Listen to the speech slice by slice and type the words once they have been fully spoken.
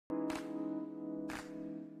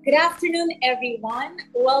Good afternoon, everyone.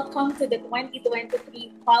 Welcome to the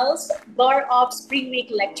 2023 Pulse Bar Ops Spring Week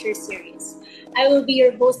Lecture Series. I will be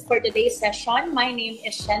your host for today's session. My name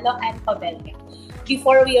is Shelo Ann Pabelga.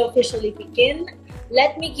 Before we officially begin,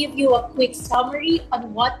 let me give you a quick summary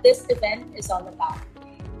on what this event is all about.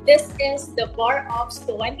 This is the Bar Ops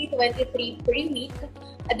 2023 Pre-Week,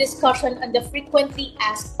 a discussion on the frequently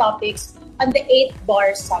asked topics on the 8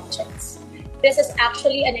 bar subjects. This is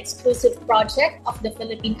actually an exclusive project of the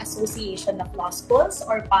Philippine Association of Law Schools,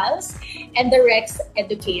 or PALS, and the REX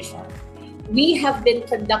Education. We have been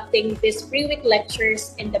conducting these pre-week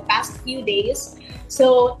lectures in the past few days,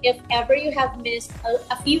 so if ever you have missed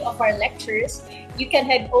a few of our lectures, you can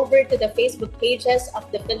head over to the Facebook pages of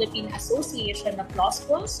the Philippine Association of Law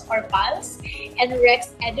Schools, or PALS, and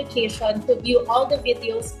REX Education to view all the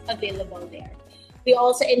videos available there. We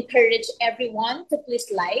also encourage everyone to please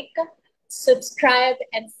like, subscribe,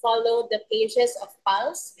 and follow the pages of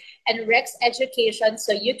PALS and REX Education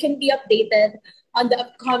so you can be updated on the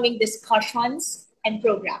upcoming discussions and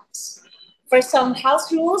programs. For some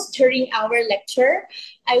house rules during our lecture,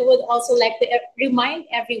 I would also like to remind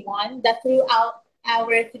everyone that throughout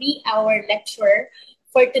our 3-hour lecture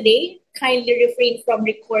for today, kindly refrain from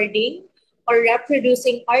recording or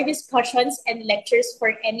reproducing our discussions and lectures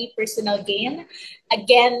for any personal gain.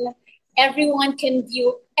 Again, everyone can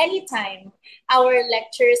view anytime our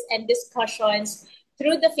lectures and discussions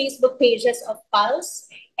through the Facebook pages of PALS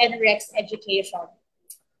and REX Education.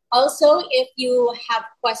 Also, if you have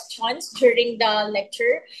questions during the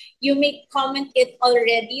lecture, you may comment it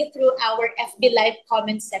already through our FB Live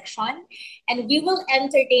comment section, and we will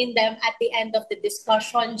entertain them at the end of the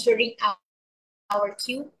discussion during our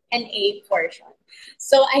Q&A portion.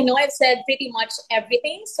 So I know I've said pretty much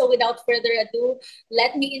everything. So without further ado,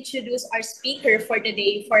 let me introduce our speaker for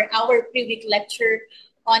today for our pre-week lecture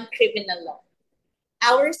on criminal law.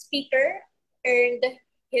 Our speaker earned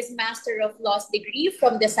his Master of Laws degree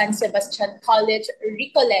from the San Sebastian College,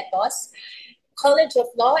 Recoletos College of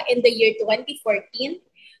Law in the year 2014,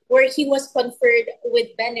 where he was conferred with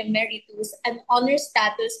Benemeritus, an honor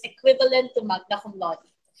status equivalent to Magna Cum Laude.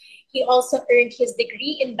 He also earned his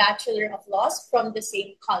degree in Bachelor of Laws from the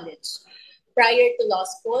same college. Prior to law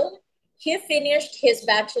school, he finished his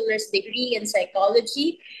bachelor's degree in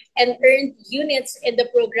psychology and earned units in the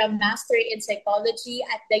program Master in Psychology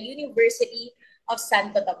at the University of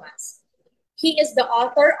Santo Tomas. He is the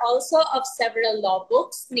author also of several law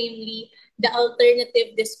books, namely The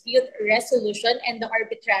Alternative Dispute Resolution and the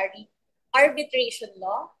Arbitration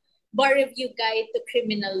Law, Bar Review Guide to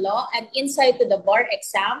Criminal Law, and Insight to the Bar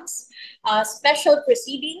Exams, Special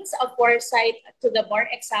Proceedings, A Foresight to the Bar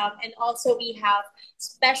Exam, and also we have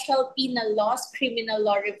Special Penal Laws, Criminal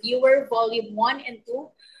Law Reviewer, Volume 1 and 2,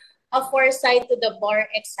 A Foresight to the Bar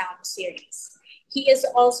Exam series. He is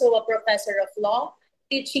also a professor of law,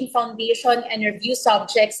 teaching foundation and review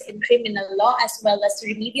subjects in criminal law as well as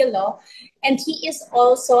remedial law, and he is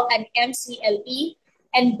also an MCLE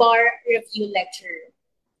and bar review lecturer.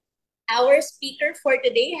 Our speaker for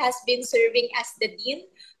today has been serving as the Dean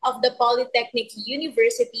of the Polytechnic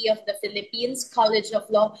University of the Philippines College of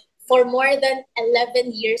Law for more than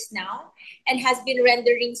 11 years now and has been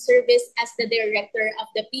rendering service as the Director of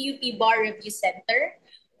the PUP Bar Review Center,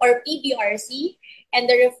 or PBRC, and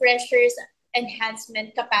the Refreshers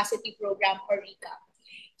Enhancement Capacity Program, or RECAP.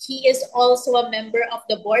 He is also a member of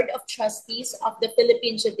the Board of Trustees of the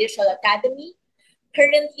Philippine Judicial Academy.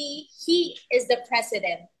 Currently, he is the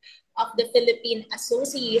president of the Philippine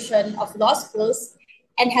Association of Law Schools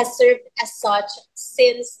and has served as such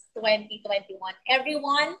since 2021.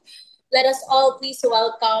 Everyone, let us all please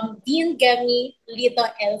welcome Dean Gemy Lito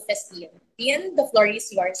L. Festin. Dean, the floor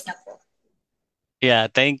is yours na po. Yeah,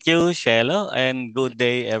 thank you, Shelo, and good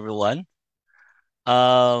day, everyone.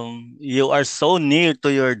 You are so near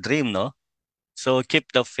to your dream, no? So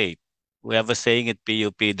keep the faith. We have a saying at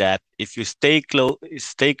PUP that if you stay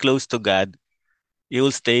close to God, you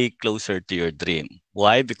will stay closer to your dream.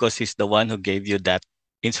 Why? Because He's the one who gave you that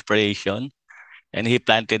inspiration, and He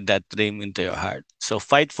planted that dream into your heart. So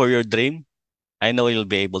fight for your dream. I know you'll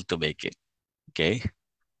be able to make it. Okay.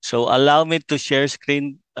 So allow me to share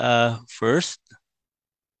screen first.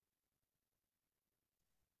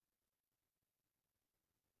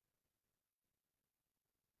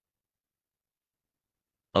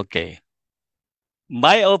 Okay.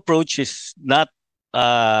 My approach is not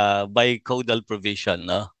by codal provision.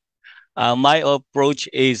 No? My approach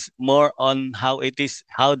is more on how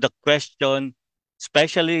the question,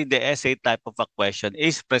 especially the essay type of a question,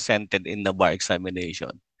 is presented in the bar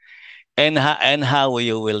examination, and how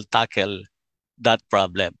you will tackle that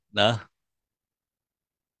problem. No?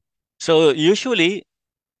 So usually,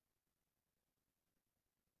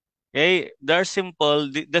 Okay, they're simple.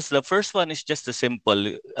 That's the first one is just a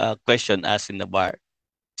simple question asked in the bar.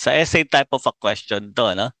 Sa essay type of a question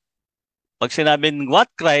to, no? Pag sinabing, what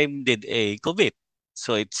crime did A commit?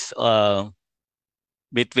 So it's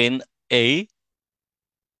between A,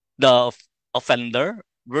 the offender,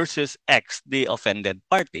 versus X, the offended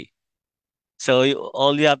party. So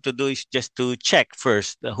all you have to do is just to check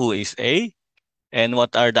first who is A and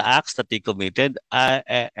what are the acts that he committed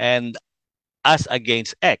and as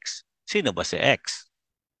against X. Sino ba si X?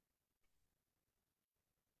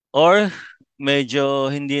 Or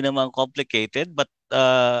medyo hindi naman complicated but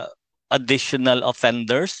additional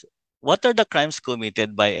offenders. What are the crimes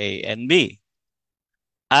committed by A and B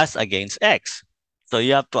as against X? So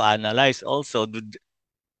you have to analyze also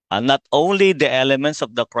not only the elements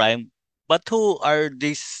of the crime, but who are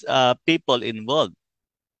these people involved.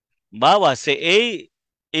 Bawa, si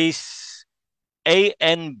A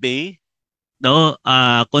and B no,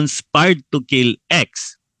 conspired to kill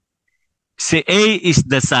X. Si A is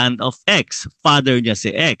the son of X. Father niya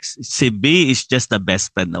si X. Si B is just the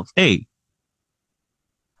best friend of A.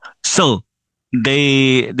 So,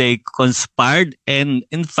 they conspired and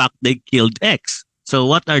in fact they killed X. So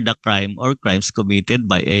what are the crime or crimes committed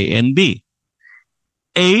by A and B?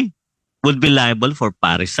 A would be liable for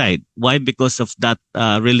parricide. Why? Because of that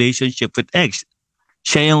relationship with X.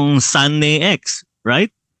 Siya yung son ni X,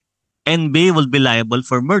 right? And B will be liable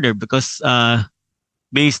for murder because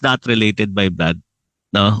B is not related by blood,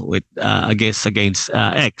 no, with against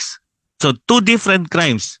X. So two different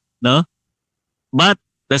crimes, no, but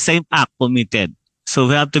the same act committed. So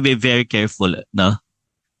we have to be very careful, no.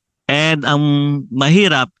 And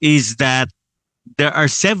mahirap is that there are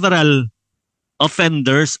several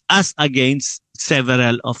offenders as against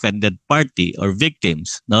several offended party or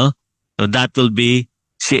victims, no. So that will be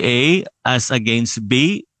si A as against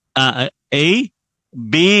B, A,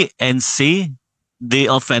 B, and C, the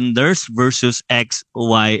offenders versus X,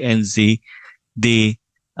 Y, and Z, the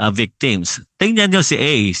victims. Tingnan nyo si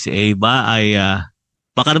A. Si A ba ay,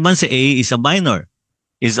 baka naman si A is a minor.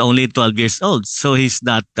 Is only 12 years old. So he's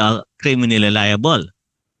not criminally liable.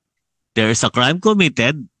 There is a crime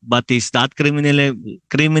committed, but he's not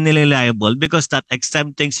criminally liable because that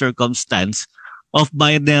exempting circumstance of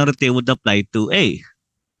minority would apply to A.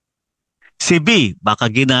 Si B, baka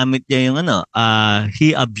ginamit niya yung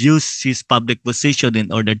he abused his public position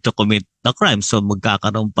in order to commit the crime. So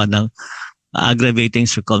magkakaroon pa ng aggravating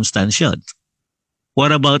circumstance yun.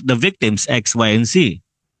 What about the victims, X, Y, and Z?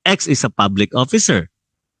 X is a public officer.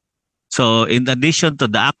 So in addition to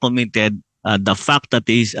the act committed, the fact that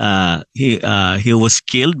he was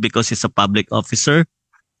killed because he's a public officer,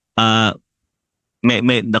 the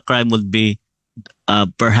crime would be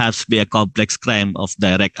perhaps be a complex crime of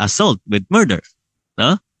direct assault with murder.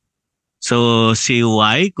 No? So si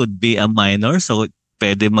Y could be a minor, so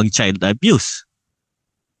pwede mag-child abuse.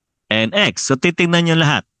 And X. So titingnan nyo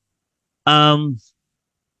lahat.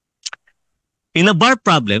 In a bar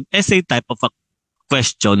problem, essay type of a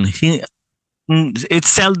question, it's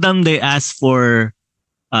seldom they ask for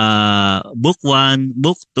book 1,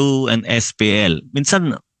 book 2, and SPL.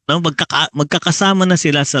 Minsan, no, magkakasama na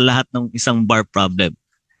sila sa lahat ng isang bar problem.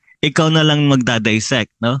 Ikaw na lang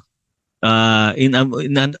magdadissect, no? In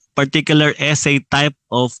a particular essay type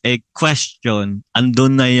of a question,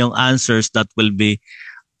 andun na yung answers that will be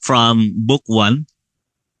from book 1,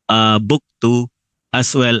 book 2,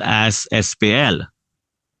 as well as SPL.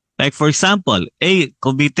 Like for example, A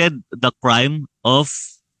committed the crime of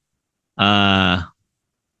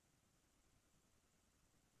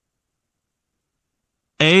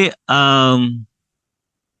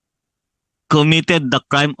committed the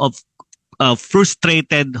crime of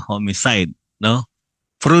frustrated homicide, no?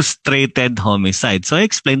 Frustrated homicide. So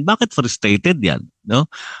explain bakit frustrated 'yan, no?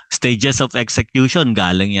 Stages of execution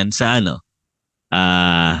galing 'yan sa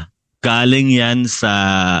galing 'yan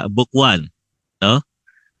sa book 1, no?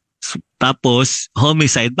 Tapos,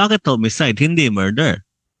 homicide. Bakit homicide? Hindi murder.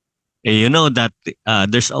 You know that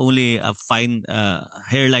there's only a fine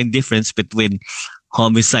hairline difference between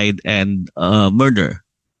homicide and murder.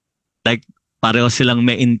 Like, pareho silang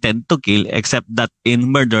may intent to kill except that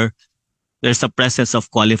in murder, there's a presence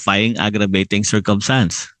of qualifying aggravating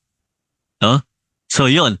circumstance. No? So,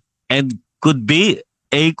 yun. And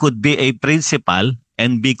A could be a principal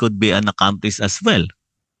and B could be an accomplice as well.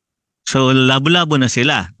 So, labo-labo na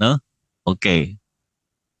sila, no? Okay.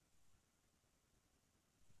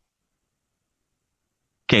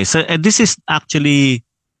 Okay, so this is actually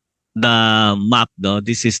the map, no?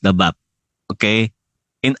 This is the map. Okay?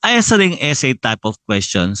 In answering essay type of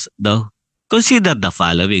questions, no? Consider the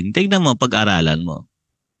following. Tingnan mo, pag-aralan mo.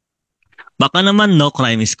 Baka naman no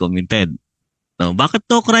crime is committed. No, bakit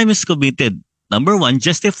no crime is committed? Number one,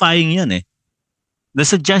 justifying yan eh. There's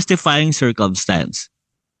a justifying circumstance.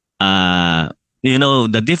 You know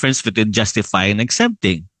the difference between justifying and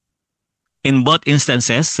exempting. In both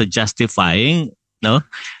instances, so justifying, no,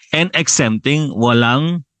 and exempting,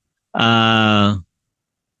 walang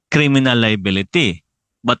criminal liability.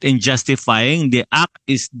 But in justifying, the act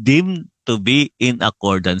is deemed to be in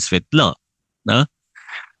accordance with law. No?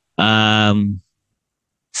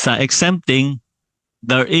 Sa exempting,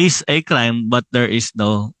 there is a crime but there is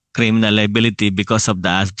no criminal liability because of the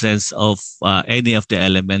absence of any of the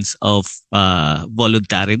elements of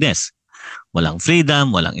voluntariness. Walang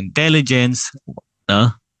freedom, walang intelligence.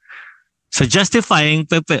 No? So justifying,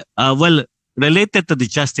 well, related to the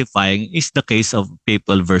justifying is the case of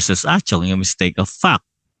People versus Achong, yung mistake of fact.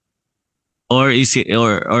 Or is it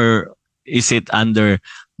under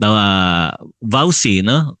the VAUSI,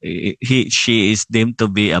 no? She is deemed to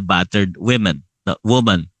be a battered woman,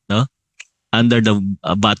 no? Under the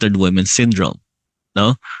battered woman syndrome,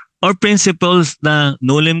 no? Or principles na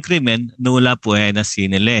nullum crimen, nulla poena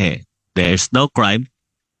sine lege. There's no crime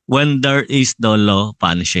when there is no law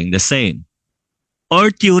punishing the same.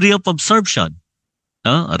 Or theory of absorption.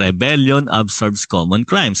 Rebellion absorbs common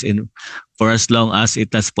crimes for as long as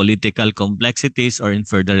it has political complexities or in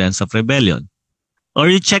furtherance of rebellion. Or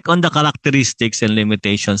you check on the characteristics and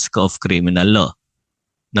limitations of criminal law.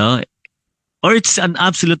 No? Or it's an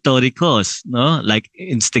absolutory cause, no? Like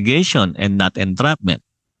instigation and not entrapment.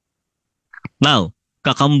 Now,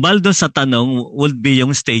 kakambal doon sa tanong would be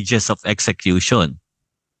yung stages of execution.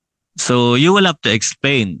 So you will have to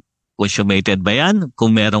explain, consummated ba yan?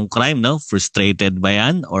 Kung merong crime, no? Frustrated ba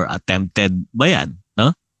yan? Or attempted ba yan?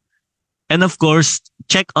 No? And of course,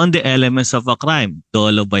 check on the elements of a crime.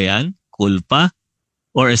 Dolo ba yan? Culpa?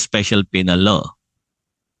 Or a special penal law?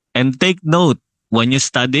 And take note, when you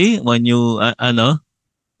study, when you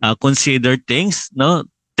consider things, no?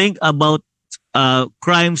 Think about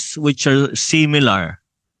crimes which are similar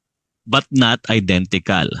but not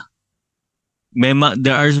identical.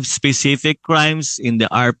 There are specific crimes in the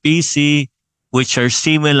RPC which are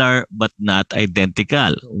similar but not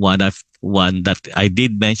identical. One that I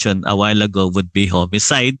did mention a while ago would be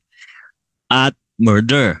homicide at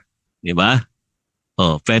murder. Diba?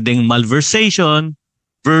 Pwedeng malversation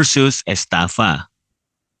versus estafa.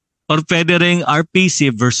 Or pwede ring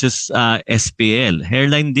RPC versus SPL.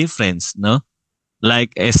 Hairline difference, no?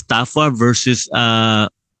 Like estafa versus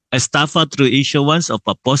estafa through issuance of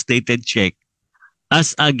a post-dated check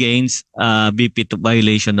as against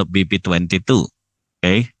violation of BP 22.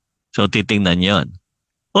 Okay? So titingnan yon.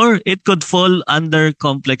 Or it could fall under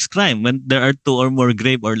complex crime when there are two or more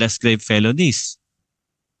grave or less grave felonies,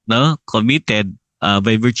 no, committed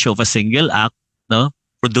by virtue of a single act, no,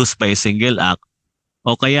 produced by a single act,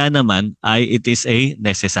 o kaya naman ay it is a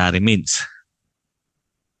necessary means.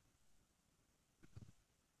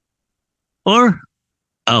 Or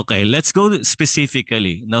okay, let's go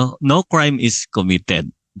specifically. No crime is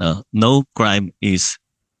committed. No crime is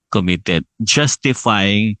committed.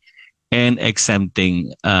 Justifying and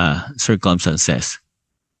exempting circumstances.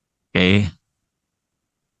 Okay.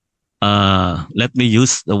 Let me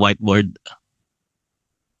use the whiteboard.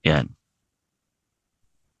 Yan.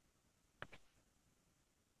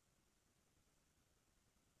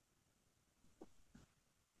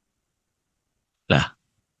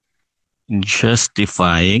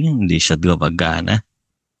 Justifying, hindi siya gumagana.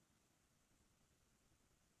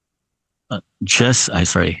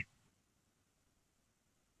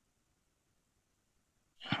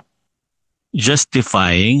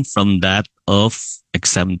 Justifying from that of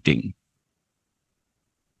exempting.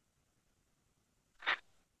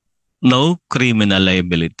 No criminal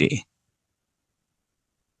liability.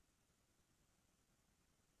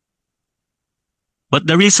 But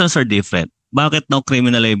the reasons are different. Bakit no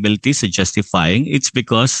criminal liability sa justifying? It's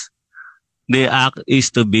because the act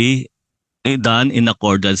is to be done in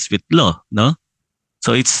accordance with law, no?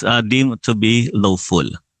 So it's deemed to be lawful.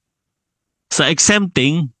 Sa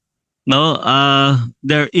exempting, no,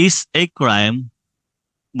 there is a crime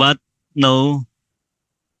but no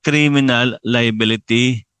criminal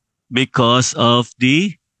liability because of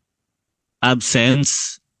the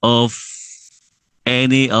absence of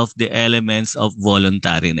any of the elements of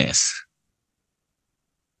voluntariness.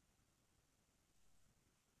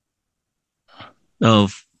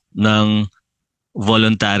 Ng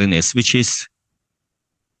voluntariness, which is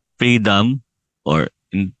freedom or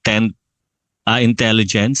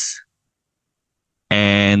intelligence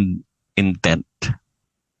and intent.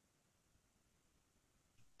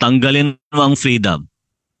 Tanggalin mo ang freedom.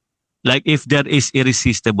 Like if there is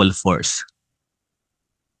irresistible force.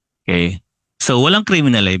 Okay? So walang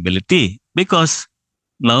criminal liability because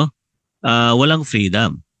no, walang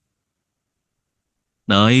freedom.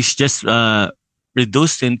 No, he's just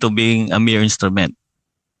reduced into being a mere instrument.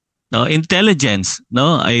 No, intelligence,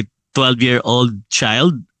 no, a 12-year-old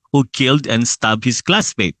child who killed and stabbed his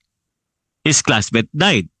classmate. His classmate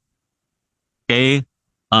died. Okay,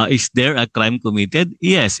 is there a crime committed?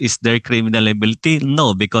 Yes. Is there criminal liability?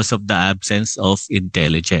 No, because of the absence of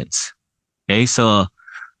intelligence. Okay, so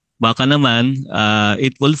baka naman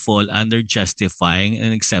it will fall under justifying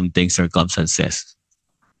and exempting circumstances.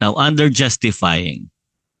 Now, under justifying.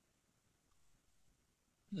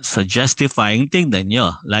 So justifying, tingnan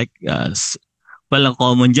nyo. Like, walang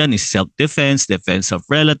common dyan is self-defense, defense of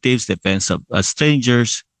relatives, defense of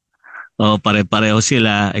strangers. Pare-pareho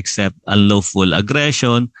sila except unlawful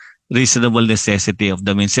aggression, reasonable necessity of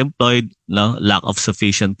the means employed, no? Lack of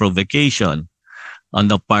sufficient provocation on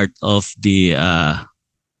the part of the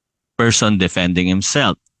person defending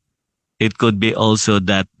himself. It could be also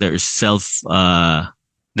that there's self-defense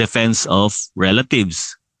of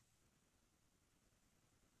relatives.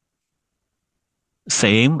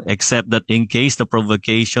 Same, except that in case the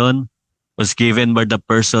provocation was given by the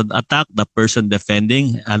person attacked, the person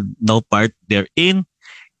defending had no part therein,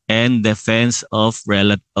 and defense of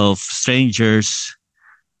strangers,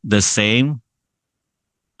 the same.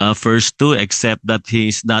 First two, except that he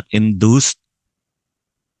is not induced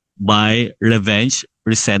by revenge,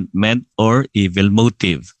 resentment, or evil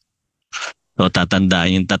motive. So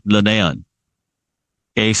tatandaan yung tatlo na yon.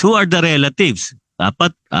 Okay, so who are the relatives?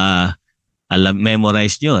 Dapat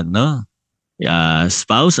memorize nyo, no?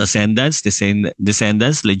 Spouse, ascendants,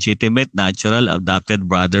 descendants, legitimate, natural, adopted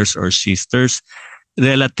brothers or sisters,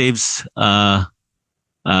 relatives by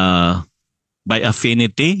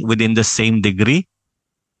affinity within the same degree,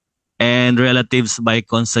 and relatives by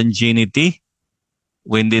consanguinity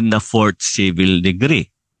within the fourth civil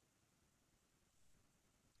degree.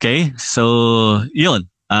 Okay, so yun,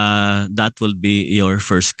 that will be your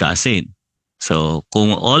first cousin. So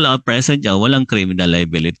kung all are present yan, walang criminal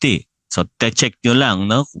liability. So check nyo lang,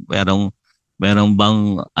 no? Merong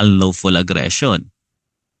bang unlawful aggression.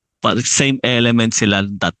 But same element sila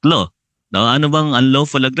tatlo. No? Ano bang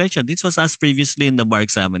unlawful aggression? This was asked previously in the bar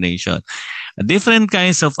examination. Different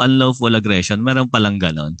kinds of unlawful aggression, meron palang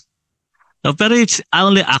ganon. No, pero it's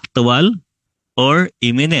only actual or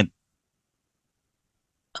imminent.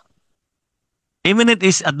 Imminent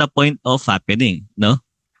is at the point of happening, no?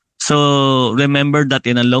 So remember that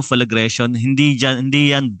in unlawful aggression, hindi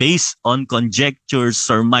yan based on conjectures,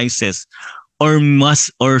 surmises, or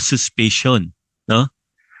suspicion, no?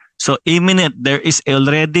 So imminent, there is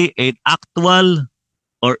already an actual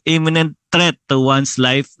or imminent threat to one's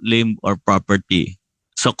life, limb, or property.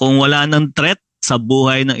 So kung wala ng threat sa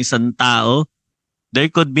buhay ng isang tao, there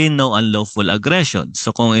could be no unlawful aggression.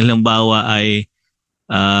 So kung halimbawa ay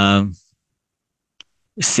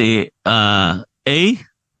si A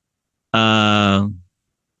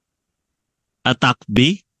attack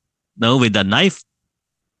B, no, with a knife,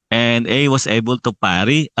 and A was able to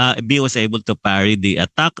parry. B was able to parry the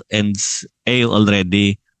attack, and A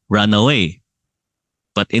already ran away.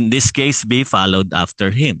 But in this case, B followed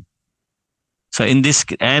after him. So in this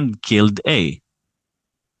and killed A.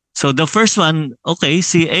 So the first one, okay,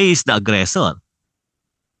 si A is the aggressor,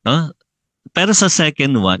 no? Pero sa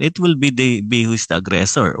second one, it will be the B who is the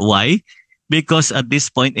aggressor. Why? Because at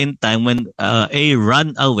this point in time, when A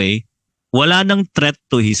ran away, wala nang threat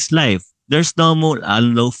to his life. There's no more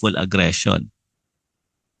unlawful aggression.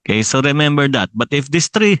 Okay, so remember that. But if these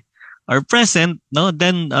three are present, no,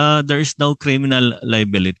 then there is no criminal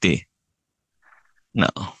liability. No.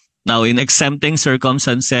 Now, in exempting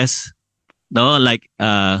circumstances, no, like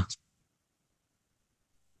I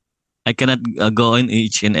cannot go in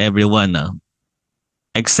each and every one.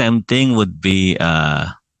 Exempting would be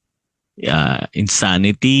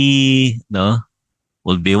insanity, no,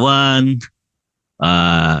 would be one.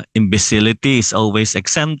 Imbecility is always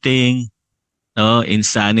exempting, no,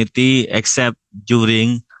 insanity except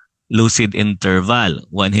during lucid interval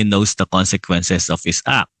when he knows the consequences of his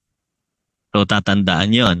act. So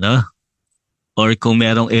tatandaan yon, no? Or kung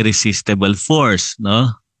merong irresistible force,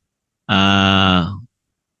 no?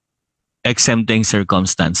 Exempting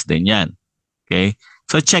circumstance din yan. Okay?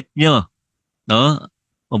 So check nyo, no?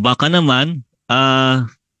 O baka naman,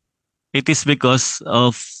 it is because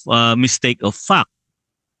of mistake of fact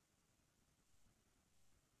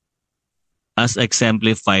as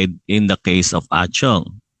exemplified in the case of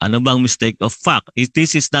Achong. Ano bang mistake of fact?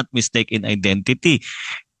 This is not mistake in identity.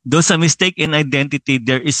 Doon sa mistake in identity,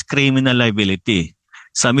 there is criminal liability.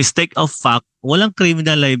 Sa mistake of fact, walang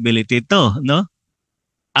criminal liability ito, no?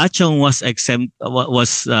 Achong was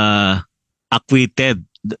acquitted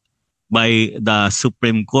by the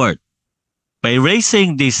Supreme Court by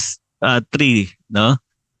raising these three, no,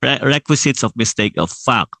 requisites of mistake of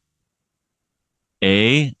fact: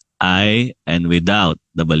 A, I, and without,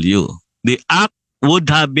 W. The act would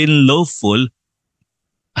have been lawful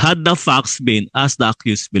had the facts been as the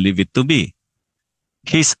accused believe it to be.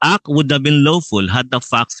 His act would have been lawful had the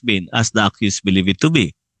facts been as the accused believe it to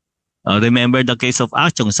be. Remember the case of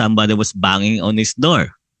Achong, somebody was banging on his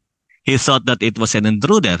door. He thought that it was an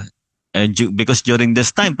intruder, and because during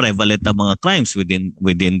this time, prevalent ang mga crimes within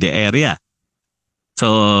the area.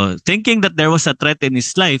 So, thinking that there was a threat in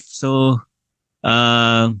his life, so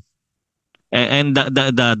and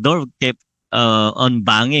the door kept on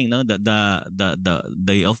banging, no, the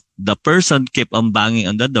person kept on banging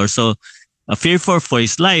on the door. So, fearful for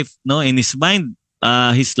his life, no, in his mind,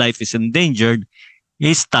 his life is endangered.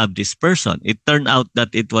 He stabbed this person. It turned out that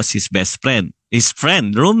it was his best friend, his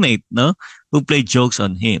friend, roommate, no, who played jokes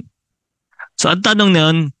on him. So, ang tanong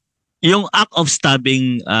niyon, yung act of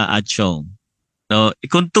stabbing Achong, no,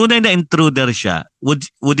 kung tunay na intruder siya,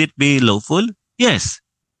 would it be lawful? Yes.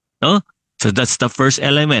 No? So that's the first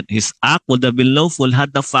element. His act would have been lawful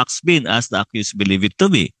had the facts been as the accused believe it to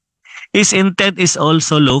be. His intent is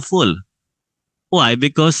also lawful. Why?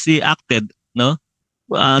 Because he acted, no,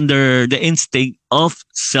 under the instinct of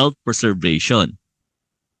self-preservation.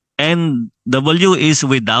 And W is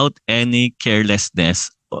without any carelessness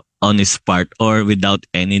on his part or without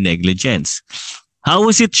any negligence. How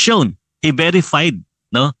was it shown? He verified,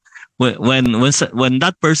 no? When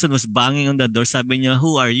that person was banging on the door, sabi niya,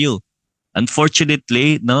 "Who are you?"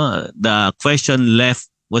 Unfortunately, no, the question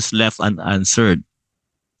was left unanswered.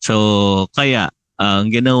 So kaya ang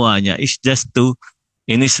ginawa niya is just to,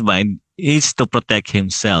 in his mind, is to protect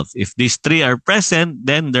himself. If these three are present,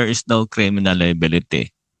 then there is no criminal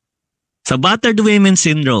liability. Sa battered women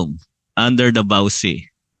syndrome under the BAUC,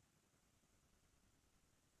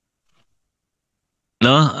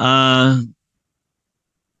 no,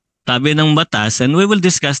 sabi ng batas, and we will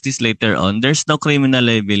discuss this later on, there's no criminal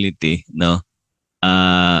liability, no.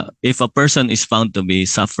 If a person is found to be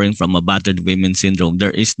suffering from a battered women syndrome,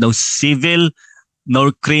 there is no civil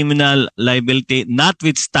nor criminal liability,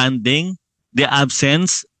 notwithstanding the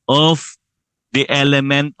absence of the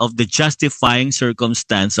element of the justifying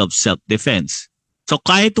circumstance of self-defense. So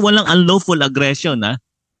kahit walang unlawful aggression,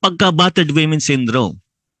 pagka battered women syndrome,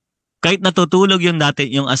 kahit natutulog yung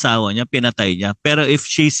asawa niya, pinatay niya. Pero if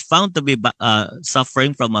she's found to be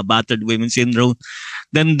suffering from a battered women syndrome,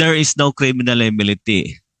 then there is no criminal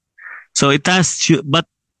liability. So it has, but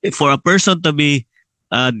for a person to be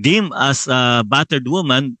deemed as a battered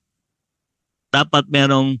woman, dapat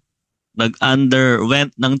merong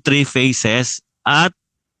nag-underwent ng 3 phases at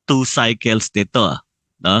 2 cycles dito.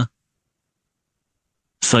 No?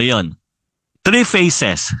 So yon, 3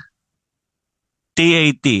 phases.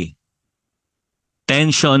 TAT.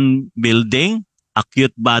 Tension building,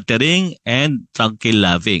 acute battering, and tranquil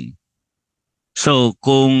loving. So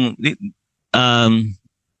kung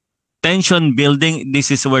tension building,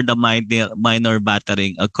 this is where the minor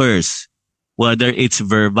battering occurs, whether it's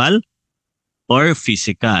verbal or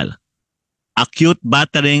physical. Acute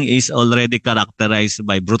battering is already characterized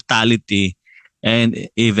by brutality and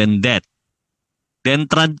even death. Then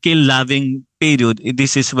tranquil loving period,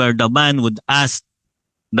 this is where the man would ask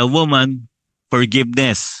the woman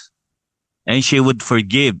forgiveness, and she would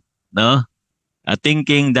forgive, no?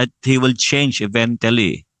 Thinking that he will change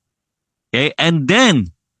eventually. Okay? And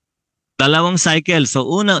then, dalawang cycle. So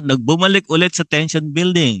una, nagbumalik ulit sa tension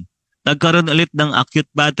building. Nagkaroon ulit ng acute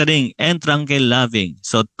battering and tranquil loving.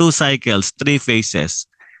 So 2 cycles, 3 phases.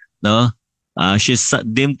 No? She's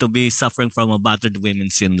deemed to be suffering from a battered women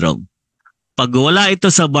syndrome. Pag wala ito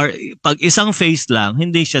pag isang phase lang,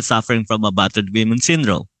 hindi siya suffering from a battered women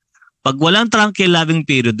syndrome. Pag walang tranquil loving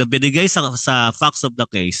period na binigay sa facts of the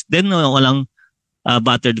case, then walang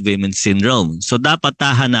battered women syndrome. So dapat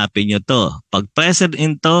hahanapin nyo to. Pag present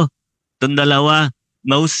into, itong dalawa,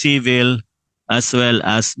 no civil as well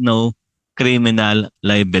as no criminal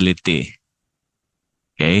liability.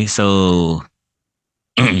 Okay, so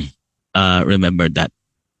remember that.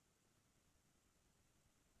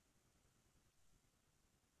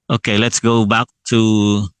 Okay, let's go back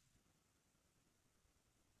to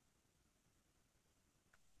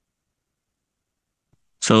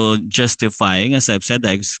so justifying, as I've said,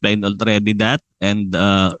 I explained already that, and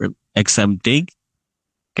exempting,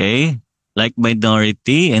 okay, like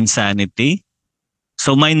minority, insanity.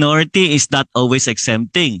 So minority is not always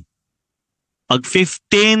exempting. Pag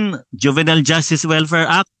 15, Juvenile Justice Welfare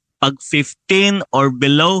Act. Pag 15 or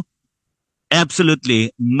below,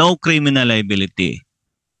 absolutely no criminal liability.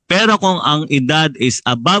 Pero kung ang edad is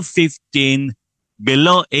above 15,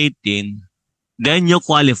 below 18, then you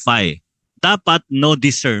qualify. Dapat no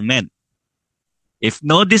discernment. If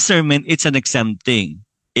no discernment, it's an exempting.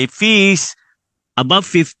 If he is above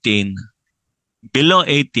 15, below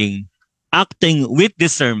 18, acting with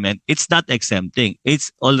discernment, it's not exempting.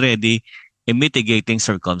 It's already a mitigating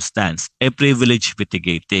circumstance, a privilege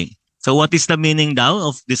mitigating. So what is the meaning now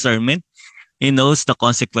of discernment? He knows the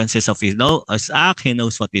consequences of his act, he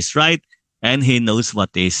knows what is right, and he knows what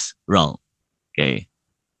is wrong. Okay.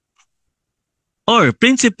 Or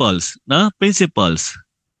principles, no? Principles.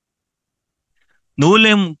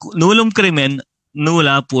 Nullum crimen,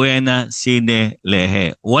 nulla poena sine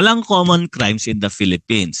lehe. Walang common crimes in the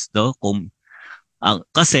Philippines, no?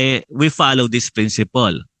 Kasi we follow this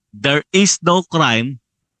principle. There is no crime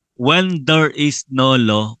when there is no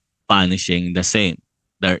law punishing the same.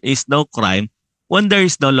 There is no crime when there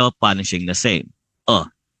is no law punishing the same.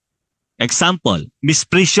 Example,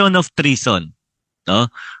 misprision of treason.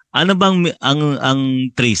 No? Ano bang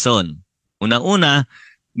ang treason? Una-una,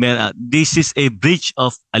 this is a breach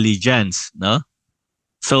of allegiance. No?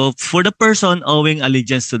 So for the person owing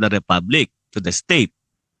allegiance to the republic, to the state,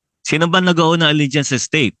 sino ba nag-owe ng allegiance sa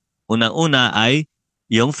state? Una-una ay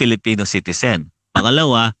yung Filipino citizen.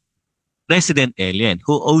 Pangalawa, resident alien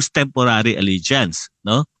who owes temporary allegiance.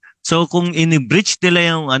 No? So kung in-breach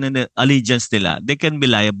nila yung allegiance nila, they can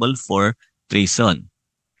be liable for treason.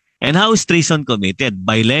 And how is treason committed?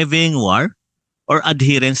 By levying war or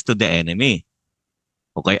adherence to the enemy.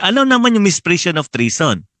 Okay, ano naman yung misprision of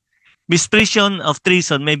treason? Misprision of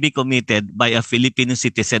treason may be committed by a Filipino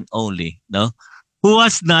citizen only, no? Who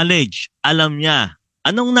has knowledge, alam niya.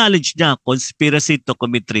 Anong knowledge niya? Conspiracy to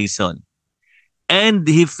commit treason. And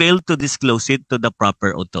he failed to disclose it to the proper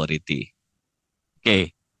authority. Okay.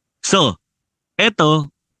 So, eto,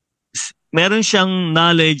 meron siyang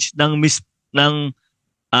knowledge ng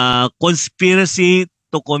conspiracy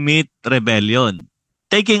to commit rebellion.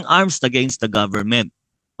 Taking arms against the government.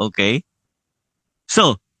 Okay?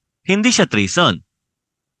 So, hindi siya treason.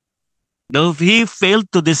 No, he failed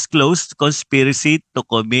to disclose conspiracy to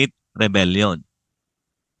commit rebellion.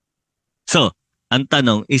 So, ang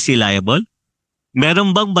tanong, is he liable?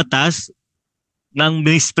 Meron bang batas ng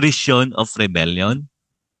misprision of rebellion?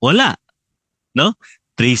 Wala. No?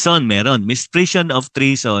 Treason, meron. Misprision of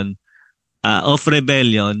treason, of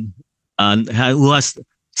rebellion,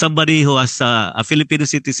 somebody who has a Filipino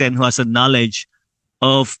citizen who has a knowledge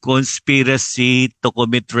of conspiracy to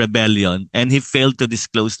commit rebellion and he failed to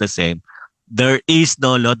disclose the same, there is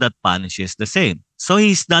no law that punishes the same. So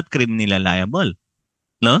he's not criminally liable.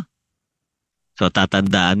 No? So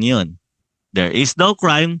tatandaan yun. There is no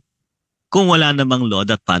crime kung wala namang law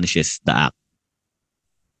that punishes the act.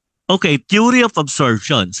 Okay, theory of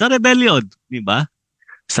absorption. Sa rebellion, di ba?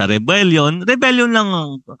 Sa rebellion lang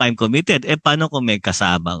ang crime committed. Paano kung may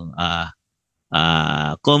kasabang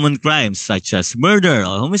common crimes such as murder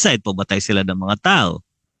or homicide, pumatay sila ng mga tao?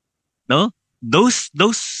 No? Those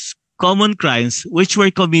common crimes which were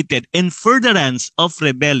committed in furtherance of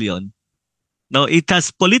rebellion, no, it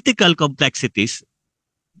has political complexities.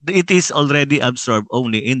 It is already absorbed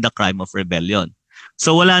only in the crime of rebellion.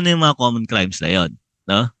 So wala na yung mga common crimes na yun.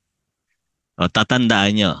 No? O,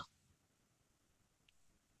 tatandaan nyo.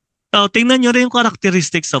 So, tingnan nyo rin yung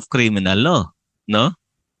characteristics of criminal law. No?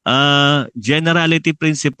 Generality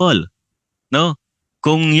principle. No?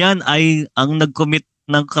 Kung yan ay ang nag-commit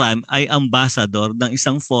ng crime ay ambassador ng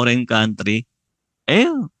isang foreign country,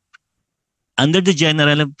 under the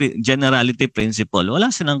generality principle, wala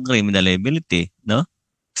silang criminal liability. No?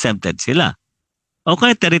 Exempted sila.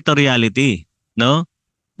 Okay, territoriality. No?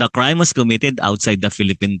 The crime was committed outside the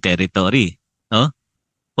Philippine territory. No?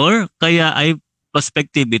 Or kaya ay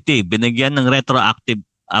prospectivity, binigyan ng retroactive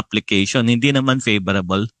application, hindi naman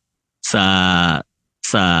favorable sa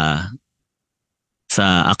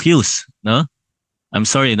accused, no? I'm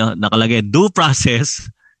sorry, no, nakalagay due process,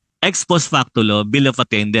 ex post facto law, bill of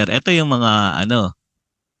attainder. Ito yung mga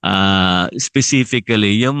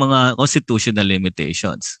specifically yung mga constitutional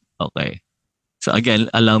limitations. Okay. So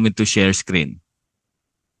again, allow me to share screen.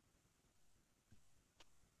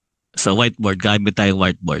 So whiteboard, gamit tayong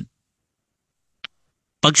whiteboard.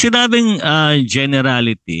 Pag sinabing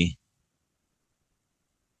generality,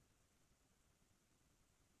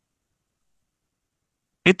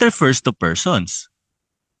 it refers to persons.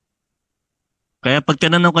 Kaya pag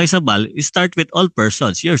tinanong kayo sa BAL, start with all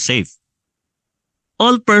persons. You're safe.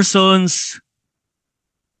 All persons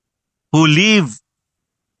who live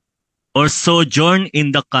or sojourn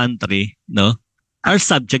in the country, no, are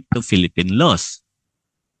subject to Philippine laws.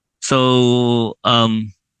 So,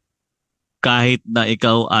 kahit na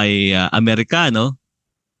ikaw ay Amerikano,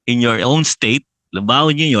 in your own state,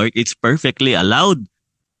 halimbawa New York, it's perfectly allowed.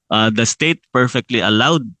 The state perfectly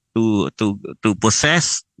allowed to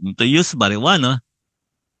possess, to use marijuana.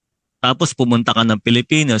 Tapos pumunta ka ng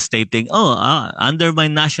Pilipinas stating, under my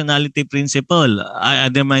nationality principle,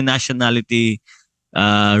 under my nationality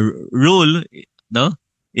rule, no,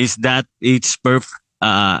 is that it's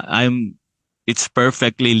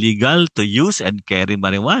perfectly legal to use and carry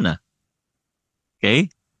marijuana. Okay?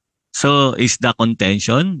 So is the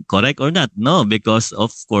contention correct or not? No, because of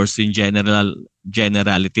course in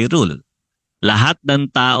generality rule, lahat ng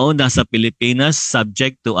tao nasa Pilipinas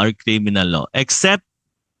subject to our criminal law except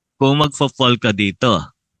kung magfo-fall ka dito,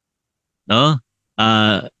 no?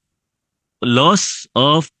 Laws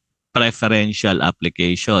of preferential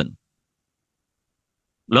application.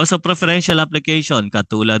 Laws of preferential application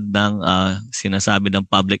katulad ng sinasabi ng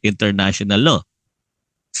public international law.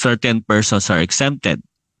 Certain persons are exempted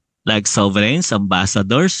like sovereigns,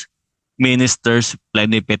 ambassadors, ministers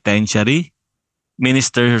plenipotentiary,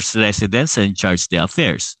 ministers residents and charge the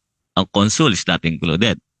affairs. Ang consul is not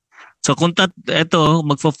included. So kung ito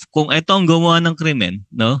ang gumawa ng krimen,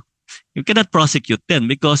 no, you cannot prosecute them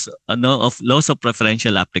because of laws of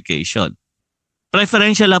preferential application.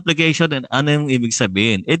 Preferential application, and ano yung ibig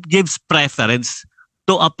sabihin? It gives preference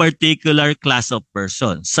to a particular class of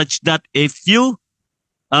person such that if you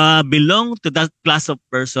belong to that class of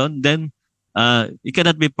person, then you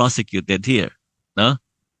cannot be prosecuted here, no?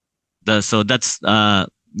 So that's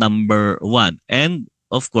number one. And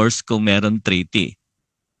of course, kung meron treaty.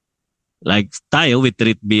 Like tayo, we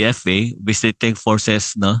treat BFA, visiting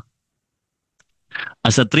forces, no,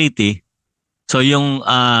 as a treaty. So yung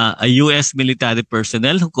a U.S. military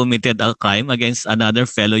personnel who committed a crime against another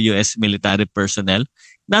fellow U.S. military personnel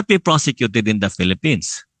not be prosecuted in the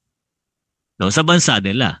Philippines. No, sa bansa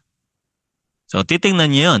nila. So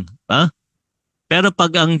titingnan niyo yun. Pero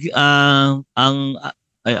pag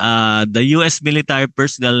the U.S. military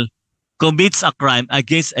personnel commits a crime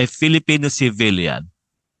against a Filipino civilian,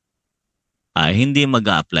 hindi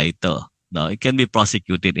mag-a-apply ito. No, it can be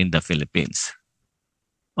prosecuted in the Philippines.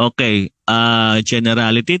 Okay,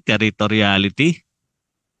 generality, territoriality.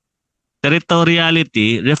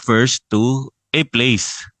 Territoriality refers to a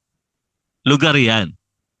place. Lugar yan.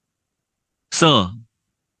 So,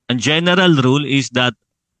 a general rule is that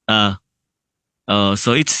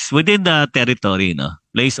so it's within the territory, no?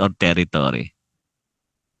 Place or territory.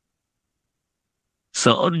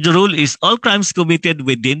 So the rule is all crimes committed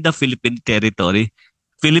within the Philippine territory,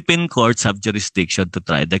 Philippine courts have jurisdiction to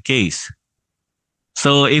try the case.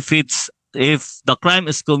 So if the crime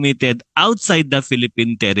is committed outside the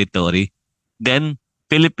Philippine territory, then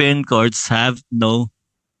Philippine courts have no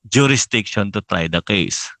jurisdiction to try the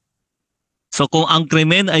case. So kung ang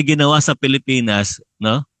krimen ay ginawa sa Pilipinas,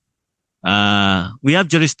 no, we have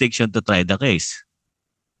jurisdiction to try the case.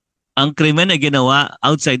 Ang krimen ay ginawa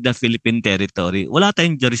outside the Philippine territory, wala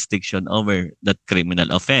tayong jurisdiction over that criminal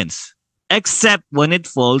offense. Except when it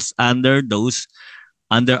falls under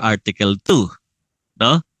Article 2.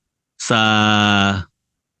 No? Sa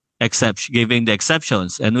giving the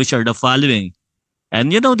exceptions, and which are the following.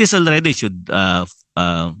 And you know this already, should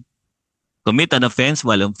commit an offense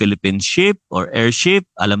while on Philippine ship or airship.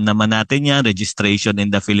 Alam naman natin yan, registration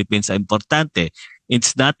in the Philippines ay importante.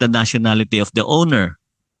 It's not the nationality of the owner.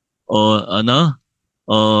 Or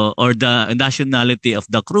the nationality of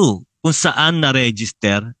the crew kung saan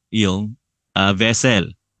na-register yung vessel.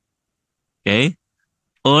 Okay?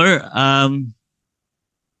 Or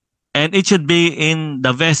and it should be in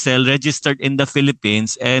the vessel registered in the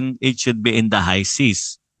Philippines, and it should be in the high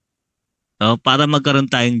seas. No, para magkaroon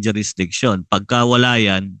tayong jurisdiction. Pagka wala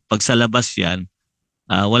yan, pag sa labas yan,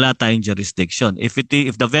 wala tayong jurisdiction. If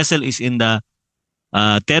the vessel is in the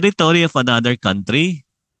territory of another country,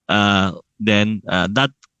 then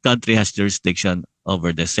that country has jurisdiction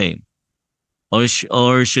over the same.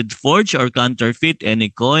 Or should forge or counterfeit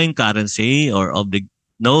any coin, currency, or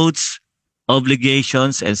notes,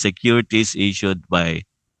 obligations, and securities issued by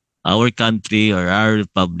our country or our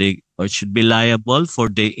republic, or should be liable for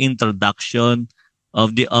the introduction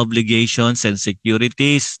of the obligations and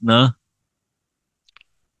securities, no?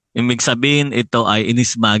 Ibig sabihin, ito ay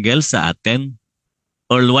inismagel sa atin,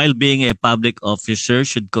 or while being a public officer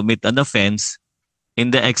should commit an offense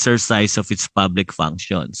in the exercise of its public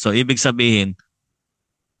function. So, ibig sabihin,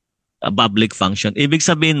 a public function. Ibig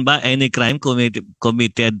sabihin ba, any crime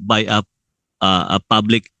committed by a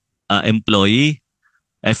public employee,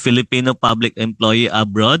 a Filipino public employee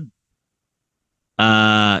abroad,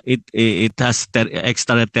 it has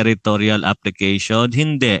extraterritorial application.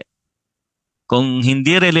 Hindi. Kung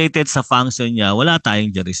hindi related sa function niya, wala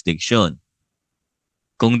tayong jurisdiction.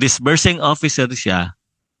 Kung disbursing officer siya,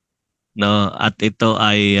 no, at ito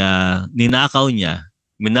ay ninakaw niya,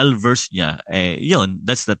 minalverse niya, yun,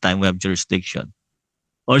 that's the time we have jurisdiction.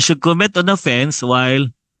 Or should commit an offense while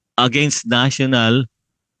against national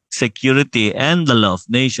security and the law of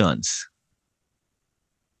nations.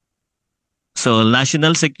 So,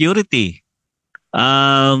 national security,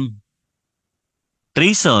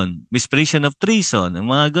 treason, misprision of treason,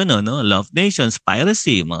 mga gano'n, no? Law of nations,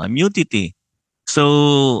 piracy, mga mutiny.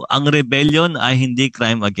 So, ang rebellion ay hindi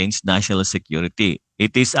crime against national security.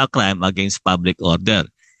 It is a crime against public order.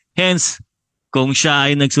 Hence, kung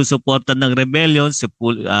siya ay nagsusuporta ng rebellion,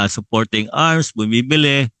 supporting arms,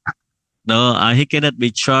 bumibili, no, he cannot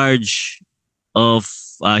be charged of,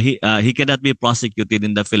 he cannot be prosecuted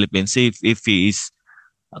in the Philippines if he is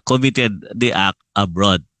committed the act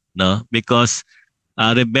abroad, no, because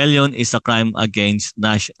rebellion is a crime against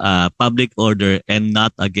public order and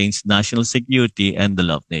not against national security and the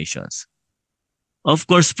law of nations. Of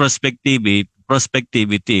course, prospectivity.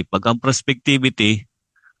 Pag ang prospectivity,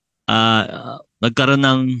 nagkaroon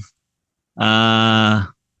ng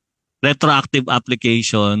retroactive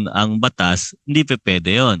application ang batas, hindi pa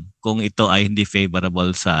pwede yun kung ito ay hindi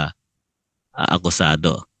favorable sa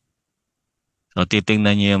akusado. So,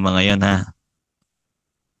 titingnan niyo yung mga yan, ha.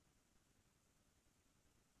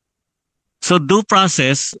 So, due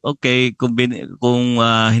process, okay, kung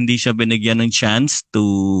hindi siya binigyan ng chance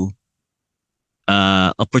to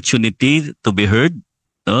opportunity to be heard,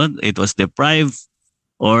 no? It was deprived,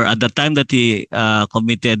 or at the time that he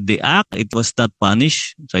committed the act, it was not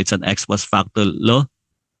punished. So, it's an ex post facto law,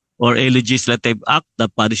 or a legislative act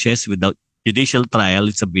that punishes without judicial trial.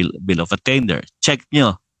 It's a bill of attainder. Check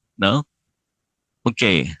nyo, no?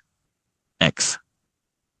 Okay, next.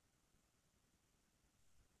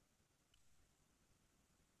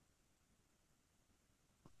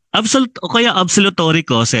 Kaya absolutory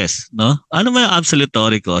causes, no? Ano ba yung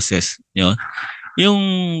absolutory causes?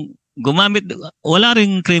 Yung gumamit, wala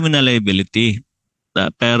ring criminal liability,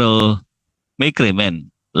 pero may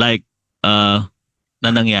krimen, like na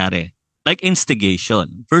nangyari, like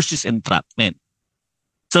instigation versus entrapment.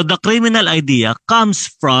 So the criminal idea comes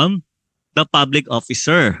from the public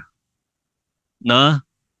officer, no?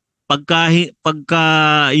 Pagka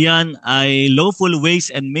yan ay lawful ways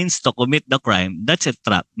and means to commit the crime, that's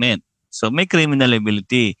entrapment. So may criminal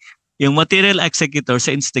liability. Yung material executor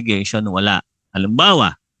sa instigation, wala.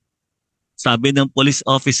 Halimbawa, sabi ng police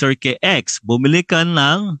officer kay X, bumili ka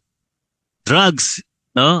ng drugs,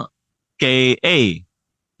 no, kay A,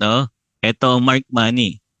 no? Ito ang marked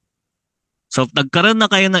money. So nagkaroon na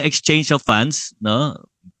kayo ng exchange of funds, no?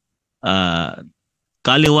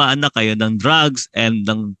 Kaliwaan na kayo ng drugs and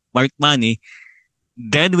ng marked money,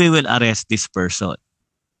 then we will arrest this person.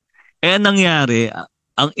 Nangyari,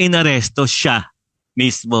 ang inaresto siya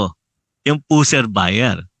mismo, yung pusher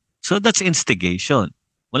buyer. So that's instigation.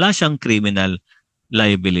 Wala siyang criminal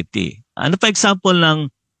liability. Ano pa example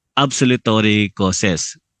ng absolutory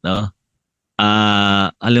causes, no?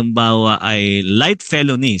 Halimbawa ay light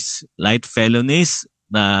felonies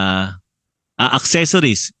na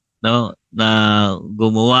accessories, no, na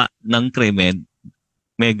gumawa ng krimen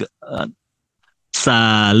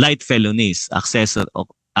sa light felonies,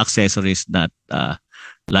 accessories not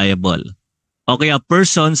liable. O kaya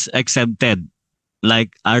persons exempted,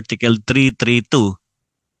 like Article 332,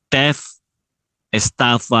 theft,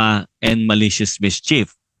 estafa, and malicious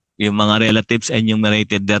mischief. Yung mga relatives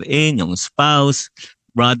enumerated therein, yung spouse,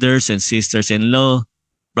 brothers and sisters-in-law,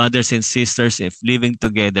 brothers and sisters if living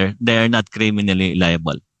together, they are not criminally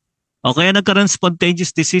liable. O kaya nagkaroon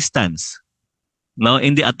spontaneous desistance, no,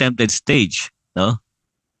 in the attempted stage, no?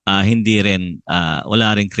 Hindi rin,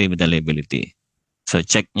 wala rin criminal liability. So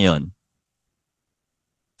check nyo yun.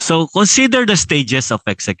 So consider the stages of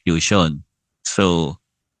execution. So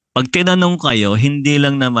pag tinanong kayo, hindi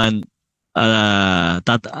lang naman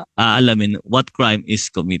aalamin what crime is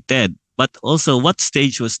committed, but also what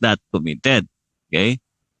stage was that committed. Okay?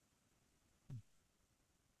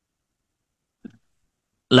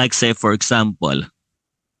 Like say for example,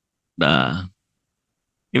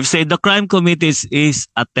 if say the crime committed is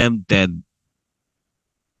attempted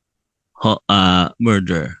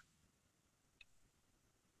murder.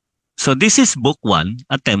 So this is book 1,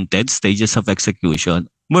 attempted stages of execution.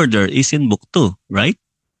 Murder is in book 2, right?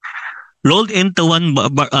 Rolled into one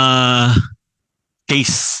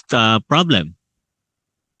case problem.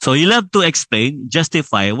 So you'll have to explain,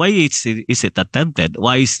 justify why is it attempted?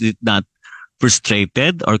 Why is it not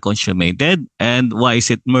frustrated or consummated, and why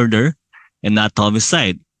is it murder and not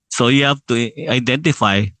homicide? So you have to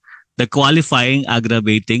identify the qualifying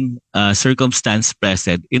aggravating circumstance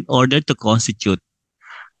present in order to constitute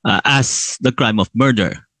as the crime of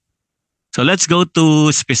murder. So let's go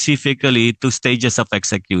to specifically to stages of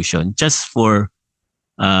execution just for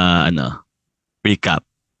recap.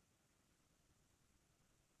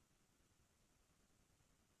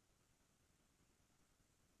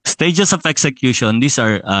 Stages of execution, these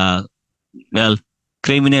are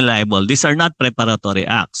criminal libel. These are not preparatory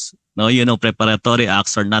acts. No, preparatory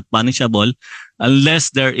acts are not punishable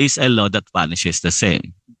unless there is a law that punishes the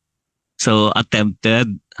same. So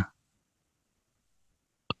attempted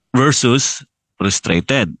versus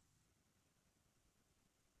frustrated.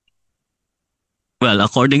 Well,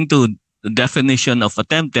 according to the definition of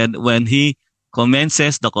attempted, when he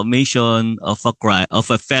commences the commission of a crime,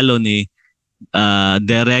 of a felony,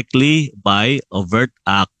 directly by overt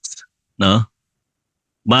acts, no,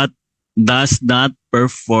 but does not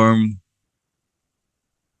perform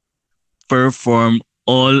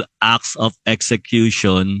all acts of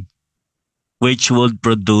execution which would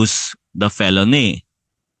produce the felony.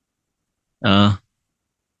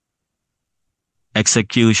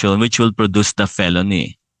 Execution which will produce the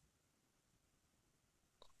felony.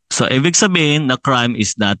 So, ibig sabihin, the crime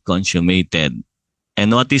is not consummated.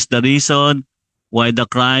 And what is the reason why the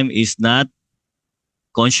crime is not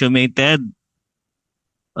consummated?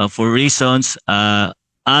 For reasons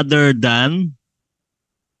other than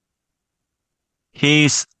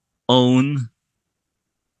his own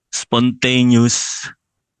spontaneous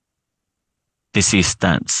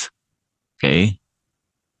desistance. Okay?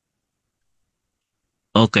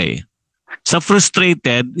 Okay. So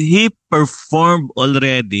frustrated, he performed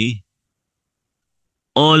already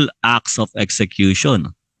all acts of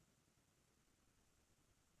execution.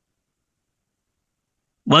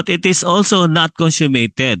 But it is also not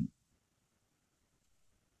consummated.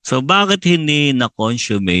 So bakit hindi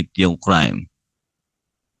na-consummate yung crime?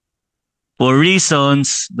 For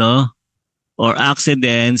reasons, no, or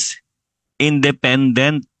accidents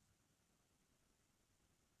independent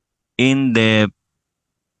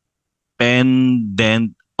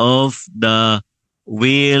of the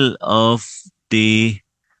will of the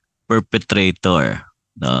perpetrator.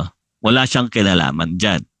 No? Wala siyang kinalaman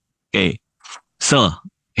dyan. Okay. So,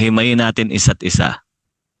 himayin natin isa't isa.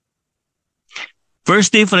 First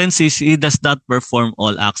difference is he does not perform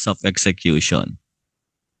all acts of execution.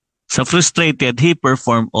 So frustrated, he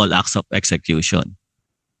performed all acts of execution.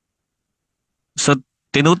 So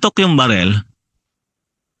tinutok yung barel,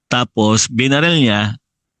 tapos binarel niya,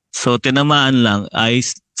 so tinamaan lang ay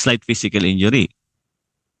slight physical injury.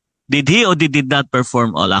 Did he or did not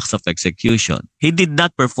perform all acts of execution? He did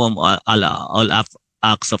not perform all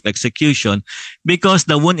acts of execution because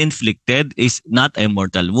the wound inflicted is not a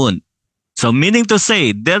mortal wound. So meaning to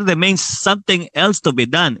say, there remains something else to be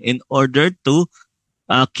done in order to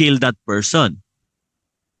kill that person.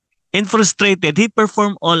 In frustrated, he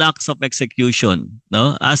performed all acts of execution,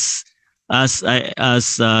 no, as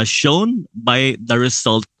shown by the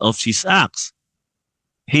result of his acts.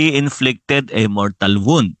 He inflicted a mortal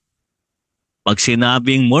wound. Pag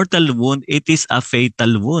sinabing mortal wound, it is a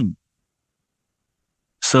fatal wound.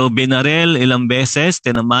 So binarel ilang beses,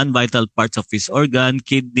 tinamaan vital parts of his organ,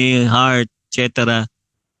 kidney, heart, etc.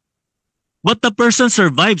 But the person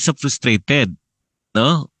survives sa frustrated.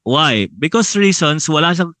 No? Why? Because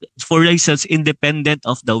for reasons independent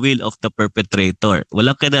of the will of the perpetrator.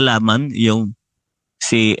 Walang kinalaman yung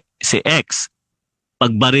si X.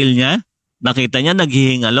 Pagbaril niya, nakita niya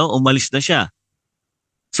naghihingalo, umalis na siya.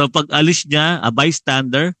 So pag alis niya, a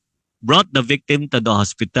bystander brought the victim to the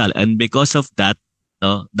hospital, and because of that,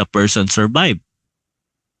 no, the person survived.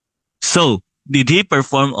 So, did he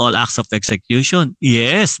perform all acts of execution?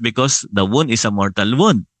 Yes, because the wound is a mortal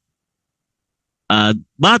wound.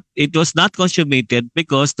 But it was not consummated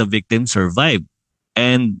because the victim survived.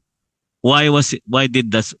 And why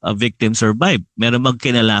did the victim survive? Meron bang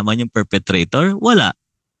kinalaman yung perpetrator? Wala.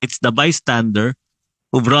 It's the bystander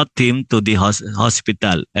who brought him to the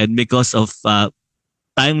hospital. And because of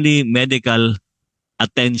timely medical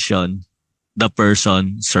attention, the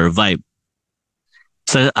person survived.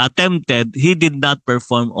 So attempted, he did not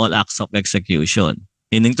perform all acts of execution.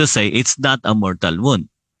 Meaning to say, it's not a mortal wound.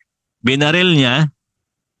 Binaril niya,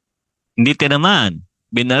 hindi tinamaan.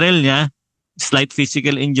 Binaril niya, slight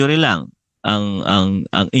physical injury lang ang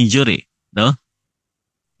injury, no?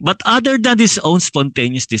 But other than his own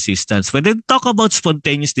spontaneous desistance, when they talk about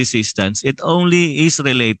spontaneous desistance, it only is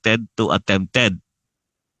related to attempted.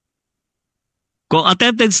 Kung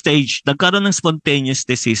attempted stage, nagkaroon ng spontaneous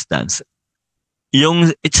desistance,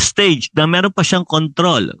 yung it's stage na meron pa siyang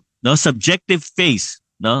control, no? Subjective phase,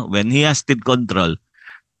 no? When he has still control,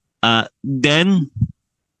 then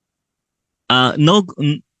no,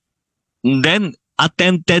 then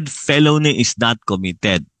attempted felony is not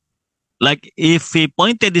committed. Like if he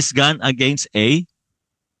pointed his gun against A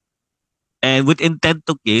and with intent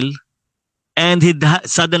to kill, and he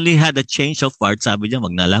suddenly had a change of heart, sabi niya,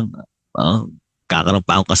 wag na lang, kakaroon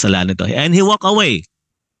pa akong kasalanan ito, and he walk away.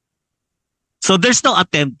 So there's no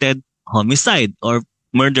attempted homicide or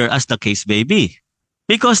murder as the case may be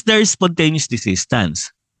because there is spontaneous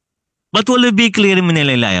desistance. But will he be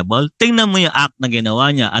criminally liable? Tingnan mo yung act na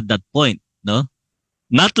ginawa niya at that point, no?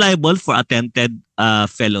 Not liable for attempted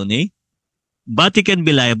felony, but he can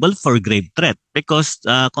be liable for grave threat because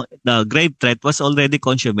the grave threat was already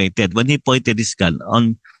consummated when he pointed his gun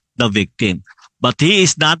on the victim. But he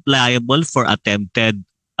is not liable for attempted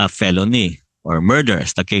felony or murder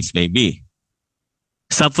as the case may be.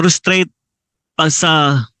 Sa frustrate,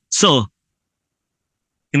 so,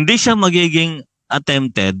 hindi siya magiging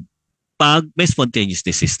attempted pag may spontaneous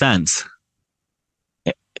desistance.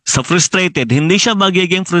 Sa frustrated, hindi siya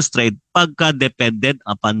magiging frustrated pagka dependent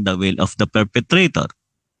upon the will of the perpetrator.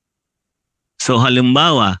 So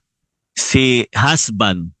halimbawa, si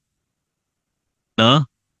husband, no?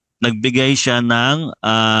 Nagbigay siya ng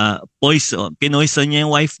poison, pinoison niya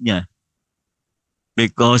yung wife niya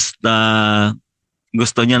because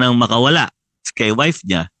gusto niya nang makawala kay wife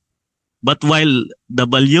niya. But while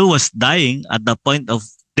W was dying at the point of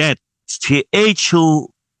death, si H, who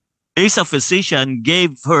is a physician,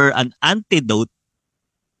 gave her an antidote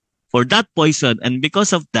for that poison, and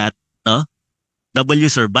because of that, W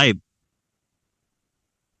survived.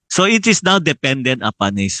 So it is now dependent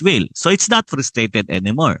upon his will. So it's not frustrated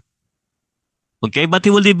anymore. Okay, but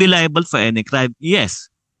he will be liable for any crime? Yes.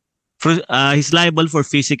 He's liable for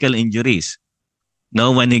physical injuries.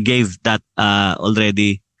 No, when he gave that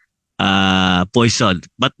already poison,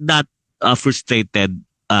 but not frustrated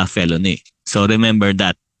felony. So remember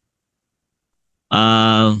that.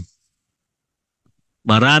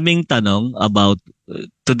 Maraming tanong about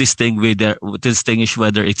to distinguish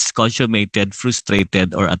whether it's consummated,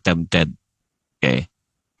 frustrated, or attempted. Okay.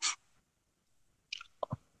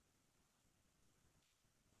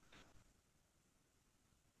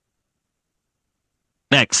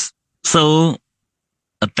 Next. So,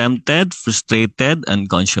 attempted, frustrated, and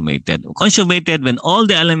consummated. Consummated when all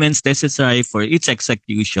the elements necessary for its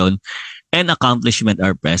execution and accomplishment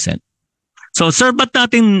are present. So, sir, ba't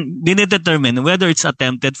natin dinidetermine whether it's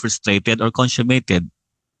attempted, frustrated, or consummated?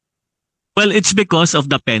 Well, it's because of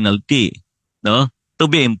the penalty, no, to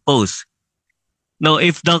be imposed. No,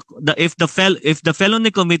 if the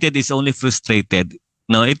felony committed is only frustrated,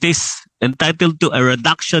 no, it is entitled to a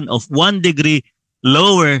reduction of 1 degree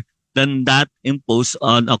lower than that imposed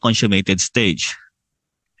on a consummated stage.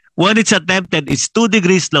 When it's attempted, it's 2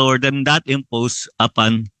 degrees lower than that imposed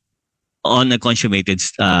on a consummated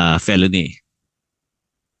felony.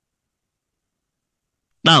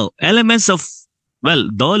 Now, elements of,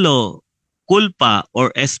 dolo, culpa,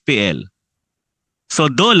 or SPL. So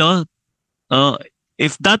dolo,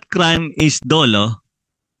 if that crime is dolo,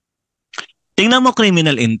 tingnan mo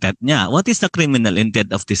criminal intent niya. What is the criminal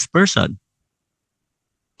intent of this person?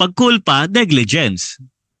 Pag culpa, negligence.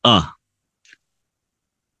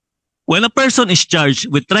 When a person is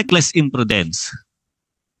charged with reckless imprudence,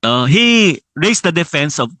 he raised the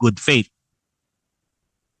defense of good faith.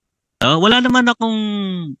 Wala naman akong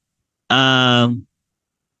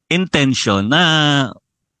intention na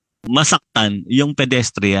masaktan yung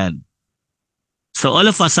pedestrian. So all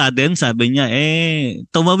of a sudden, sabi niya,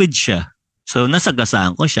 tumawid siya. So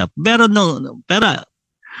nasagasaan ko siya. Pero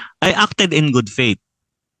I acted in good faith.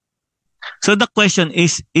 So the question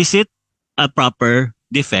is it a proper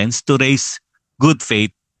defense to raise good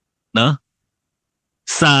faith, no?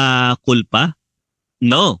 Sa culpa?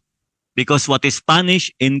 No. Because what is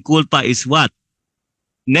punished in culpa is what?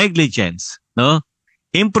 Negligence, no?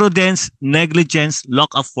 Imprudence, negligence,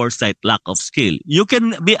 lack of foresight, lack of skill. You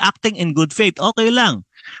can be acting in good faith, okay lang.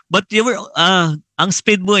 But ang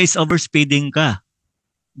speed mo is overspeeding ka.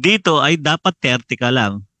 Dito ay dapat 30 ka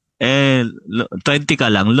lang. 20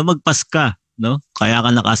 ka lang, lumagpas ka, no? Kaya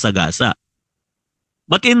ka nakasagasa.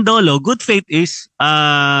 But in dolo, good faith is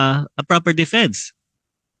a proper defense.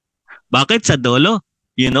 Bakit sa dolo?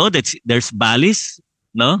 You know that there's malice,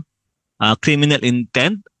 no? Criminal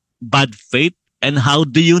intent, bad faith, and how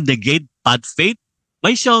do you negate bad faith?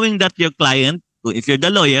 By showing that your client, if you're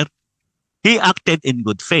the lawyer, he acted in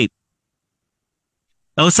good faith.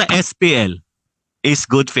 Now sa SPL, is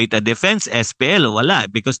good faith a defense? SPL, wala.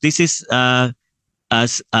 Because this is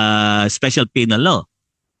as special penal law.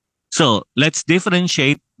 So let's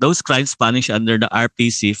differentiate those crimes punished under the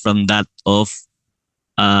RPC from that of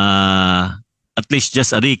at least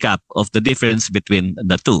just a recap of the difference between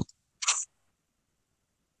the two.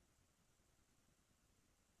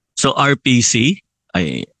 So RPC,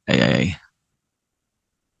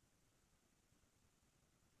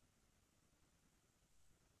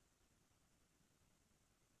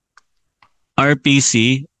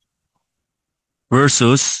 RPC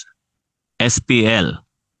versus SPL.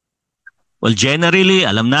 Well, generally,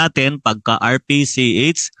 alam natin, pagka RPC,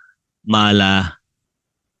 it's mala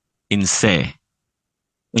in se.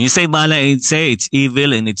 When you say mala in se, it's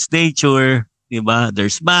evil in its nature. Diba?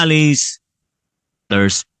 There's malice.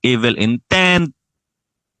 There's evil intent.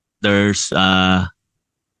 There's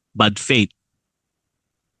bad faith.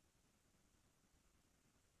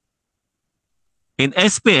 In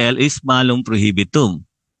SPL is malum prohibitum.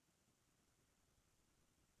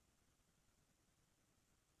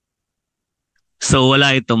 So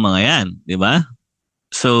wala itong mga yan, di ba?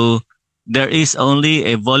 So there is only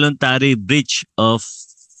a voluntary breach of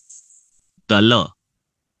the law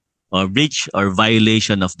or breach or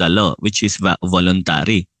violation of the law, which is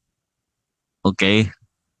voluntary. Okay?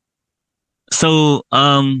 So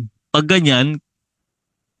pag ganyan,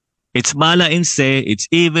 it's mala in se, it's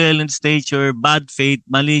evil in its nature, bad faith,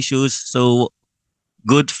 malicious, so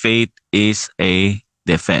good faith is a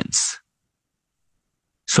defense.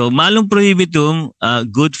 So malum prohibitum,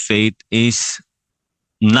 good faith is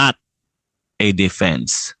not a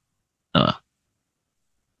defense.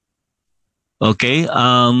 Okay.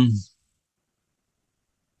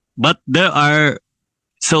 But there are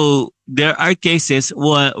cases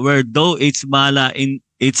where though it's mala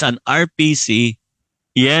it's an RPC,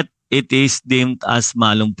 yet it is deemed as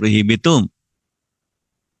malum prohibitum.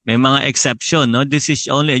 May mga exception, no? This is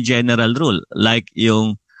only a general rule, like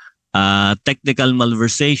yung technical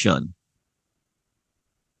malversation.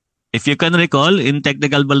 If you can recall, in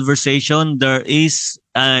technical malversation, there is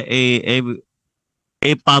a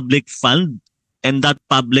public fund, and that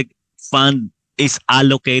public fund is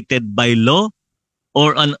allocated by law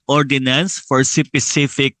or an ordinance for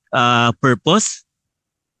specific purpose,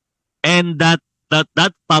 and that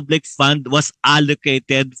public fund was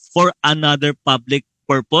allocated for another public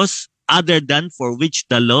purpose other than for which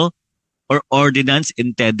the law or ordinance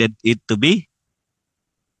intended it to be.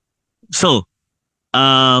 So,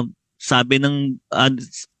 sabi ng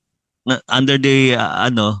under the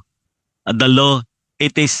the law,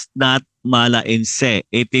 it is not mala in se,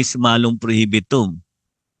 it is malum prohibitum.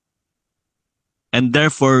 And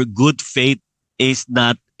therefore, good faith is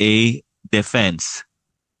not a defense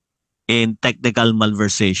in technical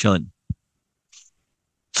malversation.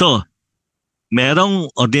 So,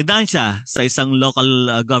 merong ordinansya sa isang local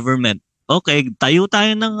government. Okay, tayo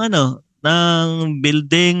tayo ng ng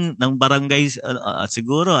building, ng barangay,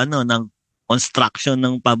 siguro ng construction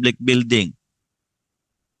ng public building.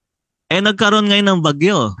 Nagkaroon ngayon ng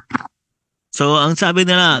bagyo. So, ang sabi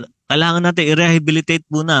nila, kailangan natin i-rehabilitate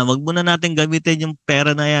muna. Wag muna natin gamitin yung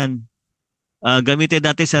pera na yan. Gamitin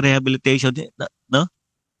natin sa rehabilitation. No?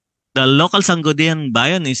 The local sangguniang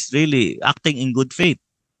bayan is really acting in good faith.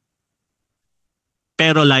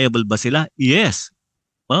 Pero liable ba sila? Yes.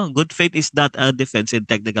 Well, good faith is not a defense in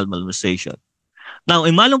technical malversation. Now,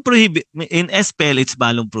 in SPL, it's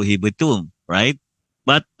malum prohibitum, right?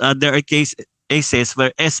 But there are cases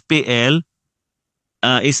where SPL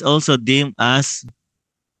is also deemed as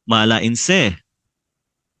mala in se.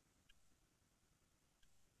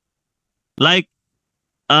 Like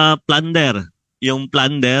plunder. Yung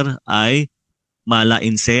plunder ay mala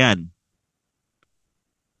in se yan.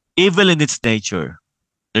 Evil in its nature.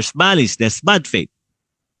 There's malice, there's bad faith.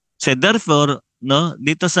 So therefore, no,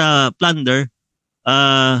 dito sa plunder,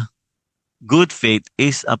 good faith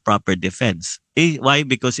is a proper defense. Why?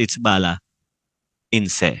 Because it's mala in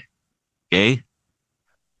se. Okay?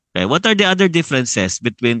 Okay, what are the other differences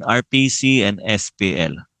between RPC and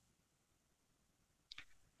SPL?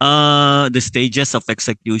 The stages of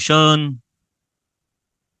execution,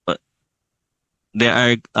 they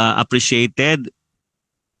are appreciated.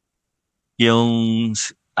 Yung,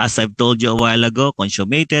 as I've told you a while ago,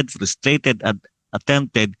 consummated, frustrated, and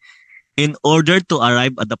attempted in order to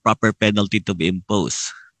arrive at the proper penalty to be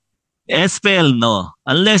imposed. SPL, no,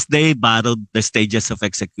 unless they borrowed the stages of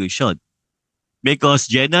execution. Because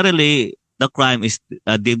generally, the crime is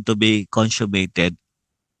deemed to be consummated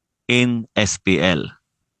in SPL.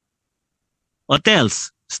 What else?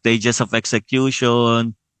 Stages of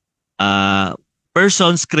execution,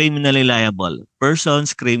 persons criminally liable.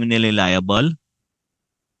 Persons criminally liable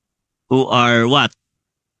who are what?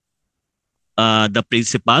 the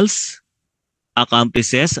principals,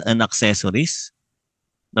 accomplices, and accessories.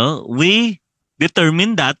 No, we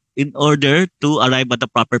determine that in order to arrive at the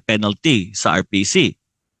proper penalty sa RPC.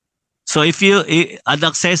 So if an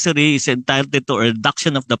accessory is entitled to a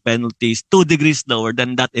reduction of the penalties 2 degrees lower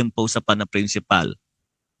than that imposed upon a principal.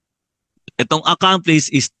 Itong accomplice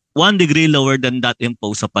is 1 degree lower than that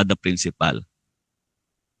imposed upon the principal.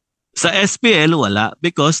 Sa SPL, wala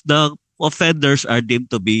because the offenders are deemed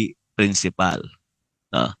to be principal.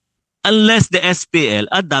 Unless the SPL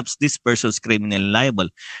adopts this person's criminal liable.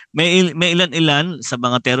 May ilan-ilan sa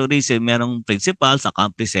mga terrorism, merong principals,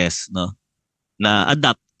 accomplices, no, na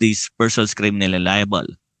adopt this person's criminal liable.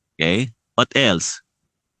 Okay? What else?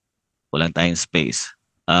 Walang tayong space.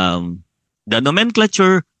 The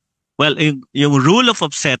nomenclature, well, yung rule of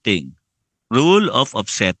offsetting,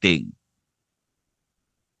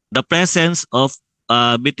 the presence of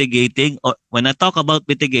mitigating, or when I talk about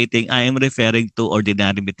mitigating, I am referring to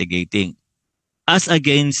ordinary mitigating as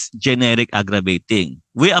against generic aggravating.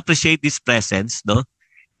 We appreciate this presence, no,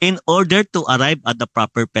 in order to arrive at the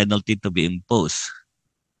proper penalty to be imposed.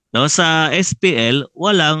 No, sa SPL,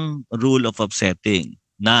 walang rule of offsetting.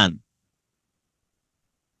 None.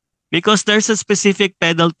 Because there's a specific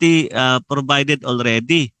penalty provided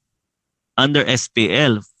already under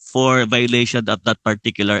SPL for violation of that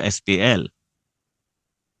particular SPL.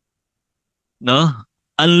 No?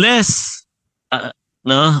 Unless,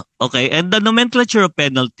 no? Okay. And the nomenclature of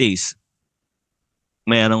penalties,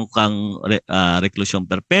 mayroon kang reclusion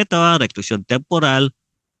perpetua, reclusion temporal.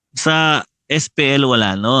 Sa SPL,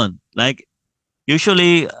 wala nun. Like,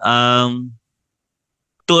 usually,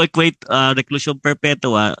 to equate reclusion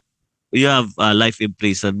perpetua, you have life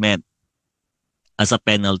imprisonment as a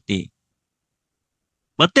penalty.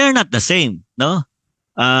 But they're not the same, no?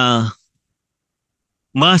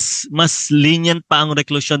 Mas lenient pa ang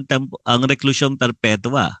reclusion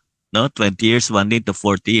perpetua, no? 20 years, 1 day to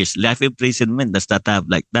 40 years. Life imprisonment does not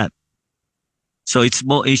have like that. So it's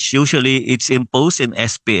usually imposed in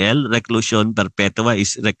SPL. Reclusion perpetua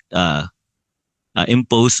is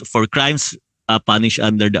imposed for crimes punished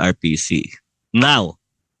under the RPC. Now,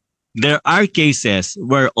 there are cases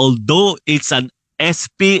where although it's an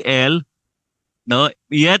SPL, no,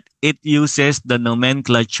 yet it uses the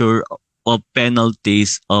nomenclature of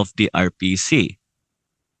penalties of the RPC.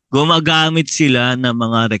 Gumagamit sila ng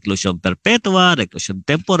mga reclusion perpetua, reclusion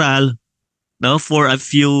temporal, no, for a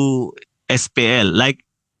few SPL, like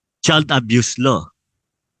child abuse law.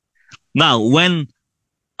 Now, when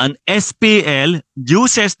an SPL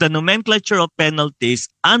uses the nomenclature of penalties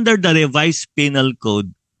under the revised penal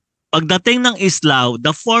code, pagdating ng ISLAW,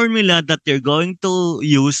 the formula that you're going to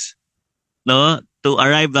use, no, to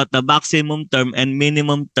arrive at the maximum term and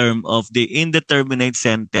minimum term of the indeterminate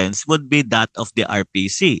sentence would be that of the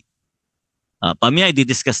RPC. Pamaya,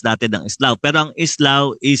 i-discuss natin ang ISLAW. Pero ang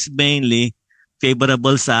ISLAW is mainly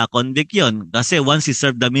favorable sa convict yun. Kasi once he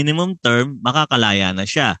served the minimum term, makakalaya na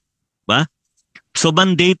siya. Ba? So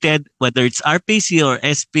mandated, whether it's RPC or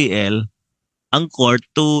SPL, ang court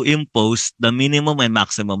to impose the minimum and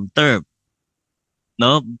maximum term.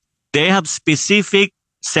 No? They have specific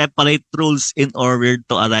separate rules in order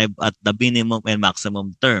to arrive at the minimum and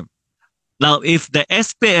maximum term. Now, if the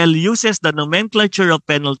SPL uses the nomenclature of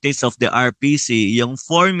penalties of the RPC, yung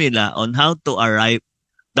formula on how to arrive,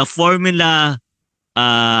 the formula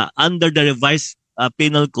under the revised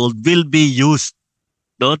penal code will be used,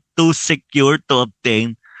 no, to secure, to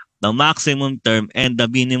obtain the maximum term and the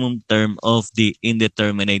minimum term of the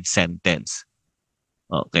indeterminate sentence.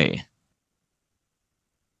 Okay.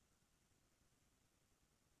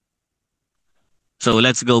 So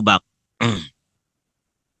let's go back.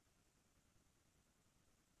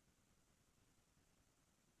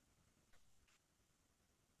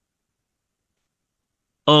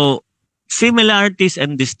 Similarities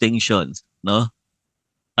and distinctions, no?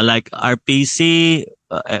 Like RPC,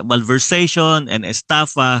 malversation, and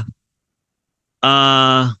estafa,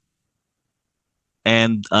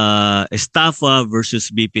 and estafa versus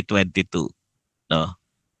BP22, no?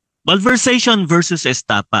 Malversation versus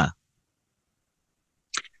estafa.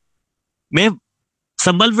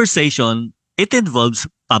 Sa malversation, it involves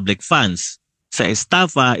public funds. Sa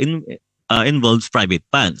estafa, involves private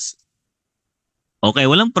funds. Okay,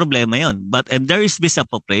 walang problema yon. And there is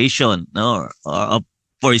misappropriation, no, or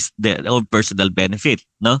personal benefit,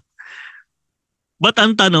 no? But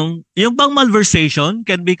ang tanong, yung bang malversation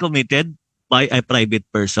can be committed by a private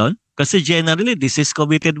person? Kasi generally, this is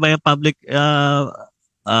committed by a public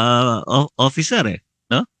officer,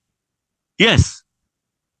 no? Yes.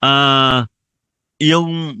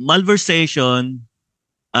 Yung malversation,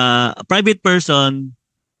 private person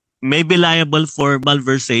may be liable for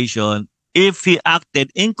malversation if he acted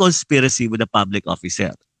in conspiracy with a public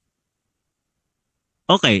officer.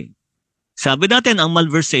 Okay. Sabi natin ang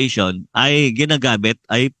malversation ay ginagamit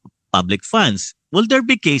ay public funds. Will there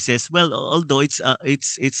be cases? Well, although it's a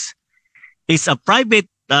private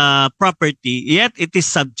property, yet it is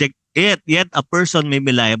subject, yet a person may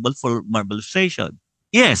be liable for malversation.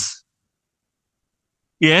 Yes.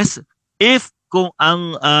 Yes. If kung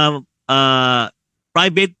ang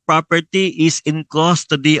private property is in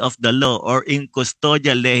custody of the law or in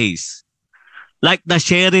custodia leis, like the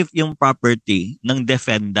sheriff yung property ng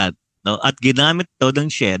defendant, no, at ginamit to ng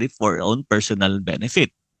sheriff for own personal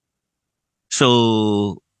benefit.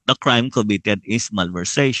 So the crime committed is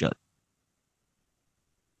malversation.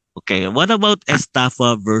 Okay, what about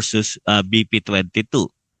estafa versus BP22?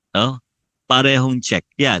 No? Parehong check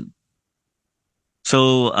yan.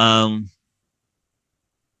 So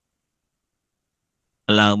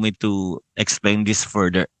allow me to explain this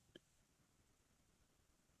further.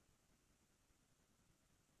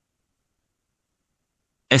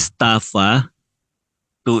 Estafa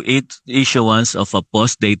to issuance of a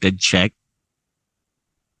post-dated check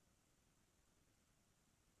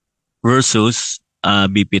versus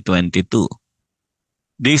BP22.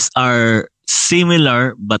 These are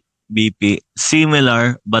similar but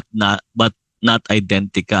not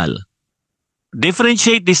identical.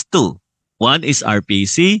 Differentiate these two. One is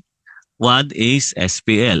RPC, one is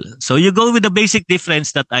SPL. So you go with the basic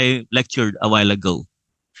difference that I lectured a while ago.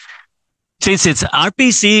 Since it's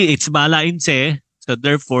RPC, it's bala in se, so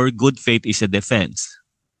therefore good faith is a defense.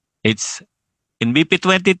 It's in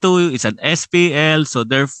BP22, it's an SPL, so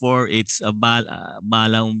therefore it's a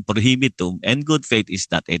balang prohibitum, and good faith is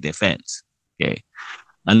not a defense. Okay.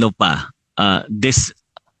 Ano pa?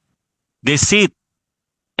 Deceit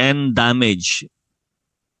and damage.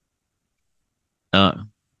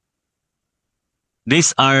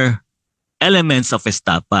 These are elements of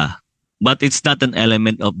estafa, but it's not an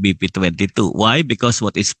element of BP22. Why? Because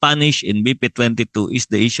what is punished in BP22 is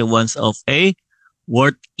the issuance of a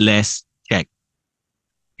worthless check.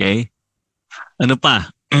 Okay? Ano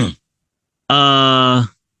pa?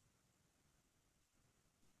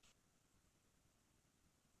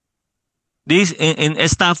 This in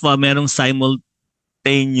estafa, merong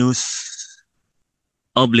simultaneous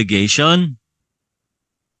obligation.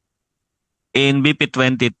 In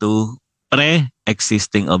BP22,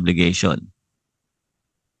 pre-existing obligation.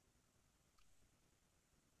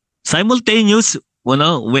 Simultaneous,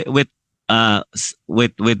 with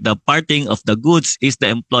the parting of the goods is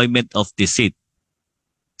the employment of deceit.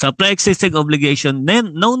 Sa pre-existing obligation,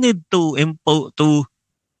 then no need to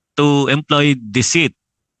employ deceit,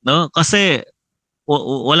 no? Kasi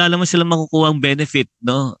wala naman silang makukuhang benefit,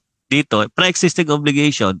 no? Dito, pre-existing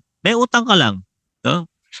obligation, may utang ka lang,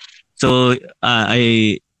 no? So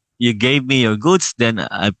you gave me your goods, then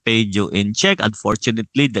I paid you in check.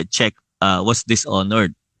 Unfortunately, the check was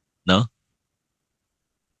dishonored, no?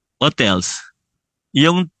 What else?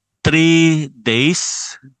 Yung 3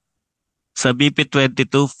 days sa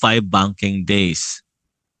BP22, 5 banking days.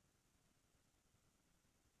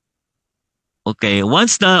 Okay,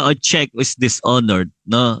 once the check is dishonored,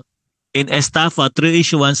 no, in estafa through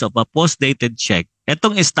issuance of a post-dated check,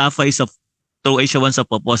 etong estafa is through issuance of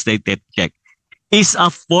a post-dated check is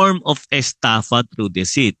a form of estafa through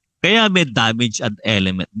deceit. Kaya may damage and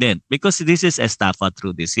element din because this is estafa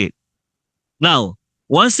through deceit. Now,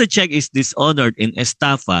 once the check is dishonored in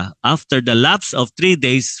estafa, after the lapse of 3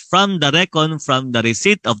 days from the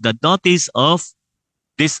receipt of the notice of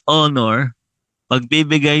dishonor,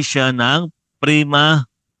 pagbibigay siya ng prima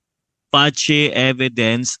facie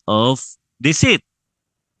evidence of deceit.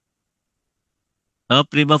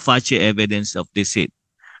 Prima facie evidence of deceit.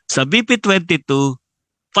 Sa BP22,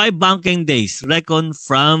 5 banking days reckon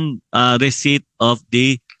from receipt of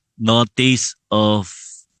the notice of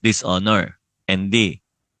dishonor, ND.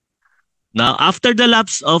 Now, after the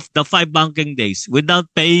lapse of the 5 banking days, without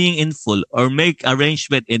paying in full or make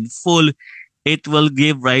arrangement in full, it will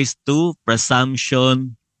give rise to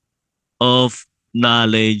presumption of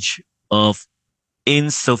knowledge of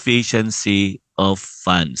insufficiency of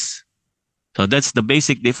funds. So that's the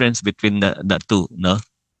basic difference between the two, no?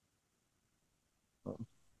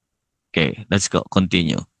 Okay, let's go.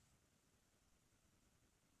 Continue.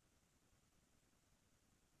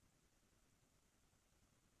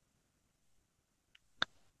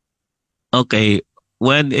 Okay,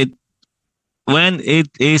 when it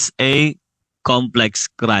is a complex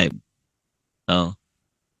crime, no?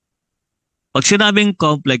 Pag sinabing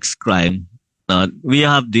complex crime, no, we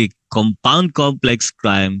have the compound complex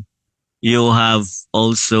crime. You have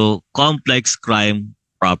also complex crime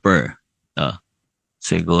proper.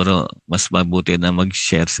 Siguro, mas mabuti na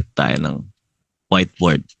mag-share tayo ng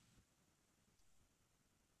whiteboard.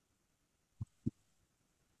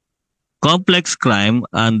 Complex crime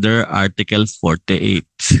under Article 48.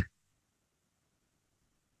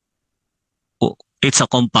 It's a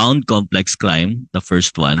compound complex crime, the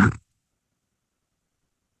first one.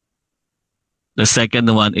 The second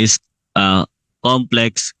one is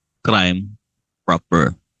complex crime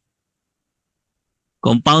proper.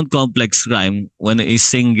 Compound complex crime, when a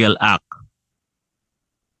single act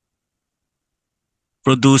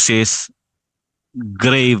produces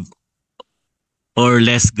grave or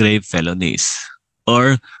less grave felonies,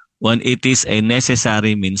 or when it is a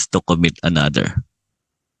necessary means to commit another.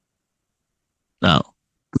 Now,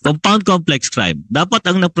 compound complex crime, dapat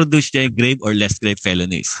ang na-produce niya ay grave or less grave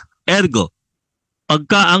felonies. Ergo,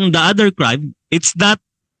 pagka ang the other crime, it's not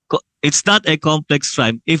a complex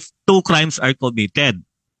crime if two crimes are committed,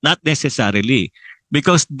 not necessarily,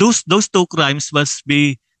 because those two crimes must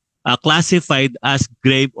be classified as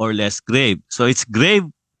grave or less grave. So it's grave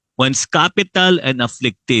when it's capital and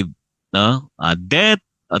afflictive, no? Death,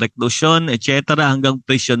 reclusion, etc. hanggang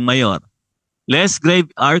prison mayor. Less grave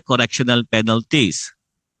are correctional penalties.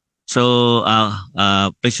 So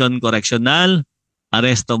prison correctional,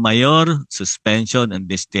 arresto mayor, suspension, and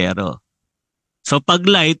destierro. So pag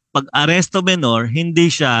light, pag arresto menor, hindi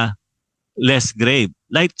siya less grave.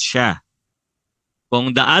 Light siya.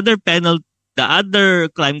 Kung the other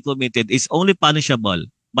crime committed is only punishable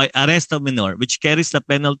by arresto menor, which carries the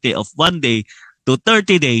penalty of 1 day to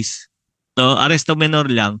 30 days, so arresto menor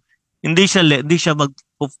lang, hindi siya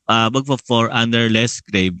magpo-fall under less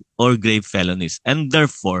grave or grave felonies, and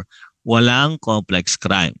therefore walang complex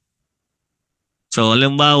crime. So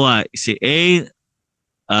halimbawa, si A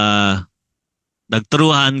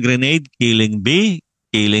nag-throw-hand grenade, killing B,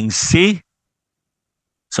 killing C.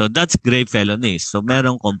 So that's grave felonies. So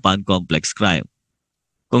merong compound complex crime.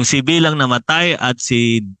 Kung si B lang namatay at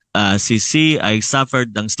si C ay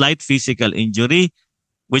suffered ng slight physical injury,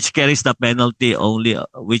 which carries the penalty only,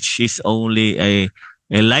 which is only a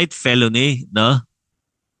light felony, no?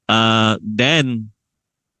 Then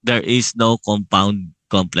there is no compound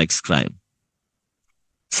complex crime.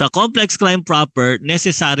 Sa complex crime proper,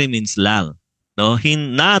 necessary means lang. No,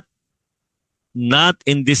 not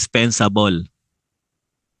indispensable.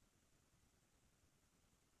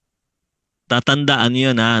 Tatandaan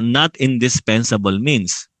niyo na not indispensable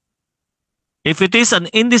means. If it is an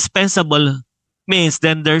indispensable means,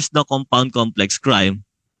 then there's no compound complex crime.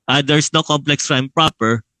 There's no complex crime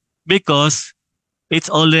proper because it's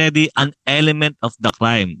already an element of the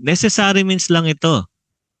crime. Necessary means lang ito.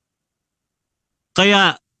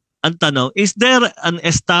 Kaya ang tanong, is there an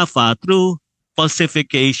estafa through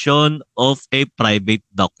falsification of a private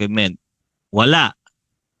document? Wala.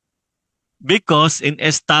 Because in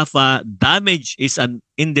estafa, damage is an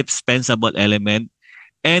indispensable element,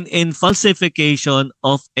 and in falsification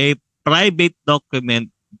of a private document,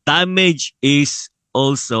 damage is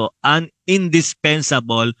also an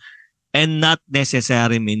indispensable and not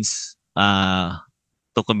necessary means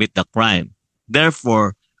to commit the crime.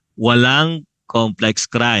 Therefore, walang complex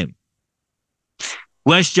crime.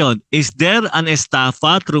 Question, is there an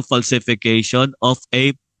estafa through falsification of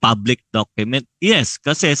a public document? Yes,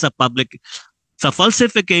 kasi sa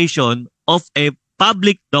falsification of a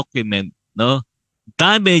public document, no,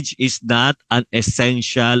 damage is not an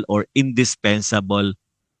essential or indispensable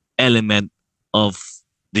element of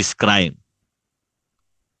this crime.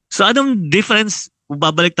 So anong difference,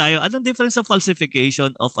 babalik tayo, anong difference sa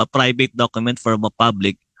falsification of a private document from a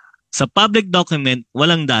public? Sa public document,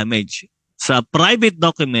 walang damage. Sa private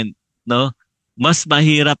document, no, mas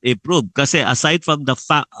mahirap i-prove kasi aside from the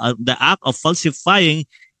act of falsifying,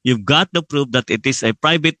 you've got to prove that it is a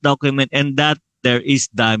private document and that there is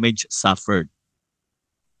damage suffered.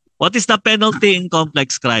 What is the penalty in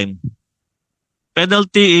complex crime?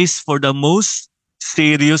 Penalty is for the most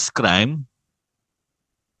serious crime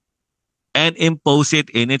and impose it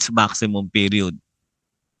in its maximum period.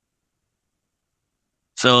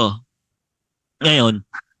 So, ngayon,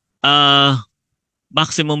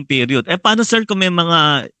 maximum period. Paano sir kung may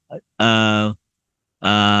mga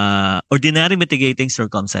ordinary mitigating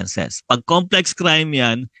circumstances? Pag complex crime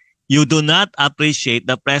yan, you do not appreciate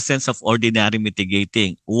the presence of ordinary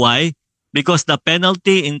mitigating. Why? Because the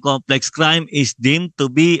penalty in complex crime is deemed to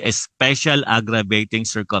be a special aggravating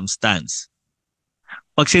circumstance.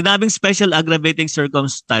 Pag sinabing special aggravating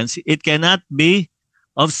circumstance, it cannot be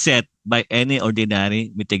offset by any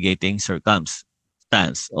ordinary mitigating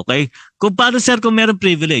circumstance. Okay? Kung paano sir kung meron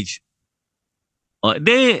privilege?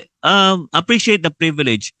 They appreciate the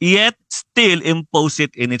privilege yet still impose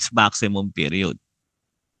it in its maximum period.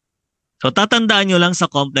 So tatandaan nyo lang sa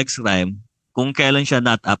complex crime kung kailan siya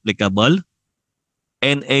not applicable,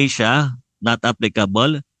 NA siya, not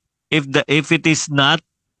applicable, if it is not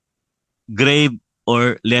grave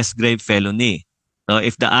or less grave felony. No,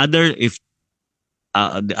 if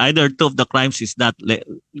either two of the crimes is not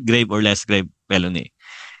grave or less grave felony.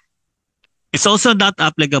 It's also not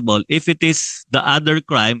applicable if it is the other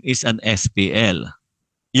crime is an SPL.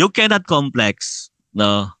 You cannot complex,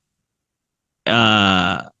 no,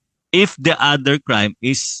 if the other crime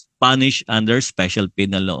is punished under special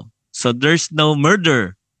penal law. So there's no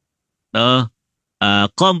murder, no,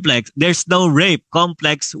 complex. There's no rape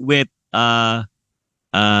complex with child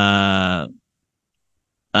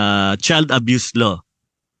abuse law.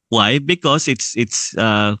 Why? Because it's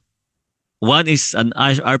one is an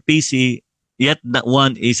RPC, yet that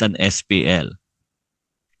one is an SPL.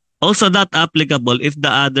 Also not applicable if the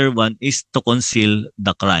other one is to conceal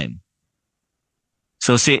the crime.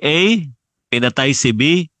 So si A, pinatay si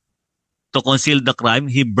B, to conceal the crime,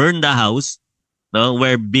 he burned the house, no,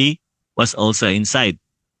 where B was also inside.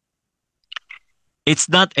 It's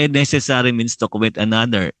not a necessary means to commit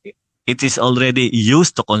another. It is already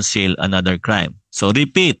used to conceal another crime. So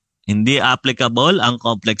repeat, hindi applicable ang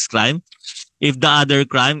complex crime if the other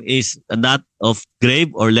crime is not of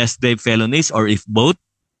grave or less grave felonies, or if both,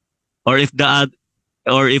 or if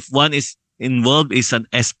one is involved is an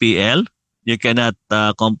SPL, you cannot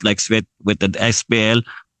complex with an SPL,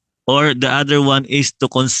 or the other one is to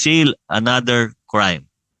conceal another crime.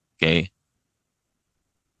 Okay.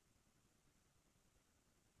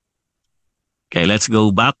 Okay, let's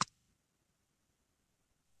go back.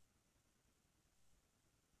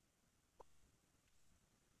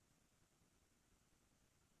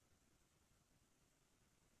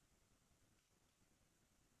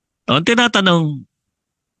 Ang tinatanong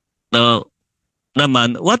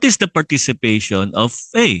naman, what is the participation of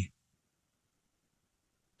A?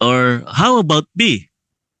 Or how about B?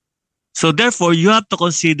 So therefore, you have to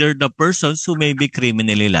consider the persons who may be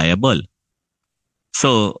criminally liable.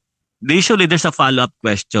 So usually there's a follow-up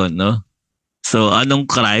question, no? So anong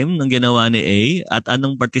crime ng ginawa ni A at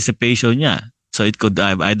anong participation niya? So it could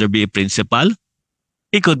either be a principal,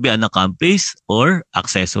 it could be an accomplice, or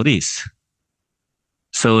accessories.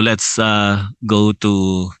 So let's go to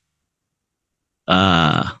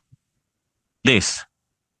this.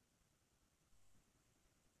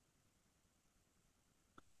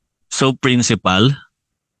 So principal,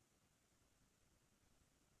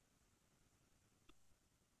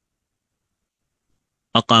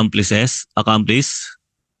 accomplice,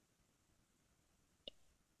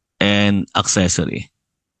 and accessory.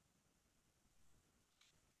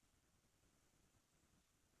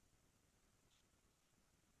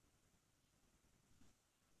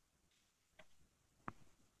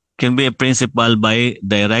 Can be a principal by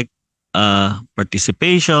direct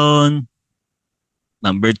participation.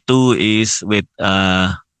 Number 2 is with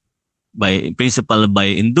by principal by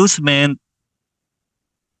inducement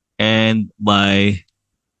and by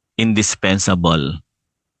indispensable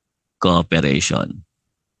cooperation.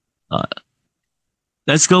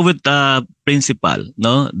 Let's go with principal.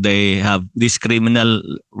 No, they have this criminal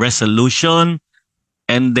resolution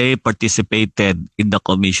and they participated in the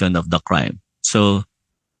commission of the crime. So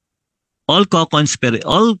all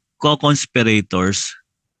co-conspirators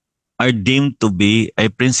are deemed to be a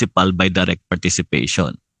principal by direct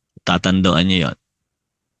participation. Tatandaan niyo 'yon.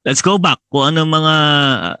 Let's go back kung ano mga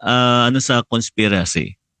ano sa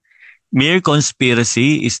conspiracy. Mere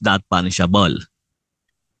conspiracy is not punishable.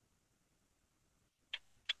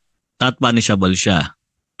 Not punishable siya.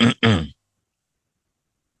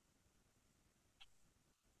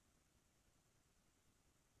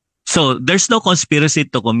 So there's no conspiracy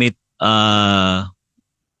to commit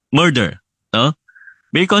murder, no?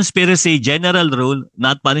 Mere conspiracy, general rule,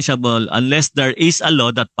 not punishable unless there is a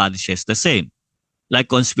law that punishes the same. Like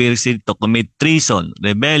conspiracy to commit treason,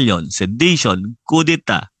 rebellion, sedition, coup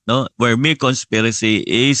d'etat, no? Where mere conspiracy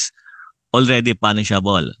is already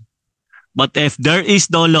punishable. But if there is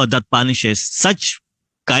no law that punishes such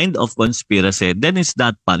kind of conspiracy, then it's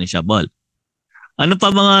not punishable. Ano pa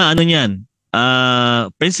mga ano niyan?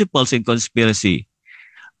 Principles in conspiracy.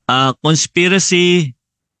 Conspiracy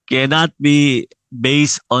cannot be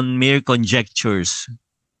based on mere conjectures.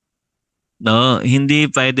 No,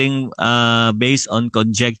 hindi pwedeng based on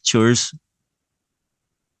conjectures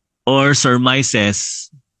or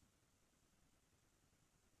surmises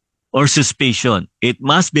or suspicion. It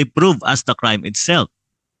must be proved as the crime itself.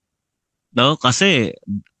 No? Kasi,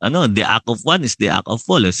 the act of one is the act of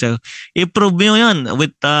all. So, i-prove mo yan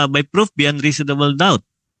with, by proof beyond reasonable doubt.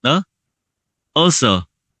 No? Also,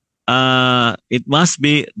 it must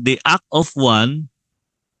be the act of one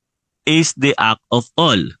is the act of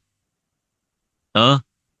all. No?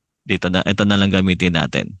 Ito na lang gamitin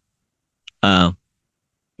natin.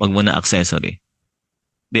 Wag mo na accessory.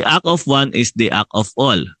 The act of one is the act of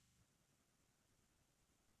all.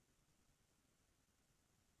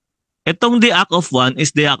 Itong the act of one is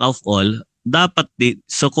the act of all, dapat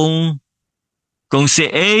so kung si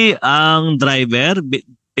A ang driver,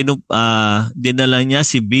 dinala niya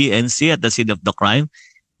si B and C at the scene of the crime,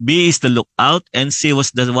 B is the lookout and C was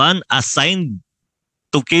the one assigned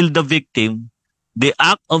to kill the victim, the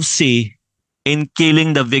act of C in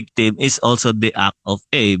killing the victim is also the act of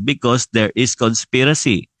A because there is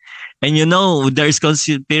conspiracy. And there is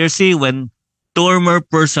conspiracy when two or more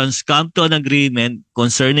persons come to an agreement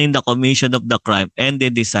concerning the commission of the crime and they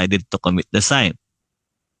decided to commit the crime.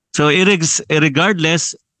 So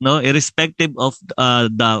irregardless, irrespective of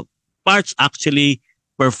the parts actually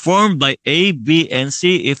performed by A, B, and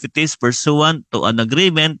C, if it is pursuant to an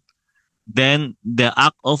agreement, then the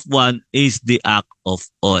act of one is the act of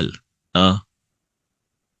all.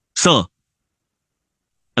 So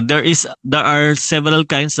there are several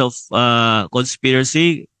kinds of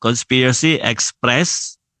conspiracy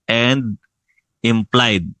express and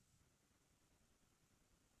implied.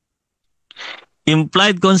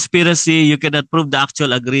 Implied conspiracy, you cannot prove the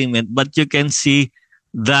actual agreement, but you can see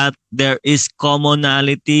that there is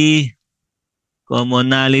commonality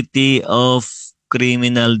of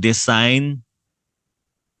criminal design.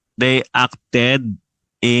 They acted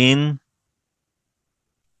in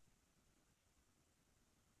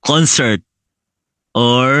concert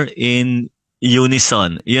or in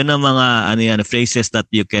unison. Yun ang mga phrases that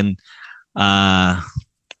you can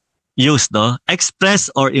use, no? Express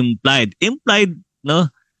or implied. Implied, no?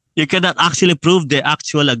 You cannot actually prove the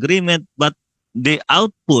actual agreement, but the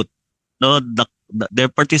output, no, their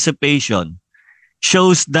participation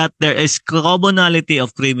shows that there is commonality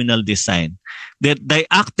of criminal design. That they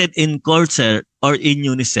acted in concert or in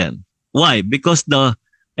unison. Why? Because the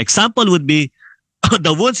example would be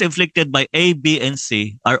the wounds inflicted by A, B, and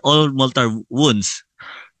C are all mortal wounds,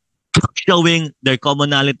 showing their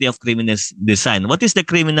commonality of criminal design. What is the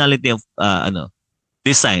criminality of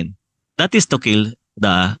design? That is to kill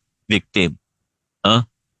the victim.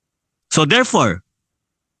 So therefore,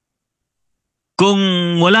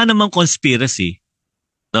 kung wala namang conspiracy,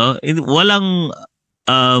 walang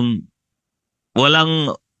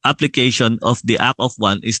application of the act of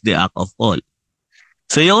one is the act of all.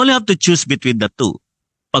 So you only have to choose between the two.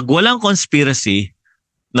 Pag walang conspiracy,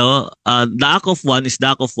 the act of one is the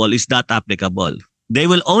act of all is not applicable. They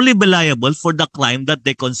will only be liable for the crime that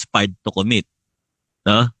they conspired to commit.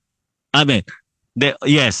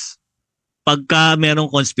 Yes. Pagka merong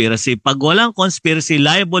conspiracy, pag walang conspiracy,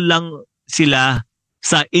 liable lang sila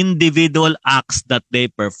sa individual acts that they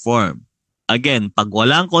perform. Again, pag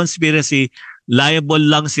walang conspiracy, liable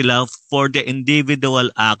lang sila for the individual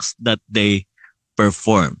acts that they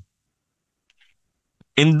perform.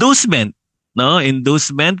 Inducement,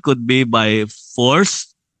 inducement could be by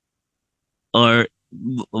force or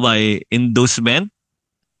by inducement.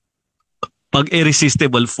 Pag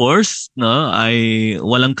irresistible force, ay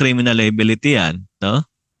walang criminal liability yan,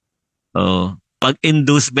 pag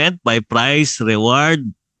inducement by price, reward,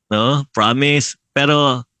 promise,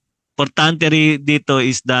 pero importante dito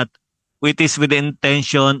is that it is with the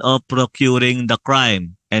intention of procuring the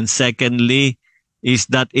crime. And secondly, is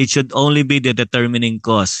that it should only be the determining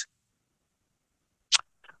cause.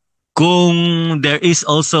 Kung there is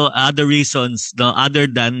also other reasons other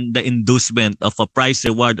than the inducement of a price,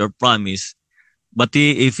 reward, or promise, but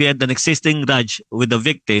if you had an existing grudge with the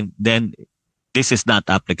victim, then this is not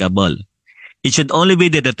applicable. It should only be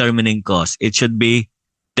the determining cause. It should be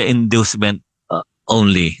the inducement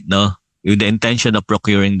only, with the intention of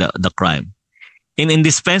procuring the crime. In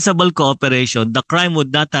indispensable cooperation, the crime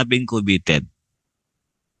would not have been committed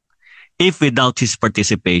if without his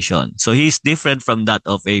participation. So he is different from that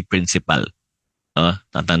of a principal.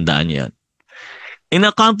 Tatandaan niyo yan. In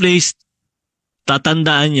accomplished,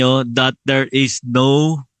 tatandaan nyo that there is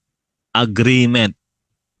no agreement,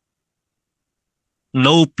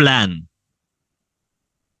 no plan.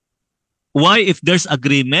 Why? If there's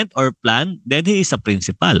agreement or plan, then he is a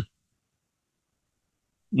principal.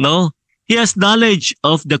 No, he has knowledge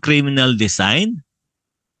of the criminal design,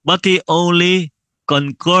 but he only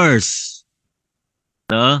concurs,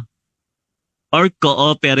 or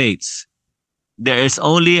cooperates. There is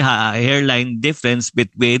only a hairline difference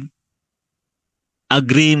between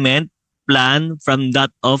agreement, plan from that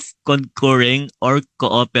of concurring or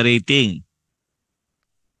cooperating.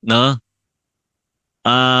 No?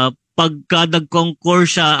 Pagka nag-concur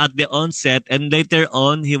siya at the onset and later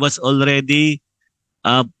on he already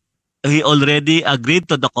agreed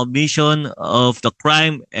to the commission of the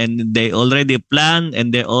crime and they already planned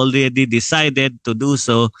and they already decided to do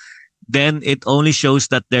so, then it only shows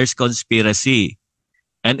that there's conspiracy.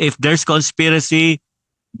 And if there's conspiracy,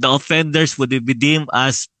 the offenders would be deemed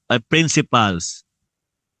as principals.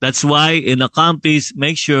 That's why in accomplice,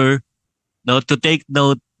 make sure to take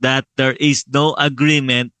note that there is no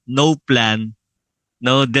agreement, no plan,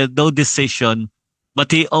 no decision,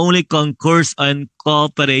 but he only concurs and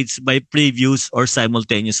cooperates by previous or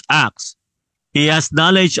simultaneous acts. He has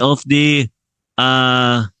knowledge of the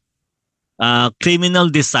criminal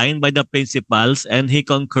design by the principals and he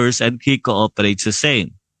concurs and he cooperates the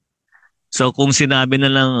same. So kung sinabi na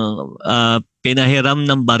lang pinahiram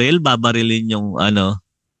ng baril, babarilin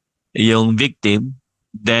yung victim,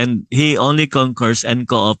 then he only concurs and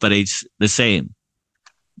cooperates the same.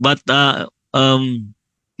 But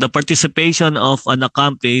the participation of an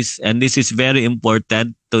accomplice, and this is very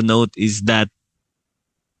important to note, is that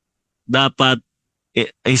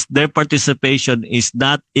their participation is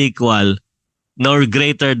not equal nor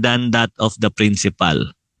greater than that of the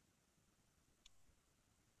principal.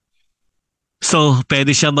 So,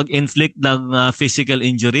 pwede siya mag-inflict ng physical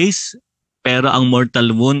injuries, pero ang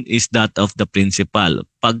mortal wound is that of the principal.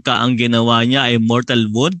 Pagka ang ginawa niya ay mortal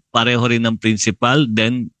wound, pareho rin ng principal,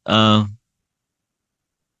 then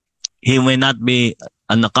he may not be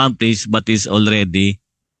an accomplice but is already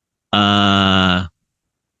a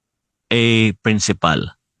principal.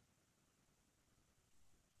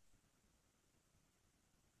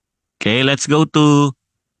 Okay, let's go to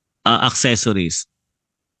accessories.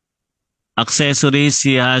 Accessories,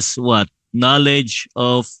 he has what? Knowledge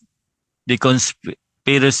of the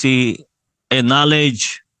conspiracy,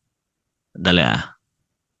 knowledge. Dali ah.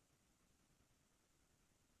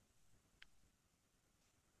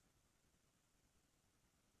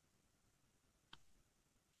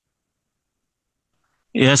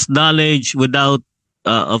 He has knowledge without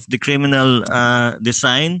of the criminal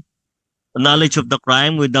design, knowledge of the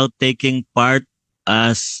crime without taking part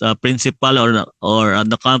as a principal or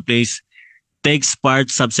an accomplice, takes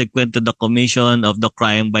part subsequent to the commission of the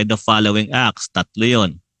crime by the following acts. Tatlo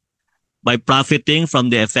yun. By profiting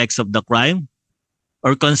from the effects of the crime,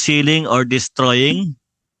 or concealing or destroying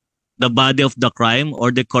the body of the crime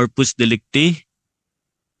or the corpus delicti.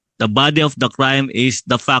 The body of the crime is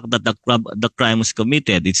the fact that the crime was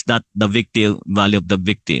committed. It's not the victim value of the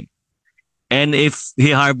victim. And if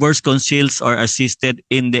he harbors, conceals, or assisted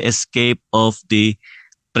in the escape of the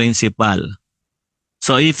principal.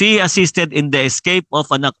 So if he assisted in the escape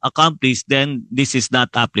of an accomplice, then this is not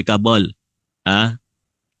applicable.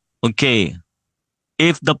 Okay.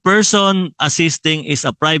 If the person assisting is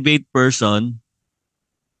a private person,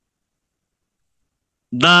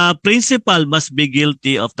 the principal must be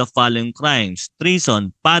guilty of the following crimes: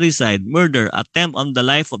 treason, parricide, murder, attempt on the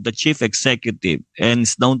life of the chief executive, and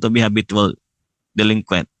is known to be habitual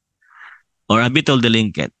delinquent or habitual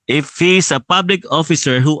delinquent. If he is a public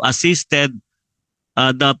officer who assisted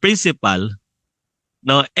the principal,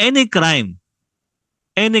 no, any crime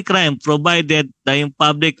provided na yung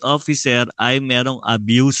public officer ay merong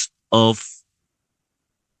abuse of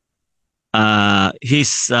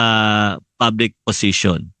his public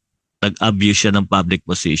position. Nag-abuse siya ng public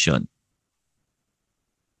position.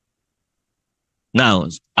 Now,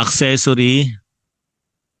 accessory,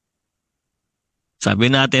 sabi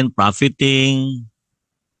natin profiting,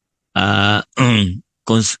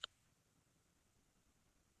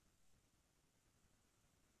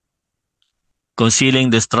 concealing,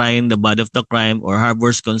 destroying the body of the crime, or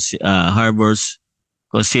harbors,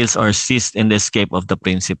 conceals, or assists in the escape of the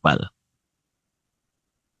principal.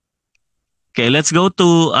 Okay, let's go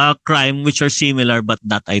to crime which are similar but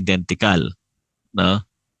not identical. No?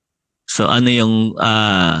 So ano yung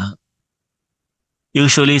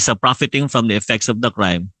usually sa profiting from the effects of the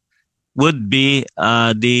crime would be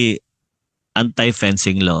the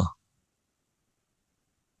anti-fencing law.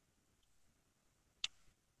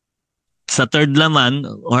 Sa third naman,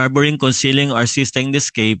 harboring, concealing, or assisting the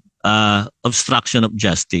escape, obstruction of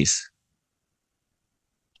justice.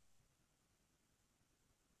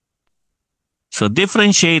 So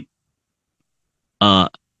differentiate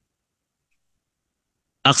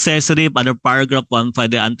accessory under paragraph 1 for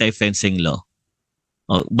the anti-fencing law.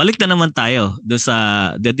 Balik na naman tayo do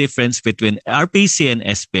sa the difference between RPC and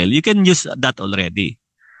SPL. You can use that already.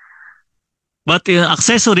 But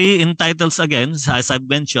accessory entitles again, as I've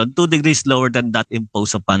mentioned, 2 degrees lower than that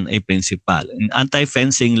imposed upon a principal. In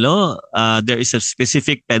anti-fencing law, there is a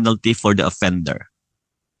specific penalty for the offender.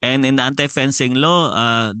 And in anti-fencing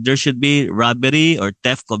law, there should be robbery or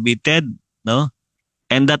theft committed, no?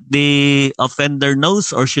 And that the offender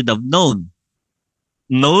knows or should have known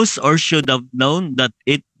that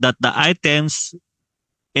the items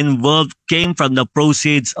involved came from the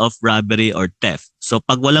proceeds of robbery or theft. So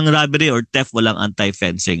pag walang robbery or theft, walang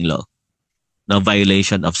anti-fencing law. No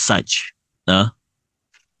violation of such. No?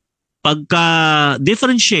 Pagka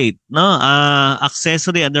differentiate, no,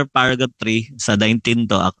 accessory under paragraph 3 sa 19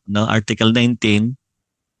 to, no, article 19,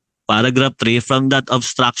 paragraph 3, from that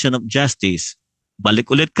obstruction of justice. Balik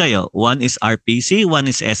ulit kayo. One is RPC, one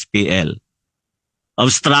is SPL.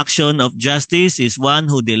 Obstruction of justice is one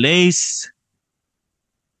who delays,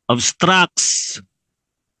 obstructs,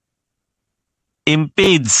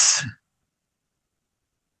 impedes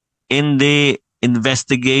in the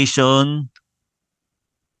investigation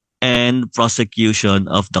and prosecution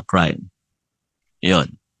of the crime.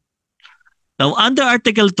 Yun. Now, under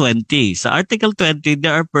Article 20, sa Article 20,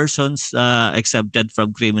 there are persons exempted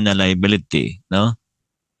from criminal liability. No?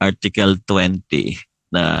 Article 20,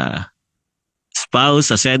 na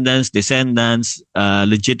spouse, ascendants, descendants,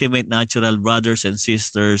 legitimate natural brothers and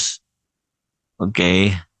sisters,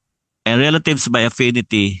 okay, and relatives by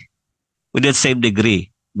affinity with the same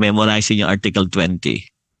degree. Memorizing yung Article 20.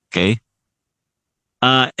 Okay?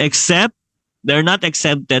 Except they're not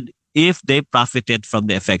exempted if they profited from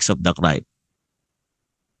the effects of the crime.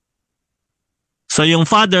 So yung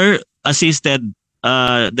father assisted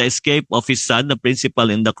the escape of his son, the principal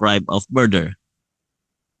in the crime of murder.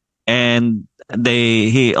 And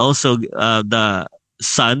he also, the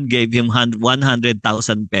son gave him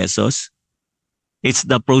 100,000 pesos. It's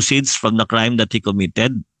the proceeds from the crime that he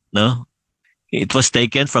committed. No, it was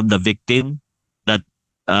taken from the victim that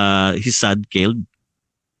his son killed.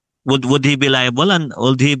 Would he be liable and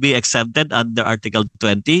would he be exempted under Article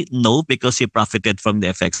 20? No, because he profited from the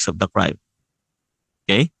effects of the crime.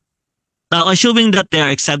 Okay? Now, assuming that they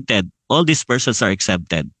are exempted, all these persons are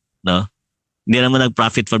exempted. No? Hindi naman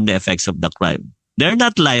nag-profit from the effects of the crime. They're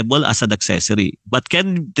not liable as an accessory, but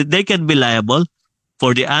they can be liable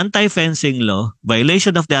for the anti-fencing law,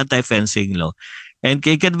 violation of the anti-fencing law, and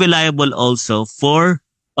they can be liable also for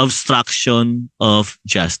obstruction of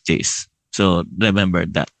justice. So remember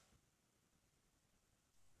that.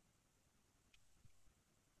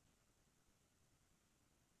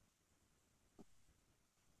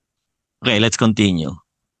 Okay, let's continue.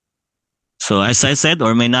 So as I said,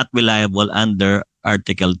 or may not be liable under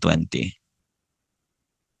Article 20.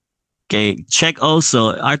 Okay, check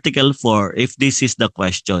also Article 4 if this is the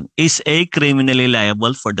question. Is A criminally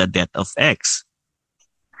liable for the death of X?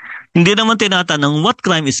 Hindi naman tinatanong what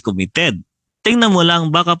crime is committed. Tingnan mo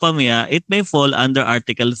lang, baka pamaya, it may fall under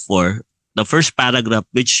Article 4, the first paragraph,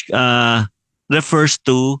 which refers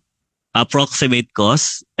to approximate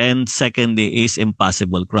cause, and secondly is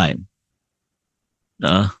impossible crime.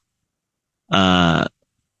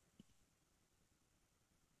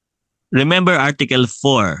 Remember Article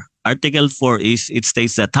 4. Article 4 it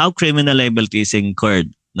states that how criminal liability is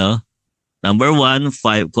incurred. No? Number 1,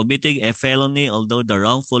 committing a felony although the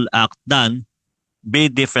wrongful act done be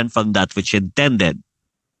different from that which intended.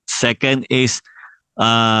 Second is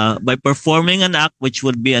by performing an act which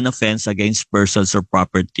would be an offense against persons or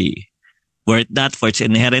property, were it not for its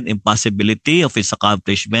inherent impossibility of its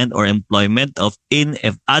accomplishment or employment of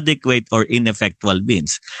inadequate or ineffectual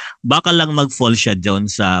means. Baka lang mag-fall siya dyan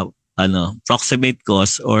sa proximate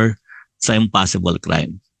cause or sa impossible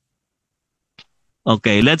crime.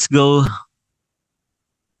 Okay, let's go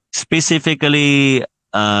specifically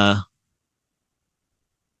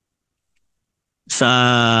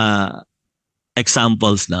sa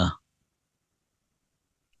examples na.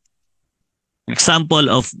 Example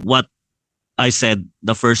of what I said,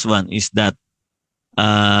 the first one is that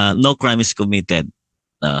no crime is committed.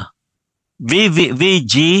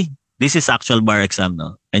 VG, this is actual bar exam,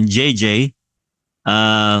 no? And JJ,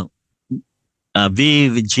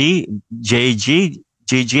 VG, JG,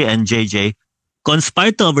 GG, and JJ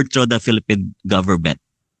conspired to overthrow the Philippine government.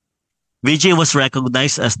 VG was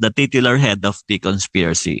recognized as the titular head of the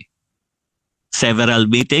conspiracy. Several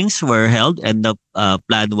meetings were held and the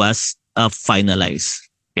plan was finalized.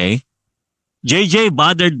 Okay. JJ,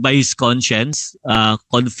 bothered by his conscience,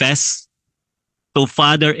 confessed to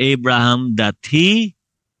Father Abraham that he,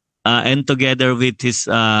 and together with his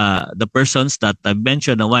the persons that I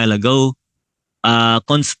mentioned a while ago,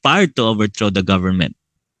 conspired to overthrow the government.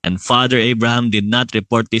 And Father Abraham did not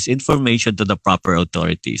report this information to the proper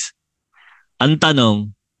authorities. Ang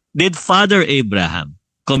tanong, did Father Abraham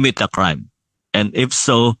commit a crime? And if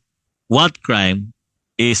so, what crime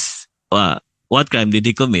is what crime did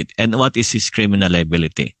he commit and what is his criminal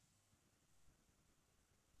liability?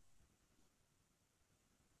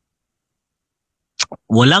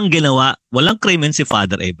 Walang krimen si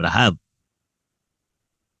Father Abraham.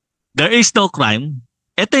 There is no crime.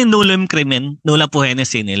 Ito yung nullum crimen, nulla poena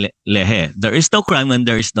sine lehe. There is no crime and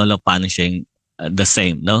there is no law punishing the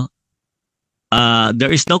same, no?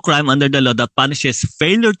 There is no crime under the law that punishes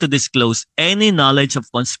failure to disclose any knowledge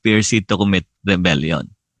of conspiracy to commit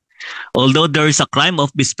rebellion. Although there is a crime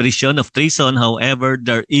of misprision of treason, however,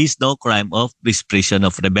 there is no crime of misprision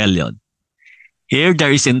of rebellion. Here,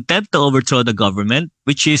 there is intent to overthrow the government,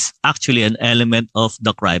 which is actually an element of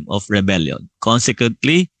the crime of rebellion.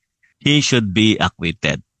 Consequently, he should be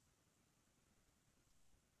acquitted.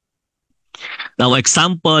 Now,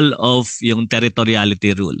 example of yung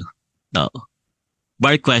territoriality rule. Now,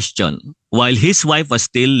 bar question. While his wife was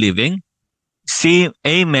still living,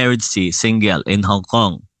 A married C, single, in Hong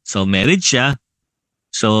Kong. So, married siya.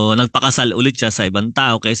 So, nagpakasal ulit siya sa ibang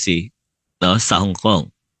tao kay C, no, sa Hong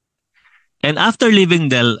Kong. And after living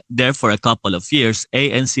there for a couple of years, A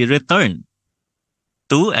and C returned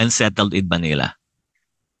to and settled in Manila.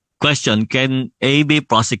 Question, can A be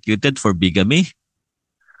prosecuted for bigamy?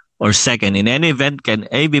 Or second, in any event, can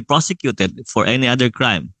A be prosecuted for any other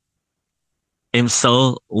crime? If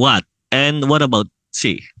so, what? And what about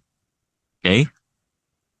C? Okay.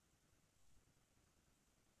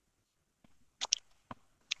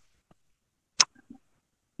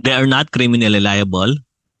 They are not criminally liable,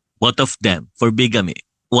 both of them, for bigamy.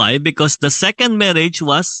 Why? Because the second marriage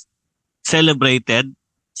was celebrated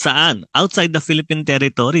saan? Outside the Philippine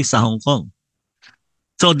territory, sa Hong Kong.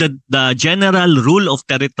 So the general rule of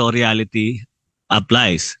territoriality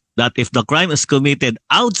applies, that if the crime is committed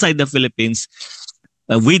outside the Philippines,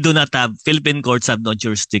 Philippine courts have no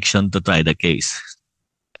jurisdiction to try the case.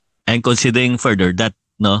 And considering further that,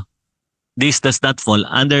 no, this does not fall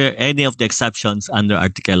under any of the exceptions under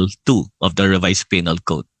Article 2 of the Revised Penal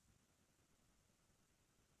Code.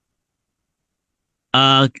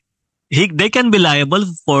 They can be liable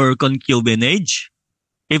for concubinage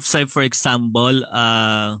if, say, for example,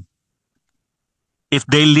 if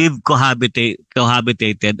they live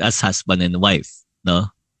cohabitated as husband and wife, no?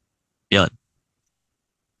 Yun.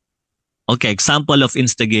 Okay, example of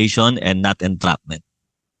instigation and not entrapment.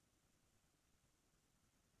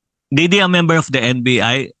 Didi, a member of the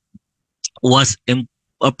NBI, was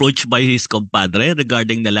approached by his compadre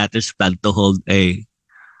regarding the latter's plan to hold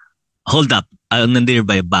up on a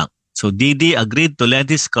nearby bank. So Didi agreed to lend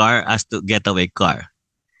his car as to getaway car.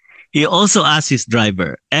 He also asked his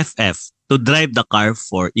driver, FF, to drive the car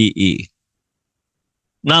for EE.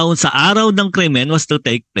 Now, sa araw ng krimen was to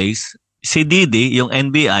take place, si Didi, yung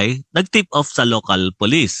NBI, nag-tip off sa local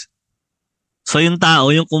police. So yung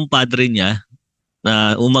tao, yung kumpadre niya,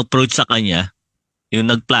 na umapproach sa kanya, yung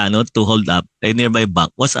nagplano to hold up a nearby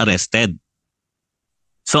bank, was arrested.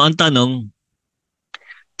 So ang tanong,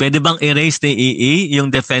 pwede bang erase ni EE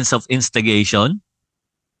yung defense of instigation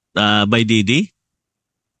by Didi?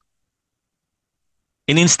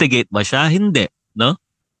 In-instigate ba siya? Hindi, no?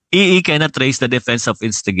 EE cannot raise the defense of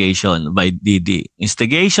instigation by Didi.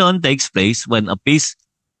 Instigation takes place when a peace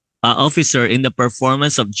officer in the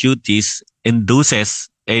performance of duties induces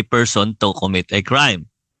a person to commit a crime.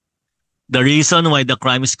 The reason why the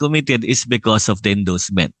crime is committed is because of the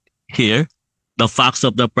inducement. Here, the facts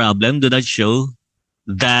of the problem do not show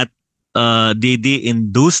that Didi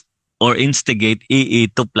induced or instigate EE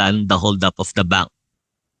to plan the holdup of the bank.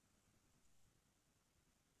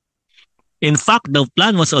 In fact, the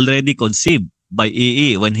plan was already conceived by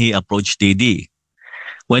EE when he approached Didi.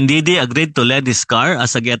 When Didi agreed to lend his car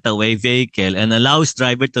as a getaway vehicle and allow his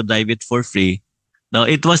driver to drive it for free, now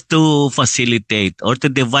it was to facilitate or to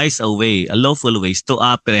devise a way, a lawful ways to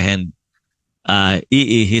apprehend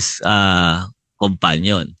EE, his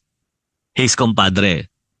companion, his compadre.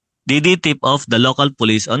 Didi tipped off the local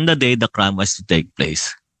police on the day the crime was to take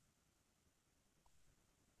place.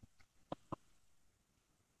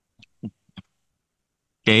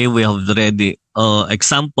 Okay, we have already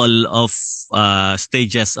example of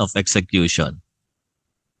stages of execution.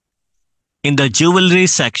 In the jewelry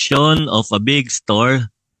section of a big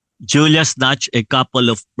store, Julia snatched a couple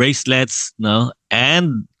of bracelets, no,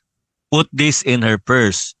 and put this in her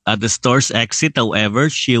purse. At the store's exit, however,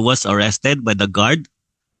 she was arrested by the guard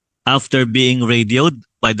after being radioed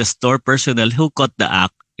by the store personnel who caught the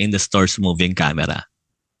act in the store's moving camera.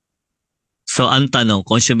 So, ang tanong,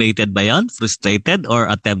 consummated ba yan? Frustrated or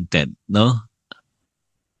attempted? No?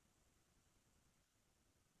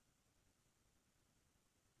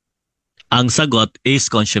 Ang sagot is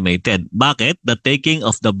consummated. Bakit? The taking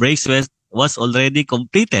of the bracelet was already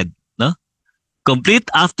completed, no? Complete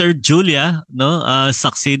after Julia, no,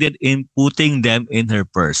 succeeded in putting them in her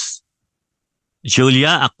purse.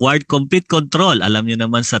 Julia acquired complete control. Alam niyo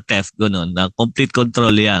naman sa theft ganun, na complete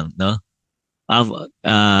control yan, no?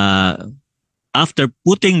 After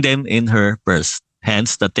putting them in her purse.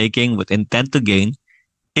 Hence, the taking with intent to gain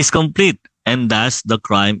is complete and thus the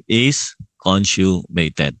crime is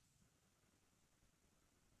consummated.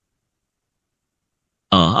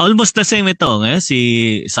 Almost the same ito.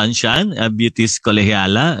 Si Sunshine, a beauty's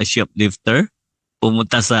colegiala, a shoplifter,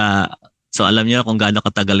 pumunta sa, so alam niyo kung gaano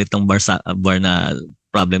katagal itong bar na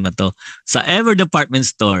problem na to, sa Ever Department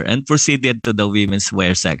Store and proceeded to the women's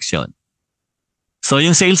wear section. So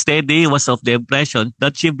yung sales lady was of the impression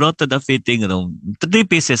that she brought to the fitting room 3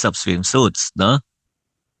 pieces of swimsuits, no?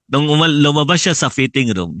 Nung lumabas siya sa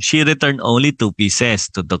fitting room, she returned only 2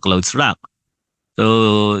 pieces to the clothes rack.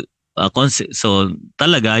 So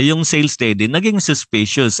talaga yung sales lady naging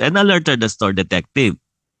suspicious and alerted the store detective.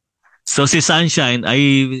 So si Sunshine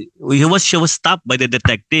she was stopped by the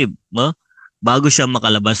detective, no? Bago siya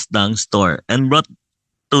makalabas ng store and brought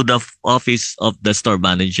to the office of the store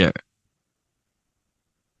manager.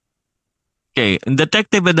 Okay, the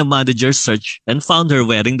detective and the manager searched and found her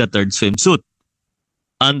wearing the 3rd swimsuit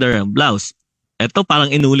under her blouse. Ito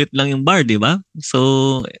parang inulit lang yung bar, di ba?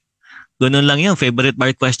 So ganun lang yan. Favorite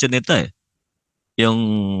bar question nito eh.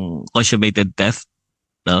 Yung consummated theft.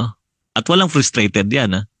 No? At walang frustrated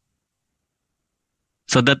yan. Ha?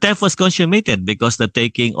 So the theft was consummated because the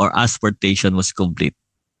taking or asportation was complete.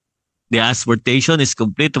 The asportation is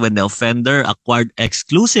complete when the offender acquired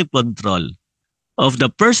exclusive control of the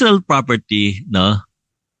personal property, no,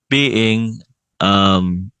 being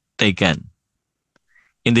taken.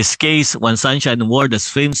 In this case, when Sunshine wore the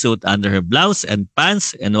swimsuit under her blouse and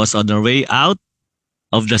pants and was on her way out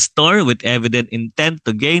of the store with evident intent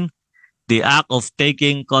to gain, the act of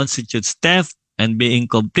taking constitutes theft and being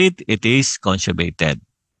complete, it is consummated.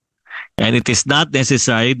 And it is not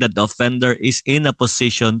necessary that the offender is in a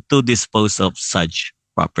position to dispose of such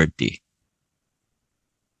property.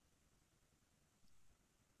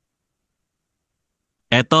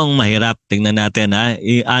 Etong mahirap. Tingnan natin ha.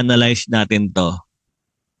 I-analyze natin to.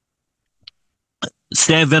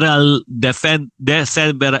 This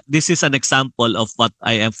is an example of what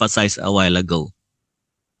I emphasized a while ago.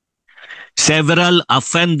 Several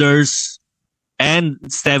offenders and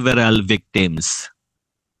several victims.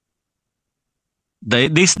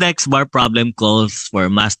 This next bar problem calls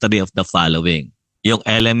for mastery of the following. Yung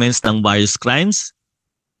elements ng various crimes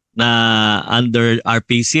na under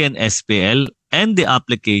RPC and SPL and the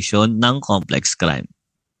application ng complex crime.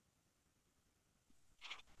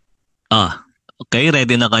 Okay,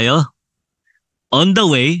 ready na kayo? On the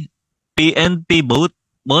way, PNP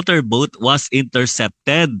motorboat was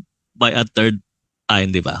intercepted by a third,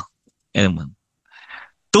 hindi ba? Anyway,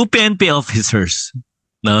 2 PNP officers,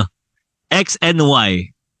 no? X and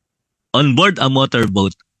Y, on board a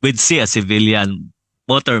motorboat with C, a civilian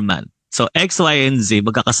motorman. So X, Y, and Z,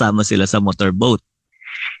 magkakasama sila sa motorboat.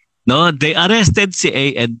 No, they arrested si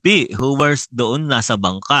A and B who were doon nasa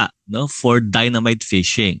bangka, no, for dynamite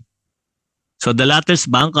fishing. So the latter's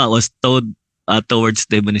bangka was towed towards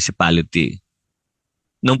the municipality.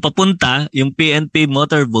 Nung papunta, yung PNP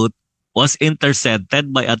motorboat was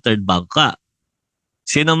intercepted by a third bangka.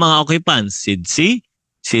 Sino mga occupants? Si C,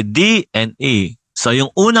 si D, and E. So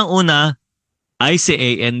yung unang-una ay si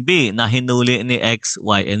A and B na hinuli ni X,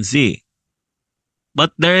 Y, and Z.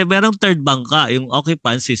 But merong third bangka, yung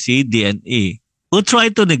occupants si C, D, and E, who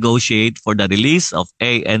tried to negotiate for the release of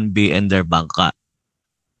A and B and their bangka.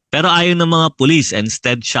 Pero ayon ng mga police and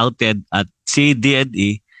instead shouted at C, D, and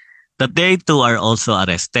E that they too are also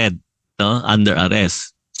arrested, no, under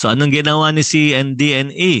arrest. So anong ginawa ni C and D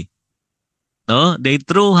and E? No, they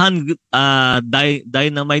threw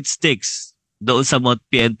dynamite sticks doon sa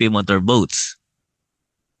PNP motorboats.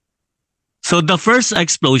 So the first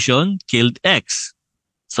explosion killed X.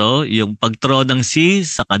 So yung pag-throw ng C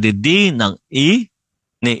sa kadidi ng E,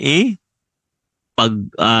 ni E, pag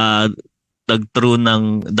nag-throw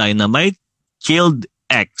ng dynamite, killed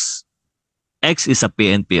X. X is a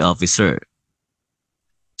PNP officer.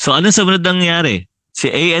 So ano sumunod nangyari? Si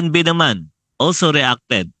A and B naman also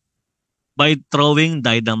reacted by throwing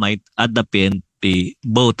dynamite at the PNP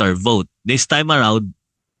boat. This time around,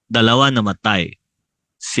 dalawa namatay,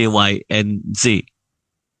 si Y and Z.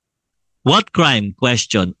 What crime,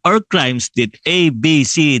 question, or crimes did A, B,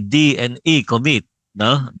 C, D, and E commit?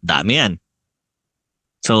 No? Dami yan.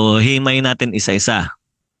 So, himay natin isa-isa.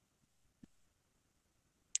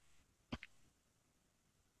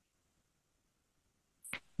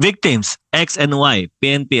 Victims, X and Y,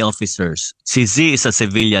 PNP officers. Si Z is a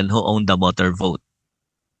civilian who owned the motor boat.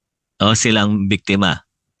 O, silang biktima.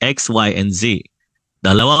 X, Y, and Z.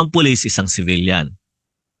 Dalawang pulis, isang civilian.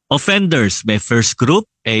 Offenders, may first group,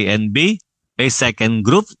 A and B. May second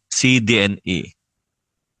group, C, D, and E.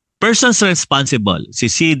 Persons responsible, si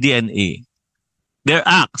C, D, and E. Their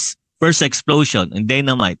acts, first explosion and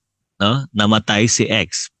dynamite, no? Namatay si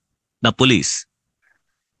X na pulis.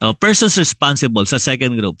 Persons responsible sa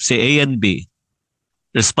second group, si A and B.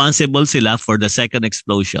 Responsible sila for the second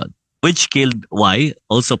explosion, which killed Y,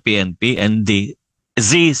 also PNP, and D,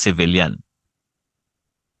 Z, civilian.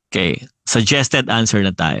 Okay, suggested answer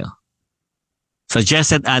na tayo.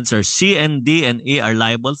 Suggested answer, C and D and E are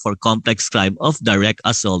liable for complex crime of direct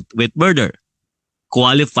assault with murder,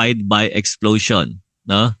 qualified by explosion.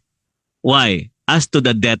 No? Why? As to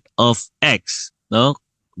the death of X, no?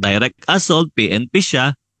 Direct assault, PNP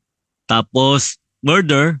siya, tapos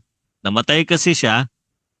murder, namatay kasi siya,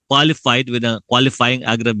 qualified with a qualifying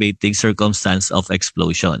aggravating circumstance of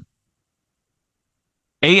explosion.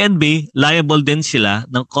 A and B, liable din sila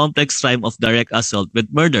ng complex crime of direct assault with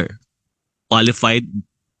murder, qualified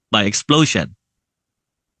by explosion.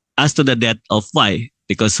 As to the death of Y,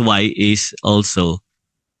 because Y is also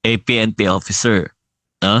a PNP officer.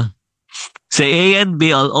 No? Si A and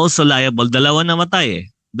B are also liable, dalawa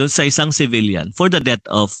namatay doon sa isang civilian for the death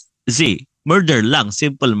of Z. Murder lang,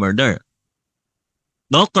 simple murder.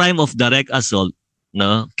 No crime of direct assault,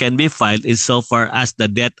 no, can be filed insofar as the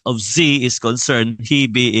death of Z is concerned, he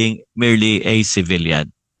being merely a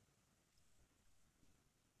civilian.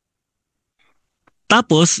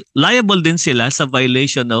 Tapos, liable din sila sa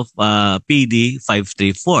violation of PD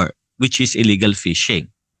 534, which is illegal fishing.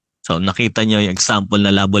 So, nakita nyo yung example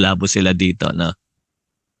na labo-labo sila dito. No?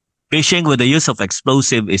 Fishing with the use of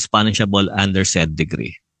explosive is punishable under said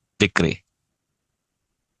decree.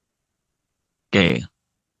 Okay.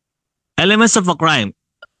 Elements of a crime.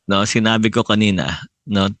 No, sinabi ko kanina.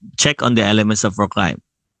 No, check on the elements of a crime.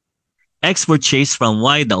 X purchased from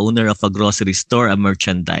Y, the owner of a grocery store, a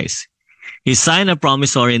merchandise. He signed a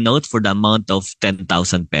promissory note for the amount of 10,000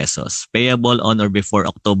 pesos, payable on or before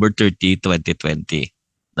October 30, 2020.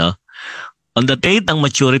 No? On the date ng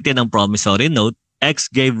maturity ng promissory note, X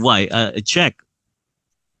gave Y a check.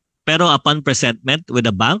 Pero upon presentment with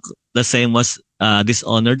the bank, the same was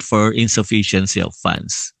dishonored for insufficiency of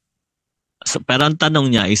funds. So, pero ang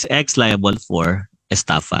tanong niya is X liable for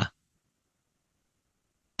estafa?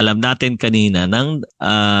 Alam natin kanina ng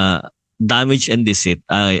damage and deceit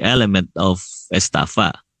ay element of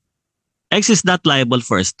estafa. X is not liable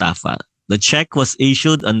for estafa. The check was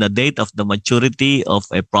issued on the date of the maturity of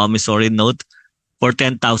a promissory note for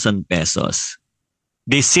 10,000 pesos.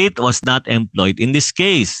 Deceit was not employed in this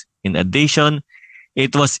case. In addition,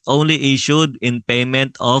 it was only issued in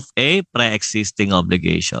payment of a pre-existing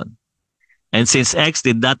obligation. And since X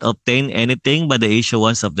did not obtain anything by the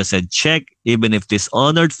issuance of the said check, even if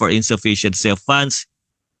dishonored for insufficiency of funds,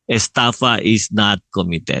 estafa is not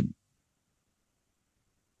committed.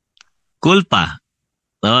 Culpa.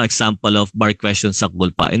 No, example of bar question sa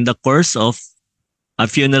culpa. In the course of a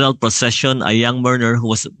funeral procession, a young mourner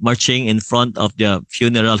who was marching in front of the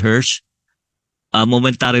funeral hearse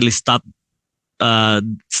momentarily stopped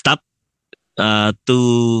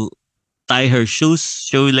to tie her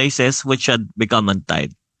shoelaces, which had become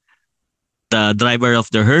untied. The driver of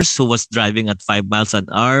the hearse, who was driving at 5 miles an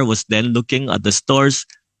hour, was then looking at the stores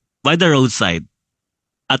by the roadside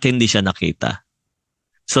at hindi siya nakita.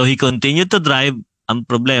 So he continued to drive. Ang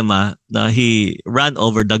problema na he ran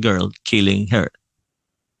over the girl, killing her.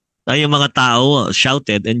 Na yung mga tao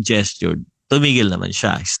shouted and gestured. Tumigil naman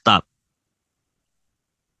siya. Stop.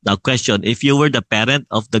 Now question, if you were the parent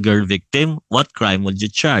of the girl victim, what crime would you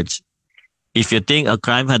charge? If you think a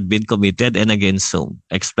crime had been committed and against whom,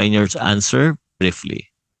 explain your answer briefly.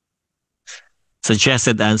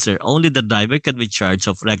 Suggested answer, only the driver can be charged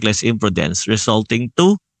of reckless imprudence resulting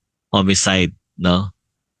to homicide. No?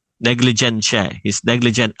 Negligent siya. His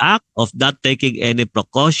negligent act of not taking any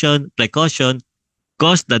precaution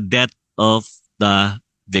caused the death of the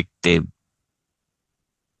victim.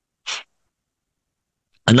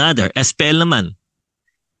 Another, SPL naman.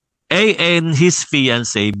 A and his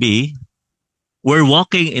fiancée B were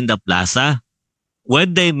walking in the plaza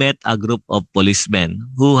when they met a group of policemen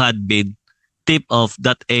who had been tipped off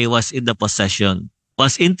that A was in possession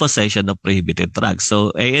of prohibited drugs.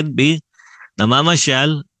 So A and B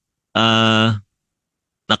namamasyal,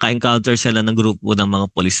 naka-encounter sila ng grupo ng mga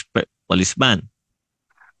policeman.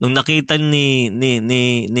 Nung nakita ni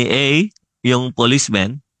A yung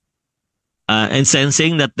policeman, And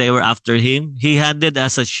sensing that they were after him, he handed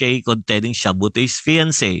a sachet containing shabu to his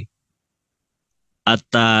fiancée. At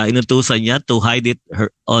inutusan niya to hide it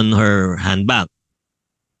on her handbag.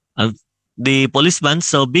 The policeman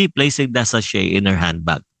saw B placing the sachet in her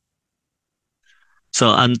handbag.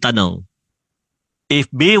 So ang tanong,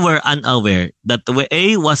 if B were unaware that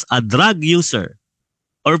A was a drug user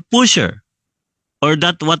or pusher, or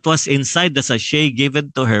that what was inside the sachet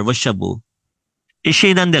given to her was shabu, is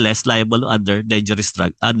she nonetheless liable under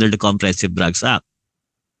the Comprehensive Drugs Act?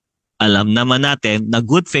 Alam naman natin na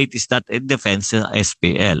good faith is not in defense ng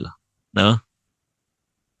SPL, no?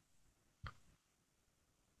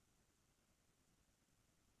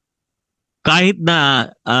 Kahit na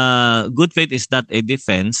good faith is not a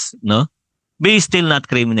defense, no? B is still not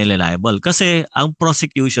criminally liable kasi ang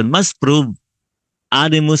prosecution must prove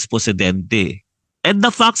animus possidendi. And the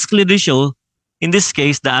facts clearly show, in this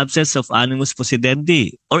case, the absence of animus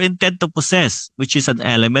possidendi or intent to possess, which is an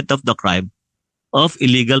element of the crime of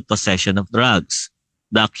illegal possession of drugs.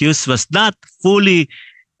 The accused was not fully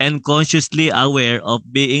and consciously aware of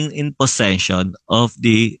being in possession of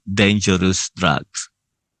the dangerous drugs.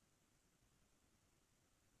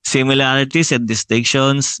 Similarities and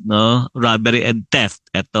distinctions, no? Robbery and theft.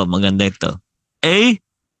 Ito, maganda ito. A,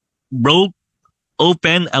 broke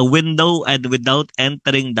open a window and without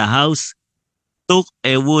entering the house, took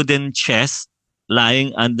a wooden chest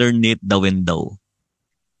lying underneath the window.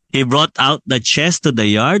 He brought out the chest to the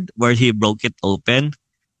yard where he broke it open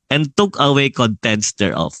and took away contents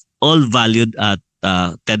thereof, all valued at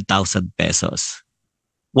 10,000 pesos.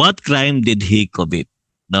 What crime did he commit?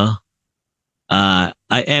 No?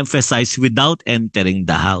 I emphasize without entering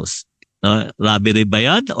the house. No? Robbery ba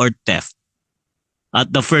yan or theft?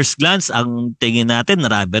 At the first glance, ang tingin natin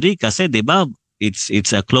robbery kasi 'di ba? It's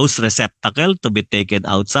a closed receptacle to be taken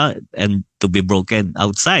outside and to be broken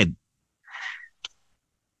outside.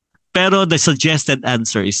 Pero the suggested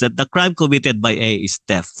answer is that the crime committed by A is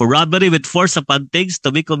theft. For robbery with force upon things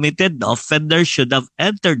to be committed, the offender should have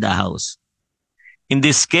entered the house. In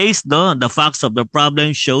this case, no, the facts of the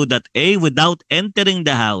problem show that A, without entering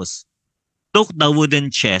the house, took the wooden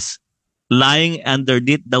chest lying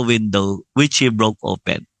underneath the window which he broke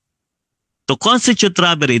open. To constitute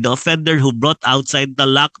robbery, the offender who brought outside the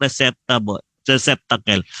locked receptacle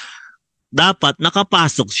dapat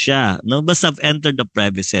nakapasok siya, no? Must have entered the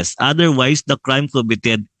premises. Otherwise, the crime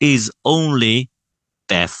committed is only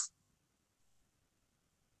theft.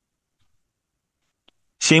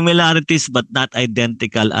 Similarities but not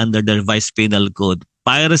identical under the revised penal code.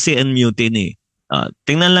 Piracy and mutiny.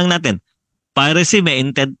 Tingnan lang natin. Piracy may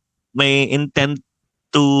intent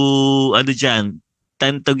to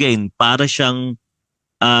tend to gain, para siyang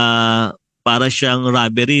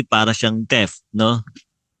robbery, para siyang theft, no?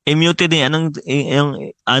 In mutiny,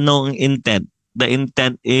 anong intent? The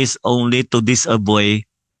intent is only to disobey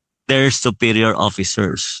their superior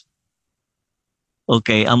officers.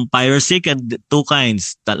 Okay, ang piracy can two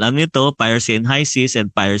kinds. Alam niyo to, piracy in high seas and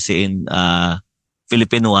piracy in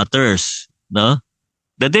Philippine waters, no?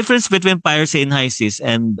 The difference between piracy in high seas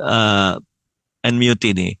and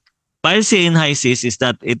mutiny. Piracy in high seas is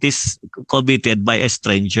that it is committed by a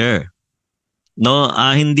stranger. No,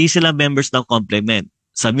 hindi sila members ng complement.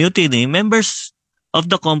 Sa mutiny, members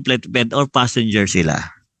of the complement or passenger sila.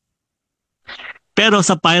 Pero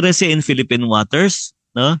sa piracy in Philippine waters,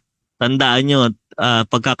 no? Tandaan nyo,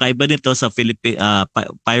 pagkakaiba nito sa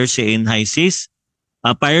piracy in high seas,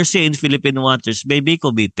 piracy in Philippine waters may be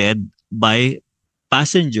committed by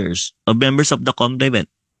passengers or members of the complement.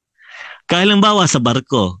 Kaya halimbawa sa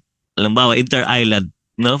barko, halimbawa inter-island,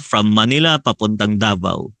 no, from Manila papuntang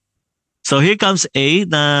Davao. So here comes A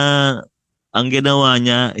na ang ginawa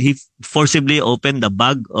niya, he forcibly opened the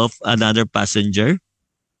bag of another passenger,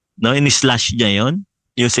 no, in-slash niya yon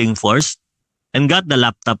using force and got the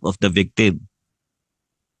laptop of the victim.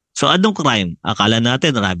 So anong crime? Akala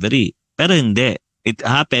natin robbery, pero hindi. It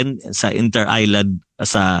happened sa inter-island,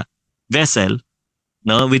 sa vessel,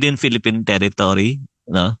 no, within Philippine territory,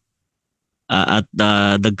 no, at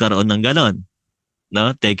nagkaroon ng ganon,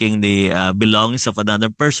 no, taking the belongings of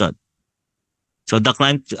another person. So the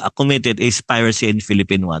crime committed is piracy in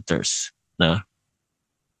Philippine waters, no.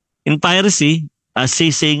 In piracy,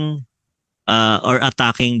 seizing or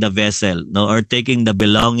attacking the vessel, no, or taking the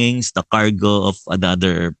belongings, the cargo of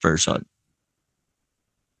another person.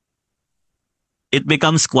 It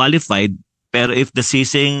becomes qualified, pero if the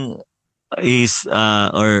seizing is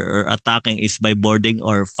or attacking is by boarding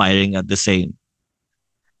or firing at the same,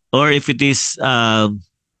 or if it is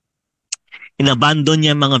inabandon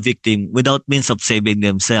niya mga victim without means of saving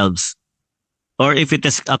themselves, or if it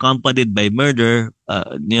is accompanied by murder,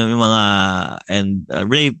 yung mga and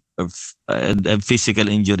rape and physical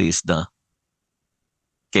injuries na.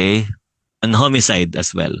 Okay? And homicide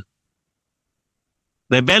as well.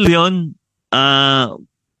 Rebellion,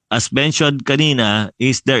 as mentioned kanina,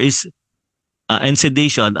 and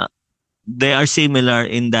sedition, they are similar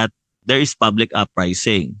in that there is public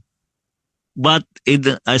uprising. But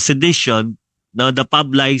in sedition, no, the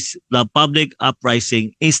public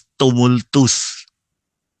uprising is tumultuous.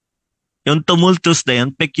 Yung tumultuous na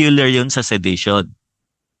yan, peculiar yun sa sedition.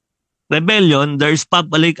 Rebellion, there is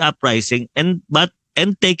public uprising and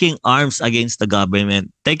taking arms against the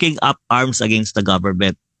government, taking up arms against the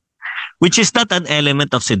government, which is not an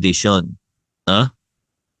element of sedition. No?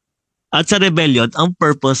 At sa rebellion, ang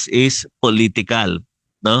purpose is political,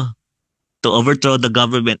 no? To overthrow the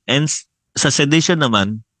government. And sa sedition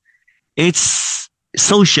naman, it's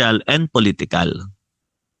social and political.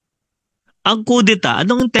 Ang kudeta,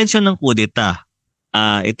 anong intention ng kudeta?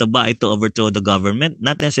 Ito ba to overthrow the government?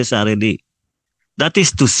 Not necessarily. That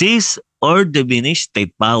is to seize or diminish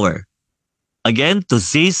state power. Again, to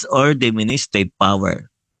seize or diminish state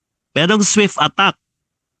power. Merong swift attack.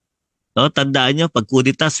 No, tandaan nyo, pag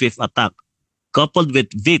kudeta, swift attack. Coupled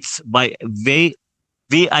with VITS,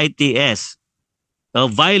 VITS.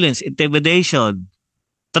 No, violence, intimidation,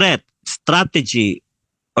 threat, strategy,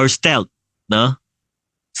 or stealth. No?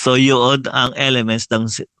 So yun ang elements ng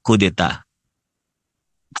kudeta.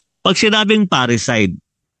 Pag sinabing parricide,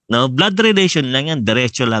 no, blood relation lang yan,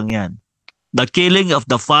 diretso lang yan. The killing of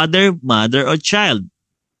the father, mother, or child,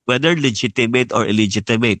 whether legitimate or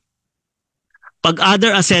illegitimate. Pag other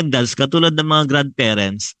ascendants, katulad ng mga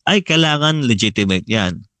grandparents, ay kailangan legitimate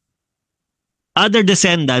yan. Other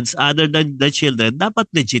descendants, other than the children, dapat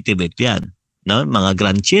legitimate yan. No? Mga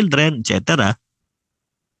grandchildren, etc.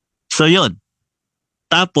 So yun.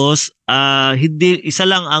 Tapos, isa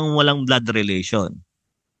lang ang walang blood relation.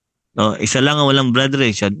 No? Isa lang ang walang blood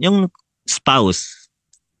relation, yung spouse.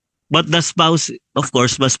 But the spouse, of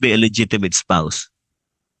course, must be a legitimate spouse.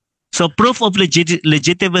 So proof of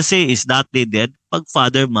legitimacy is not needed pag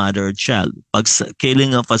father, mother, or child. Pag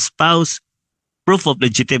killing of a spouse, proof of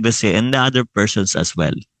legitimacy and the other persons as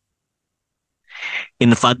well.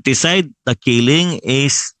 Infanticide, the killing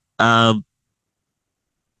is of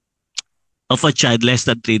a child less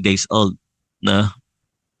than 3 days old. No?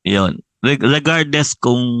 Yun. Regardless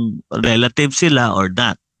kung relative sila or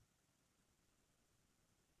not.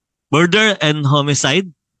 Murder and homicide,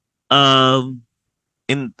 common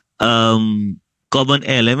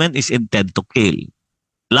element is intent to kill.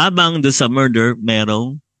 Labang doon sa murder,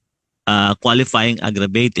 merong qualifying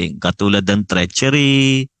aggravating, katulad ng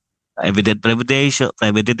treachery, evident premeditation,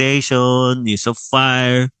 use of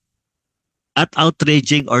fire, at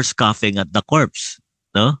outraging or scoffing at the corpse.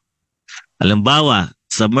 No? Halimbawa,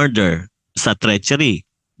 sa murder, sa treachery,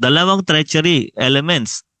 dalawang treachery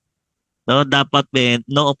elements. No, dapat may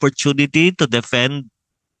no opportunity to defend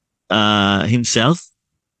himself,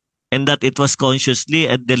 and that it was consciously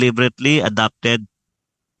and deliberately adopted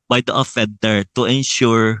by the offender to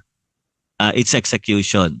ensure its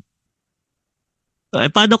execution.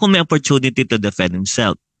 Paano kung may opportunity to defend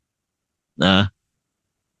himself?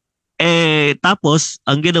 Tapos,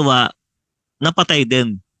 ang ginawa, napatay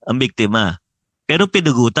din ang biktima. Pero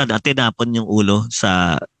pinugutan at tinapon yung ulo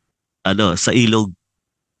sa ilog.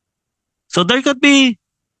 So there could be,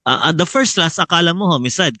 the first class, akala mo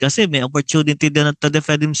homicide kasi may opportunity din to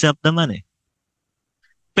defend himself naman eh.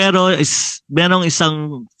 Pero merong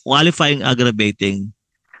isang qualifying aggravating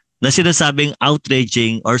na sinasabing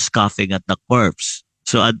outraging or scoffing at the corpse.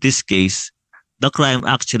 So at this case, the crime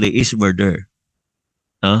actually is murder.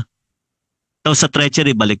 So sa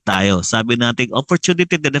treachery, balik tayo. Sabi natin,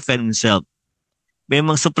 opportunity to defend himself. May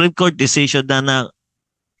mga Supreme Court decision na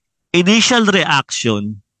initial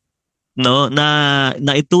reaction, no, na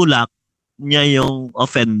itulak niya yung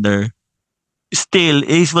offender, still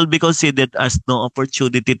will be considered as no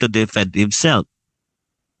opportunity to defend himself.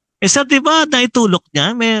 Sa diba na itulak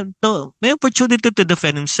niya, may opportunity to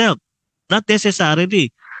defend himself. Not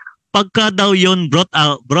necessarily. Pagka daw yun brought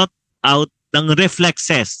out ng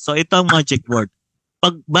reflexes. So ito ang magic word.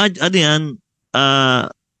 Pag brought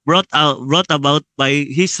about by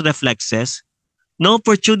his reflexes, no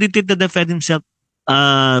opportunity to defend himself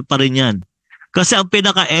pa rin yan. Kasi ang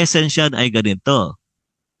pinaka-essence yan ay ganito.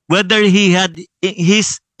 Whether he had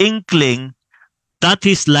his inkling that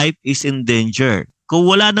his life is in danger. Kung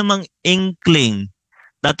wala namang inkling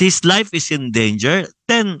that his life is in danger,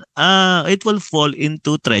 then it will fall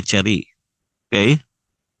into treachery. Okay?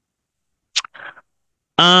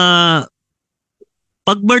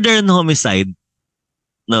 Pag murder and homicide,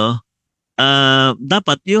 no,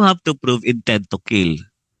 dapat you have to prove intent to kill.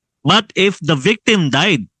 But if the victim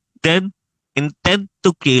died, then intent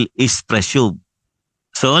to kill is presumed.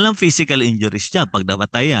 So walang physical injuries siya. Pag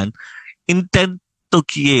namatay yan, intent to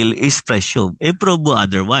kill is presumed. I-prove mo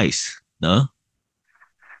otherwise. No?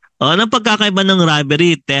 Anong pagkakaiba ng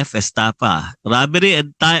robbery, theft, estafa? Robbery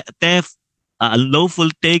and theft,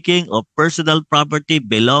 unlawful taking of personal property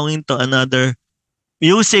belonging to another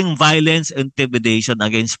using violence and intimidation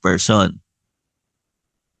against person.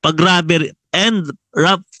 Pag robbery and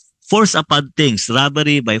force upon things,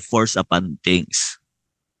 robbery by force upon things.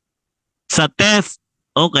 Sa theft,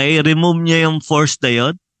 okay, remove niya yung force na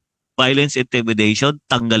yun, violence, intimidation,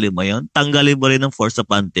 tanggalin mo yun. Tanggalin mo rin ang force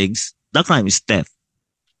upon things. The crime is theft.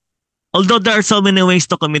 Although there are so many ways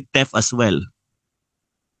to commit theft as well.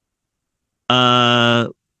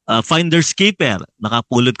 Finder's keeper,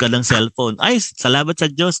 nakapulot ka ng cellphone. Ay, salamat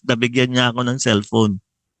sa Diyos, nabigyan niya ako ng cellphone.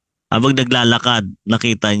 Habang naglalakad,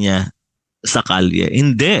 nakita niya sa kalye.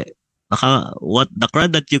 Hindi. What the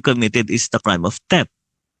crime that you committed is the crime of theft.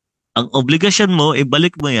 Ang obligasyon mo,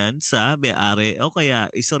 ibalik mo yan sa may-ari o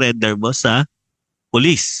kaya isurrender mo sa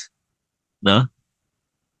police. No?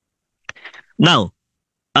 Now,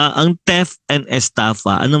 ang theft and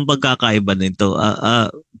estafa, anong pagkakaiba nito?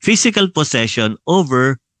 Physical possession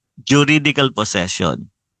over juridical possession.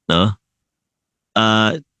 No?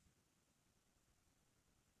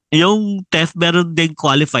 Yung theft, meron din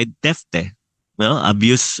qualified theft eh. No?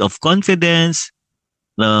 Abuse of confidence,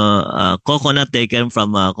 coconut taken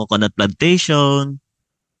from coconut plantation,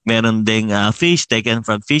 meron ding fish taken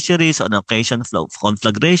from fisheries on occasion of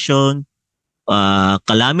conflagration,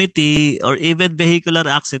 calamity, or even vehicular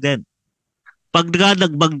accident. Pag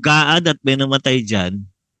nagbanggaan at may namatay dyan,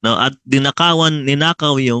 no, at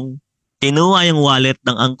ninakaw yung, kinuha yung wallet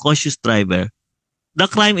ng unconscious driver, the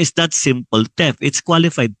crime is not simple theft. It's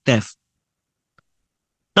qualified theft.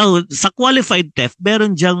 Now, sa qualified theft,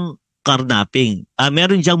 meron diyang carnapping.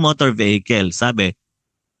 Meron diyang motor vehicle. Sabi,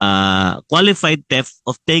 qualified theft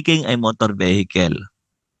of taking a motor vehicle.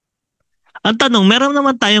 Ang tanong, meron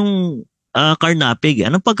naman tayong carnapping.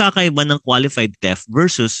 Anong pagkakaiba ng qualified theft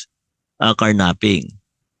versus carnapping?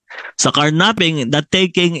 Sa carnapping, the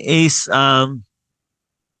taking is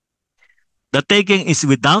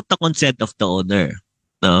without the consent of the owner.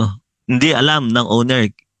 No? Hindi alam ng owner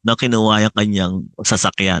na kinuha yung kanyang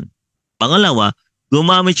sasakyan. Pangalawa,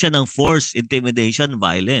 gumamit siya ng force, intimidation,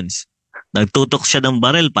 violence. Nagtutok siya ng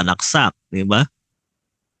baril, panaksak. Di ba?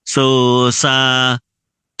 So, sa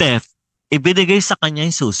theft, ibinigay sa kanya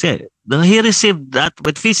yung susi. He received that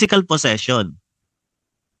with physical possession.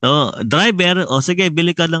 No, driver, sige,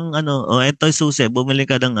 bili ka ng eto yung susi, bumili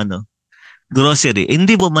ka ng grocery.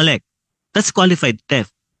 Hindi bumalik. That's qualified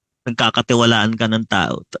theft. Nagkakatiwalaan ka ng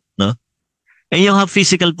tao. No? And you have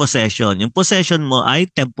physical possession. Yung possession mo ay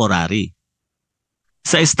temporary.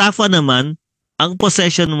 Sa estafa naman, ang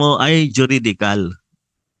possession mo ay juridical,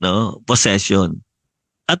 no? Possession.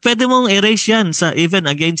 At pwede mong erase yan sa even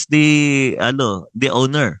against the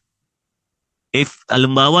owner. If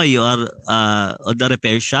halimbawa you are on the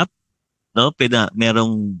repair shop, no,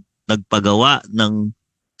 merong nagpagawa ng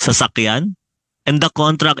sasakyan, and the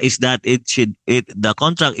contract is that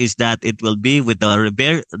it will be with the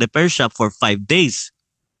repair shop for 5 days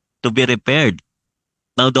to be repaired.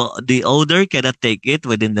 Now, the owner cannot take it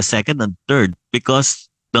within the second and third because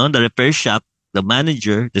the repair shop, the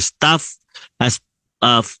manager, the staff has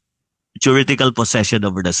juridical possession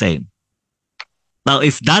over the same. Now,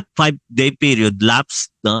 if that 5-day period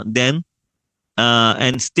lapsed, then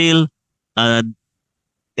and still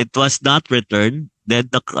it was not returned,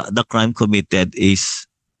 then the crime committed is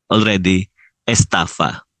already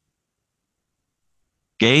estafa.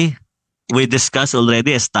 Okay? We discussed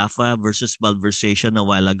already estafa versus malversation a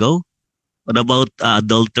while ago. What about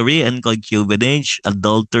adultery and concubinage?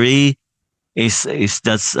 Adultery is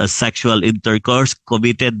just a sexual intercourse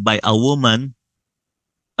committed by a woman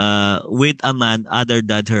with a man other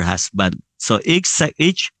than her husband. So each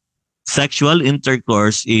sexual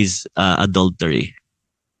intercourse is adultery.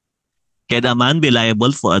 Can a man be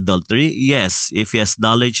liable for adultery? Yes, if he has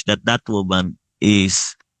knowledge that that woman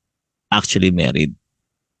is actually married.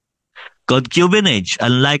 Concubinage,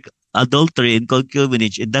 unlike adultery and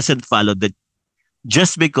concubinage, it doesn't follow that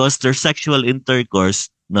just because there's sexual intercourse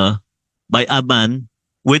by a man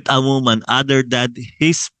with a woman other than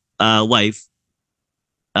his wife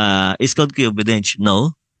is concubinage.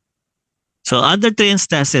 No. So under 3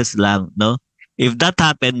 instances lang, no? If that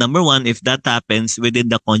happened, number 1, if that happens within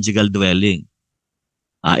the conjugal dwelling,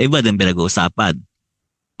 iba din pinag-uusapan.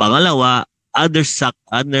 Pangalawa, under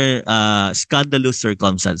scandalous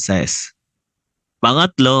circumstances.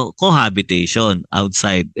 Pangatlo, cohabitation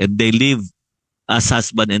outside. And they live as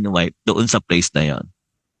husband and wife doon sa place na yon.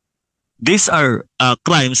 These are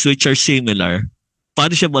crimes which are similar,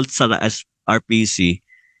 punishable sa RPC,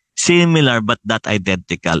 similar but not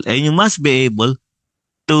identical. And you must be able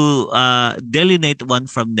to delineate one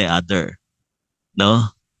from the other.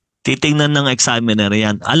 No? Titingnan ng examiner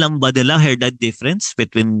yan. Alam ba nila heard the difference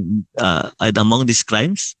between among these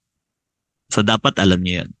crimes? So dapat alam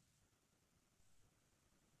niyo yan.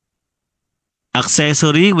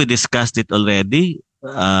 Accessory, we discussed it already.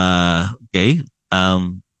 Okay.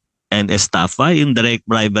 And estafa, yung direct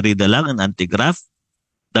bribery na lang, an anti-graft.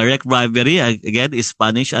 Direct bribery, again, is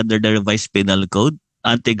punished under the revised penal code.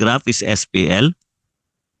 Anti-graft is SPL.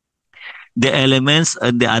 The elements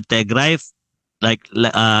and the anti-graft, like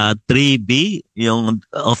 3B, yung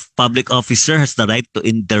of public officer has the right to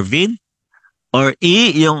intervene. Or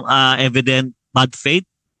E, yung evident bad faith,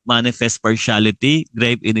 manifest partiality,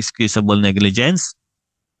 grave inexcusable negligence,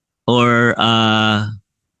 or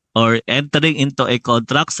entering into a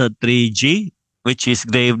contract sa 3G, which is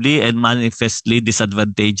gravely and manifestly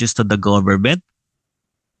disadvantageous to the government,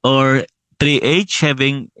 or 3H,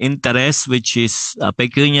 having interest which is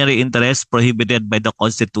pecuniary interest prohibited by the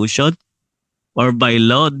Constitution or by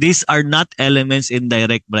law. These are not elements in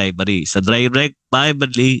direct bribery. So direct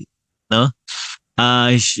bribery, no,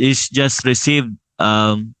 is just received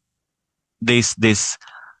the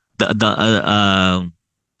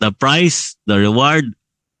price, the reward,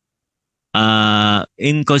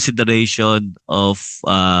 in consideration of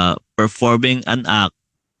performing an act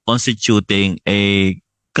constituting a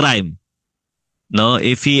crime. No,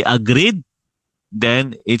 if he agreed,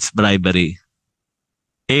 then it's bribery.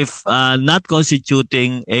 If not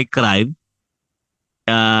constituting a crime,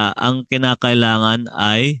 ang kinakailangan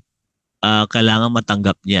ay kailangan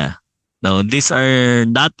matanggap niya. Now, these are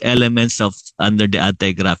not elements of under the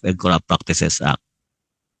Anti-Graft and Corrupt Practices Act.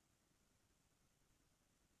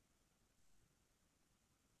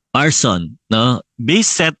 Arson, no,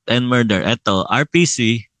 beset and murder. Ito,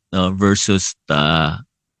 RPC, no, versus the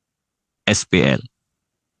SPL.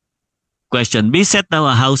 Question: B set now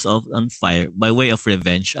a house on fire by way of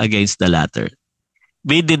revenge against the latter.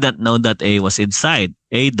 B did not know that A was inside.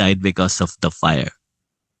 A died because of the fire.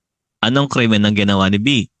 Anong krimen ang ginawa ni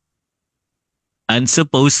B? And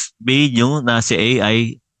suppose B knew na si A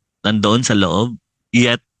ay nandoon sa loob,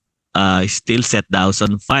 yet still set the house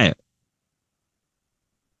on fire.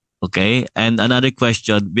 Okay? And another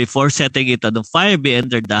question, before setting it on fire, B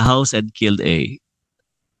entered the house and killed A.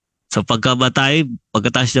 So pagkatapos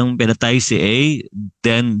niyang pinatay si A,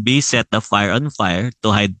 then B set the fire on fire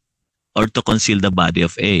to hide or to conceal the body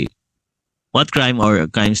of A. What crime or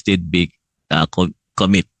crimes did B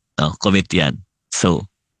commit? Commit yan. So,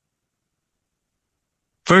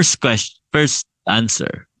 first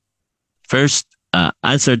answer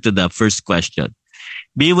to the first question.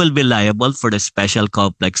 B will be liable for the special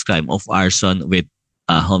complex crime of arson with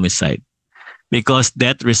homicide because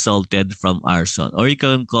death resulted from arson, or you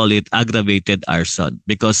can call it aggravated arson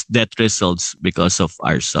because death results because of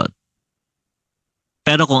arson.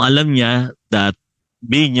 Pero kung alam niya that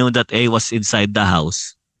B knew that A was inside the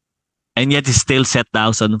house and yet he still set the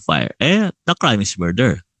house on fire, the crime is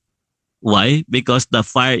murder. Why? Because the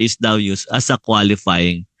fire is now used as a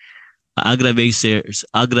qualifying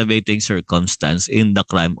aggravating circumstance in the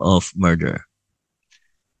crime of murder.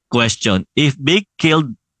 Question: if B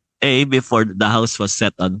killed A before the house was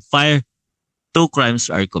set on fire, two crimes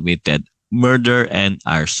are committed: murder and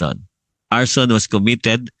arson. Arson was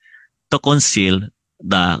committed to conceal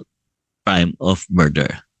the crime of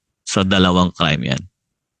murder. So dalawang crime yan.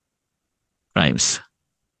 Crimes.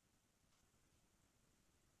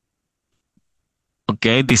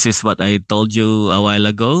 Okay, this is what I told you a while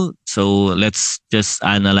ago. So let's just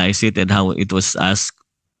analyze it and how it was asked.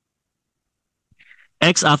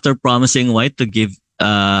 X, after promising Y to give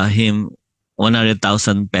him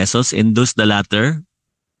 100,000 pesos, induced the latter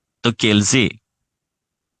to kill Z,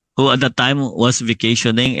 who at the time was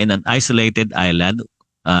vacationing in an isolated island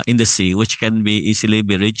in the sea, which can be easily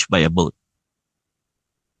be reached by a boat.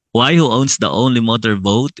 Y, who owns the only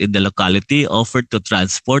motorboat in the locality, offered to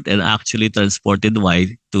transport and actually transported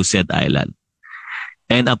Y to said island.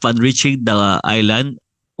 And upon reaching the island,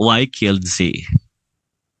 Y killed Z.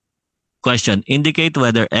 Question: indicate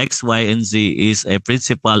whether X, Y, and Z is a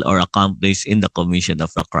principal or accomplice in the commission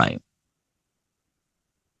of a crime.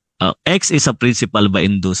 X is a principal by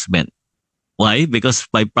inducement. Why? Because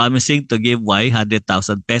by promising to give Y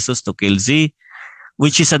 100,000 pesos to kill Z,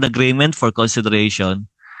 which is an agreement for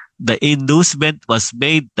consideration, the inducement was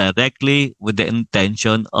made directly with the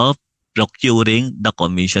intention of procuring the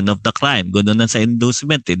commission of the crime. Ganoon na sa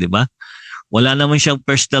inducement, di ba? Wala naman siyang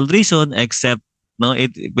personal reason except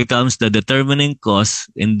it becomes the determining cause.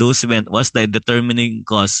 Inducement was the determining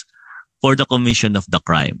cause for the commission of the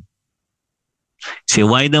crime. Si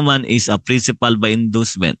Y naman is a principal by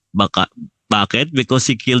inducement. Bakit? Because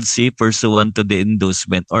he killed C pursuant to the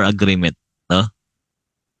inducement or agreement. No?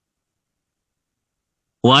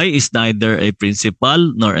 Y is neither a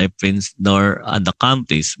principal nor an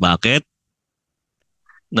accomplice. Bakit?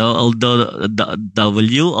 No, although the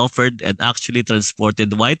W offered and actually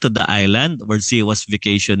transported Y to the island where C was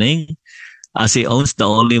vacationing, as he owns the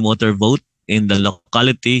only motor boat in the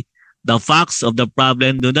locality, the facts of the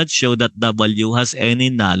problem do not show that W has any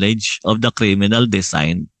knowledge of the criminal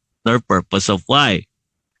design nor purpose of Y.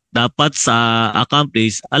 Dapat sa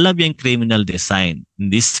accomplice, alam niya yung criminal design. In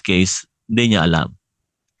this case, hindi niya alam.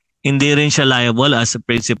 Hindi rin siya liable as a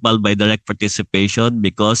principal by direct participation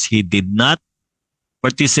because he did not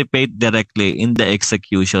participate directly in the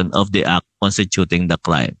execution of the act constituting the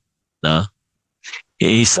crime. No?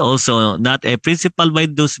 He is also not a principal by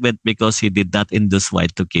inducement because he did not induce Y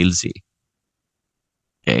to kill Z.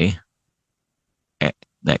 Okay.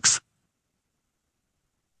 Next.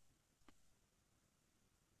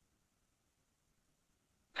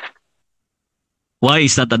 Y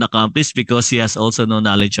is not an accomplice because he has also no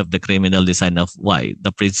knowledge of the criminal design of Y,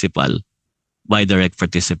 the principal, by direct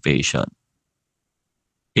participation.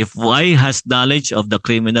 If Y has knowledge of the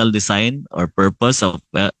criminal design or purpose of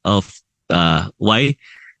Y,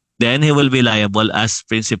 then he will be liable as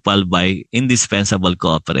principal by indispensable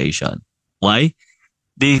cooperation. Why?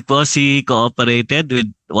 Because he cooperated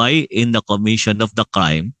with Y in the commission of the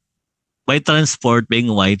crime by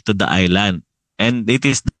transporting Y to the island. And it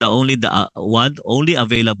is the only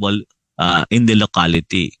available in the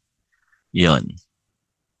locality. Yon.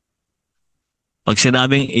 Pag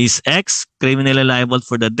sinabing is X criminally liable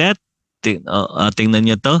for the death, tingnan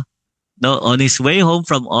nyo to. No, on his way home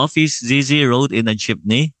from office, ZZ rode in a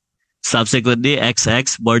jeepney. Subsequently,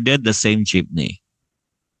 XX boarded the same jeepney.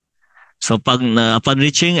 So upon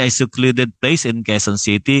reaching a secluded place in Quezon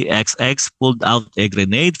City, XX pulled out a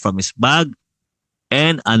grenade from his bag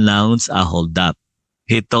and announced a holdup.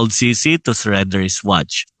 He told CC to surrender his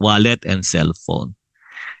watch, wallet, and cell phone.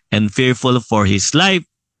 And fearful for his life,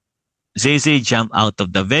 ZZ jumped out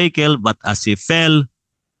of the vehicle, but as he fell,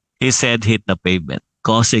 his head hit the pavement,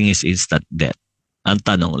 causing his instant death. Ang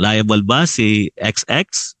tanong, liable ba si XX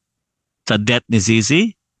sa death ni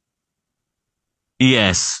ZZ?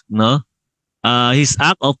 Yes, no? His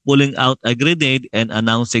act of pulling out a grenade and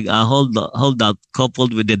announcing a holdup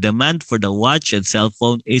coupled with the demand for the watch and cell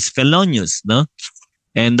phone is felonious, no?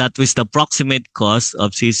 And that was the proximate cause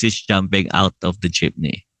of CC's jumping out of the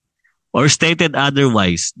jeepney. Or stated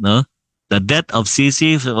otherwise, no? The death of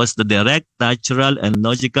CC was the direct, natural, and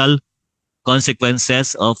logical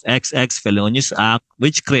consequences of XX felonious act,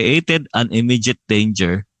 which created an immediate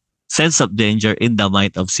sense of danger in the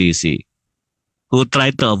mind of CC, who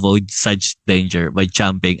tried to avoid such danger by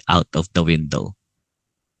jumping out of the window.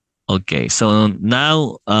 Okay, so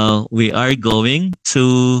now we are going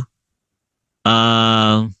to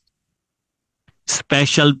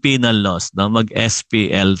special penal laws. No?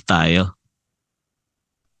 Mag-SPL tayo.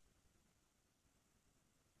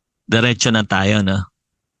 Diretso na tayo, no?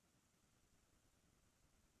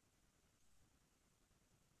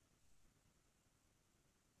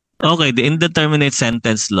 Okay, the indeterminate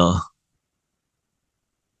sentence law.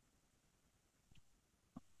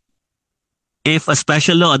 If a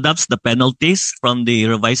special law adopts the penalties from the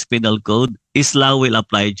revised penal code, this law will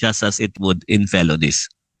apply just as it would in felonies.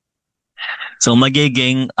 So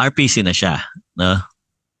magiging RPC na siya, no?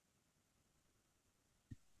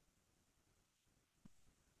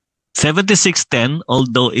 7610,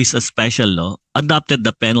 although is a special law, adopted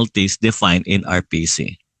the penalties defined in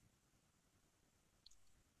RPC.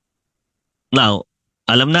 Now,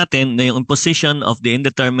 alam natin na yung imposition of the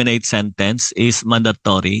indeterminate sentence is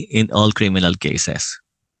mandatory in all criminal cases.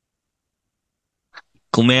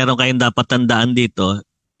 Kung meron kayong dapat tandaan dito,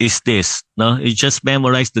 is this, no? You just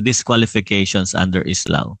memorize the disqualifications under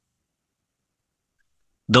Islaw.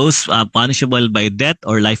 Those are punishable by death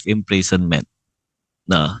or life imprisonment.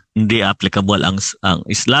 No, hindi applicable ang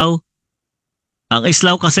Islaw. Ang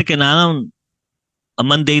Islaw kasi kailangan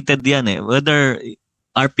mandated yan eh. Whether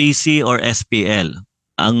RPC or SPL,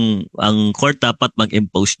 ang court dapat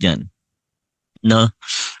mag-impose niyan. No?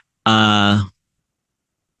 Ang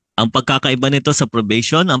pagkakaiba nito sa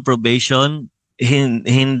probation, ang probation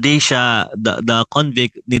hindi siya the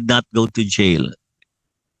convict need not go to jail.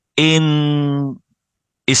 In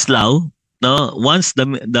Islaw, no, once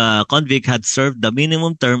the convict had served the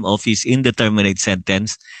minimum term of his indeterminate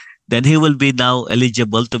sentence, then he will be now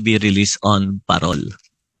eligible to be released on parole.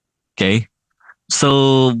 Okay?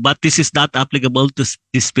 So, but this is not applicable to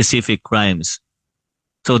specific crimes.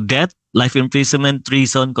 So death, life imprisonment,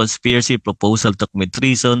 treason, conspiracy, proposal to commit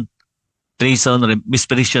treason,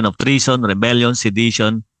 misprision of treason, rebellion,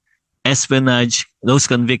 sedition, espionage, those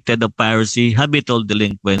convicted of piracy, habitual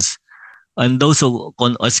delinquents, and those who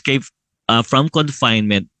escape from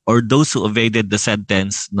confinement or those who evaded the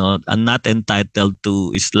sentence, no, are not entitled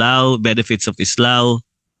to islaw, benefits of islaw.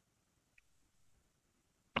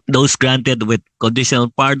 Those granted with conditional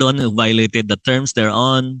pardon who violated the terms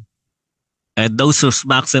thereon, and those whose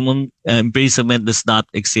maximum imprisonment does not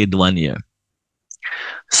exceed 1 year.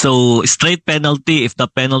 So, straight penalty if the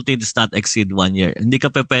penalty does not exceed 1 year. Hindi ka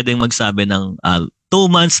pa pwedeng magsabi ng 2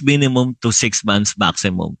 months minimum to 6 months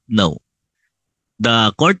maximum. No.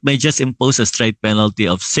 The court may just impose a straight penalty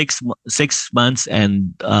of 6 months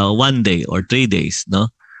and 1 day or 3 days. No,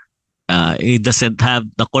 it doesn't have,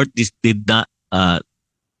 the court is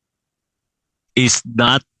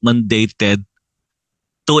not mandated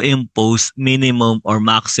to impose minimum or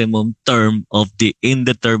maximum term of the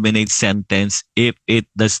indeterminate sentence if it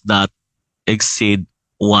does not exceed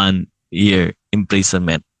 1 year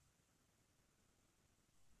imprisonment.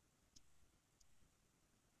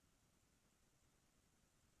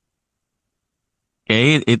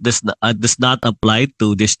 Okay, it does not apply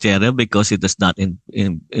to disteria because it does not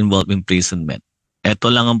involve imprisonment. Ito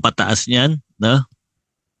lang ang pataas niyan, no?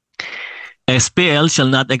 SPL shall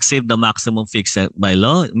not exceed the maximum fixed by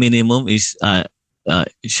law. Minimum is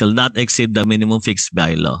shall not exceed the minimum fixed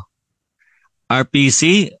by law.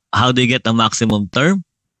 RPC, how do you get a maximum term?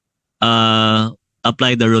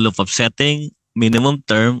 Apply the rule of offsetting. Minimum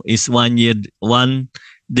term is 1 year, 1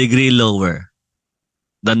 degree lower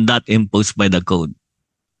than that imposed by the code,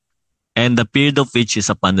 and the period of which is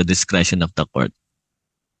upon the discretion of the court.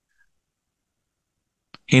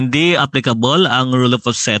 Hindi applicable ang rule of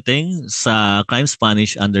offsetting sa crimes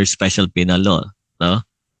punished under special penal law. No?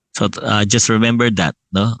 So just remember that.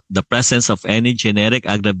 No? The presence of any generic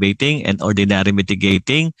aggravating and ordinary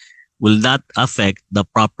mitigating will not affect the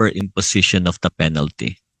proper imposition of the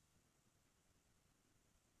penalty.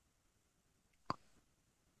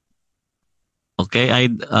 Okay,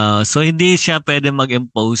 so hindi siya pwede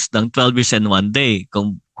mag-impose ng 12 years and 1 day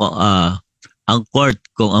kung ang court,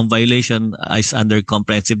 kung ang violation is under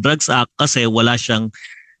Comprehensive Drugs Act, kasi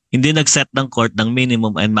hindi nag-set ng court ng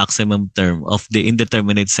minimum and maximum term of the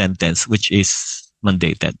indeterminate sentence which is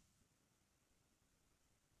mandated.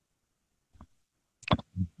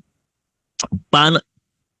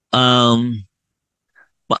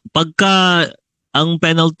 Pagka ang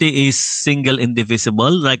penalty is single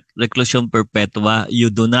indivisible, like reclusion perpetua,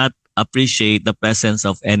 you do not appreciate the presence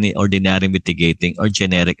of any ordinary mitigating or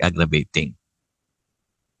generic aggravating.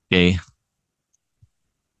 Okay.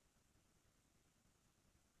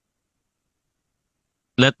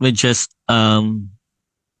 Let me just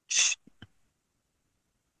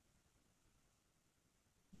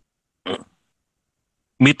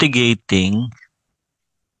mitigating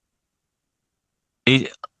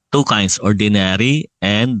two kinds, ordinary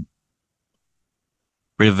and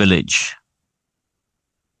privilege.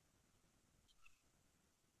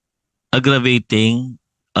 Aggravating,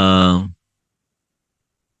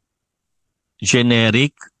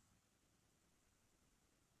 generic,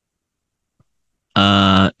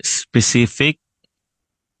 specific,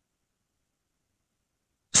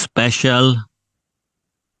 special,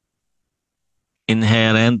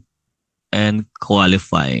 inherent, and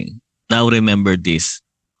qualifying. Now remember this.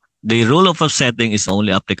 The rule of offsetting is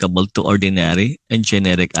only applicable to ordinary and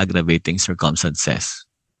generic aggravating circumstances.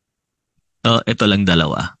 Ito lang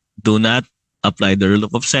dalawa. Do not apply the rule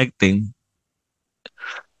of offsetting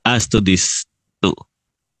as to these two.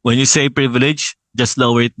 When you say privilege, just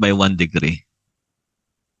lower it by 1 degree.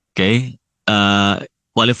 Okay?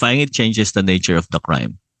 Qualifying it changes the nature of the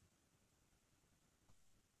crime.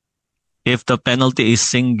 If the penalty is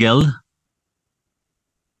single,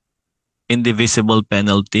 indivisible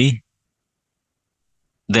penalty,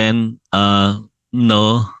 then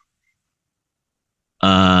no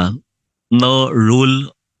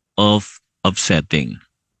rule of offsetting.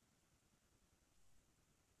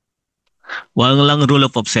 Walang rule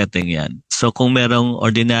of offsetting yan. So kung merong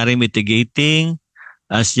ordinary mitigating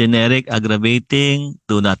as generic aggravating,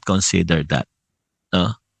 do not consider that.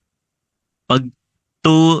 Pag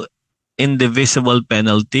two indivisible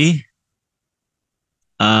penalty,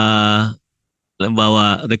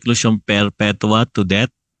 halimbawa reclusion perpetua to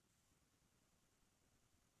death,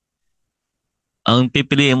 Ang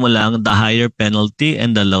pipiliin mo lang the higher penalty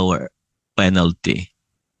and the lower penalty.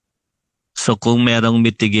 So kung merong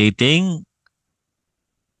mitigating,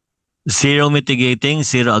 zero mitigating,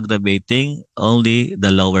 zero aggravating, only the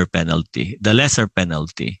lower penalty, the lesser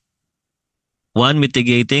penalty. One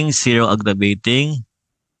mitigating, zero aggravating,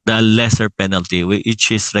 the lesser penalty, which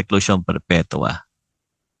is reclusion perpetua.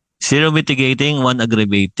 Zero mitigating, one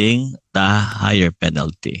aggravating, the higher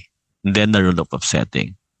penalty. And then the rule of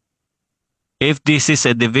offsetting. If this is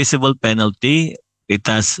a divisible penalty, it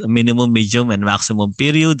has minimum, medium, and maximum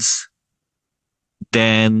periods,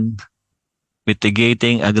 then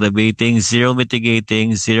mitigating, aggravating, zero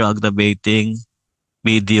mitigating, zero aggravating,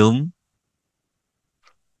 medium,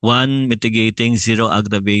 one mitigating, zero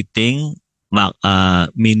aggravating,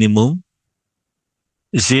 minimum,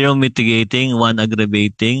 zero mitigating, one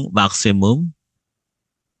aggravating, maximum,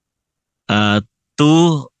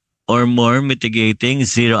 two or more mitigating,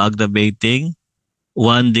 zero aggravating,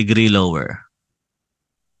 1 degree lower.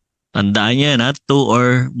 Tandaan niya na, two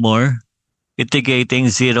or more mitigating,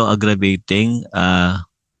 zero aggravating,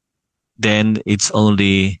 then it's 1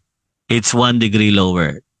 degree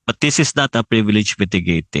lower. But this is not a privilege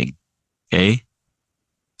mitigating. Okay?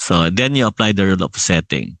 So then you apply the rule of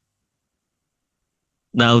offsetting.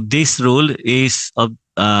 Now this rule is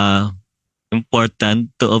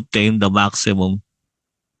important to obtain the maximum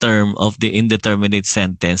term of the indeterminate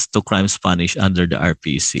sentence to crimes punished under the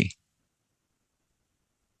RPC.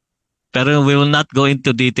 Pero we will not go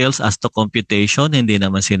into details as to computation. Hindi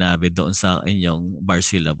naman sinabi doon sa inyong bar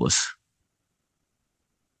syllabus.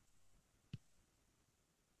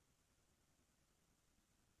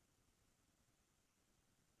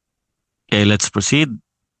 Okay, let's proceed.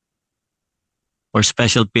 For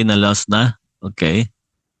special penal laws na. Okay.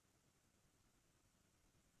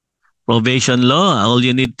 Probation law, all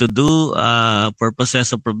you need to do,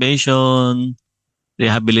 purposes of probation,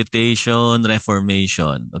 rehabilitation,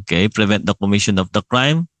 reformation. Okay, prevent the commission of the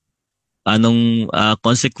crime. Anong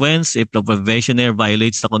consequence if the probationer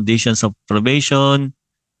violates the conditions of probation?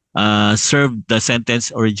 Serve the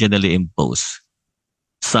sentence originally imposed.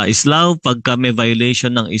 Sa islaw, pagka may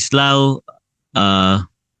violation ng islaw,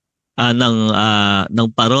 ng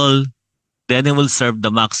parole, then he will serve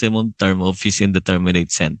the maximum term of his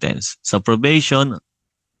indeterminate sentence. So probation,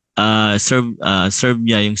 serve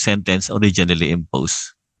niya yung sentence originally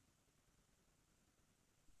imposed.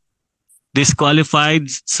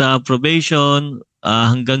 Disqualified sa probation,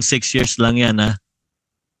 hanggang 6 years lang yan.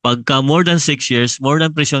 Pagka more than 6 years, more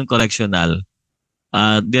than prison correctional,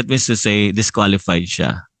 that means to say disqualified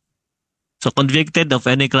siya. So convicted of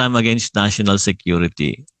any crime against national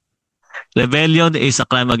security. Rebellion is a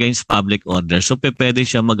crime against public order. So pwede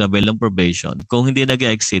siya mag-avail ng probation kung hindi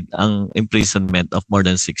nag-exceed ang imprisonment of more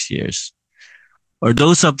than 6 years. Or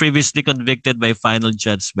those who are previously convicted by final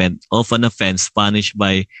judgment of an offense punished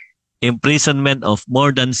by imprisonment of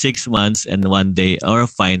more than 6 months and 1 day or a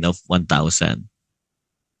fine of 1,000.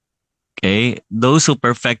 Okay? Those who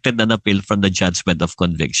perfected an appeal from the judgment of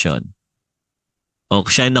conviction. O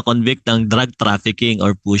siya na-convict ng drug trafficking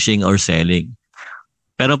or pushing or selling.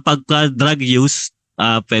 Pero pagka drug use,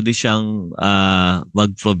 pwede siyang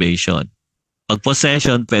mag-probation. Pag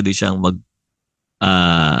possession, pwede siya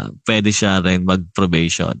rin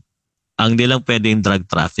mag-probation. Ang nilang pwede yung drug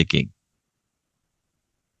trafficking.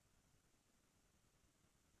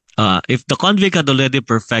 If the convict had already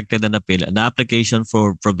perfected an appeal, an application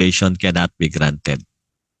for probation cannot be granted.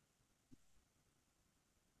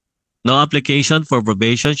 No application for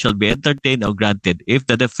probation shall be entertained or granted if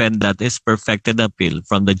the defendant is perfected appeal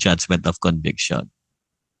from the judgment of conviction.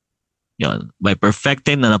 Yon. By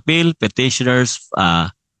perfecting an appeal, petitioners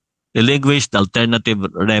relinquish the alternative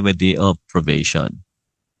remedy of probation.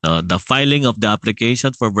 The filing of the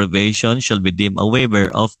application for probation shall be deemed a waiver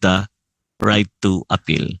of the right to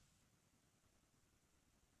appeal.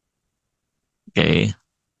 Okay.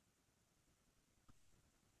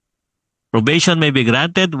 Probation may be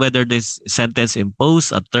granted whether this sentence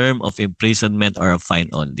impose a term of imprisonment or a fine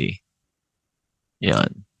only.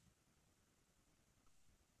 Yan.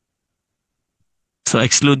 So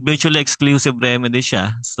mutually exclusive remedy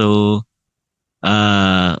siya. So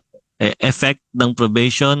effect ng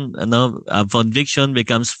probation, conviction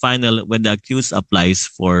becomes final when the accused applies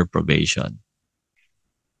for probation.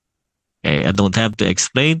 Okay, I don't have to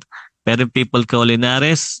explain. Pero people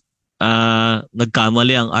Colinares,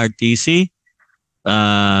 nagkamali ang RTC,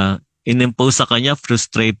 inimpose sa kanya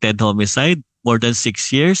frustrated homicide, more than 6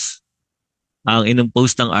 years. Ang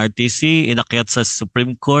inimpose ng RTC, inakyat sa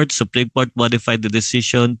Supreme Court modified the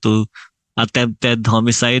decision to attempted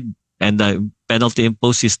homicide and the penalty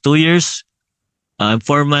imposed is 2 years.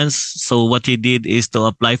 4 months. So what he did is to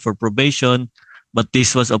apply for probation, but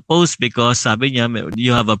this was opposed because sabi niya,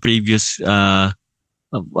 you have a previous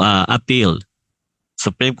appeal.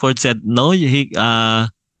 Supreme Court said no, he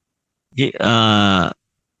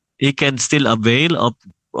can still avail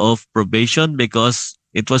of probation because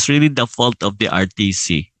it was really the fault of the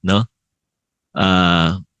RTC, no?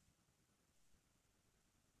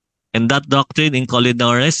 And that doctrine in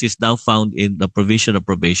Colinares is now found in the provision of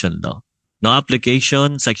probation law. No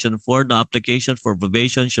application, Section 4, no application for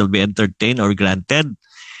probation shall be entertained or granted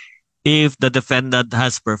if the defendant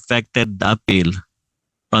has perfected the appeal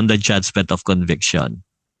from the judgment of conviction.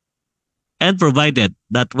 And provided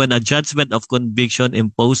that when a judgment of conviction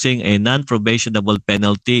imposing a non-probationable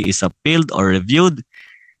penalty is appealed or reviewed,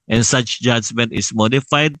 and such judgment is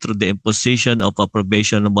modified through the imposition of a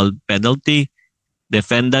probationable penalty,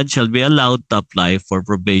 defendant shall be allowed to apply for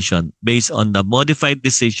probation based on the modified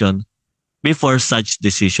decision before such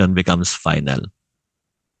decision becomes final.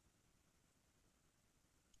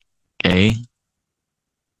 Okay.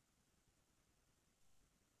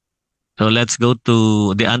 So let's go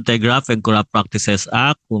to the Anti-Graft and Corrupt Practices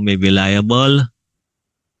Act, who may be liable.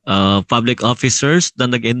 Public officers na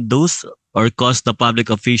nag-induce or cause the public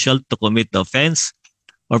official to commit the offense,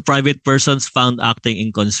 or private persons found acting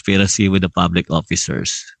in conspiracy with the public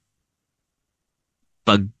officers.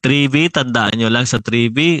 Pag 3B, tandaan nyo lang sa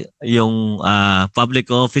 3B, yung public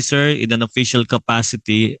officer in an official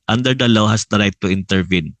capacity under the law has the right to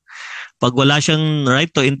intervene. Pag wala siyang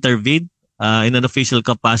right to intervene in an official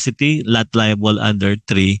capacity, not liable under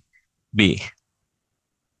 3B.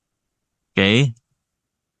 Okay?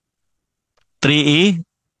 3E,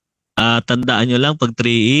 tandaan nyo lang, pag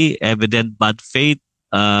 3E, evident bad faith,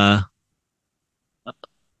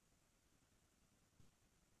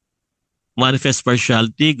 manifest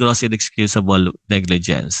partiality, gross inexcusable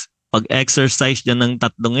negligence. Pag exercise niya ng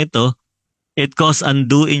tatlong ito, it caused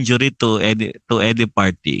undue injury to any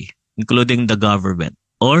party, including the government,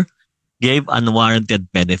 or gave unwarranted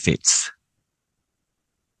benefits.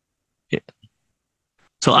 Okay.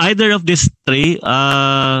 So either of these three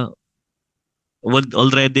would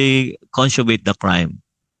already consummate the crime.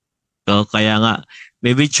 So kaya nga,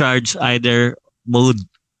 maybe charge either mode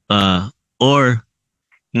or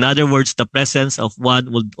in other words, the presence of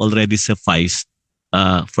one would already suffice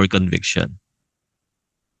for conviction.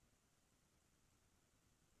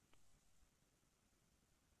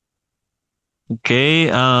 Okay,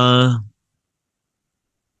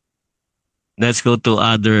 let's go to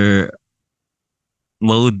other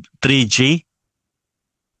mode 3G.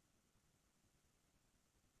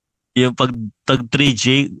 Yung pag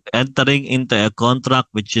 3G, entering into a contract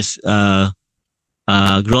which is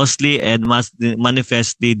grossly and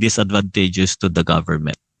manifestly disadvantageous to the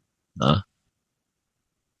government.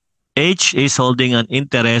 H is holding an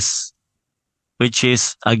interest which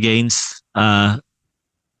is against the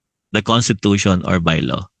Constitution or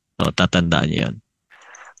bylaw. So, tatandaan niyo yan.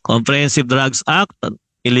 Comprehensive Drugs Act,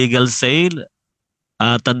 illegal sale.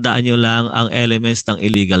 Tandaan niyo lang ang elements ng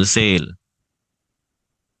illegal sale.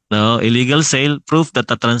 No, illegal sale, proof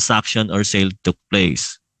that a transaction or sale took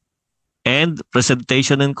place. And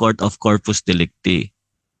presentation in court of corpus delicti.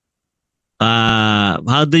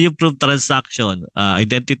 How do you prove transaction?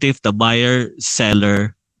 Identity of the buyer,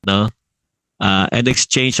 seller, no? And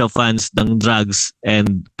exchange of funds ng drugs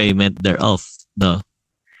and payment thereof, no?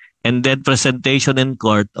 And then presentation in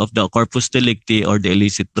court of the corpus delicti or the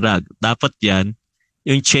illicit drug. Dapat yan,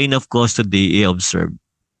 yung chain of custody i-observe.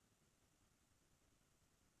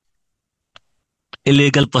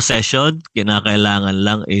 Illegal possession, kinakailangan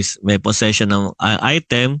lang is may possession ng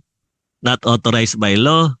item not authorized by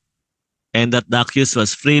law and that the accused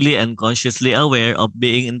was freely and consciously aware of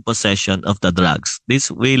being in possession of the drugs.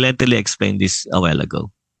 This, we lengthily explained this a while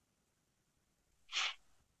ago.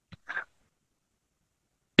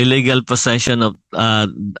 Illegal possession of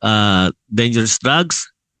dangerous drugs.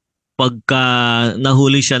 Pagka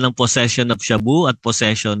nahuli siya ng possession of shabu at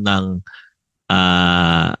possession ng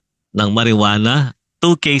marijuana,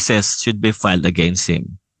 2 cases should be filed against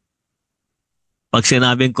him. Pag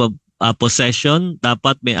sinabing ko possession,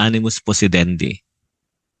 dapat may animus possidendi.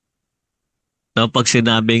 So, pag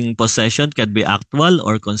sinabing possession can be actual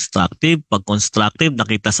or constructive. Pag constructive,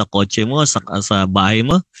 nakita sa kotse mo, sa bahay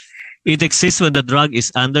mo, it exists when the drug is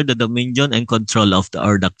under the dominion and control of the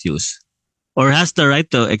accused or has the right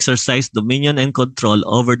to exercise dominion and control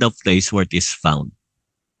over the place where it is found.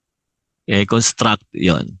 Okay, construct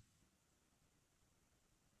yon.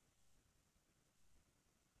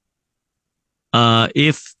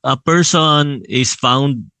 If a person is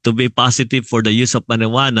found to be positive for the use of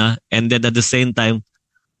marijuana and then at the same time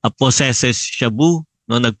possesses shabu,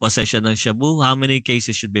 no, nagpossess siya ng shabu, how many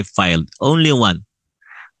cases should be filed? Only one.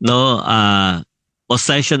 No,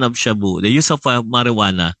 possession of shabu, the use of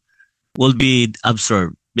marijuana will be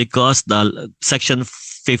absorbed because the Section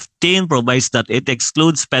 15 provides that it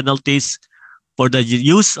excludes penalties for the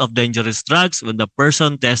use of dangerous drugs when the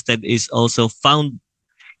person tested is also found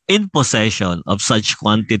in possession of such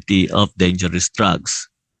quantity of dangerous drugs.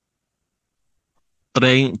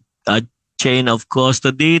 Chain of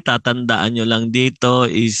custody, tatandaan nyo lang dito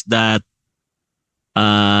is that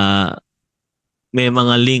may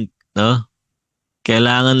mga link, no?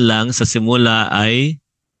 Kailangan lang sa simula ay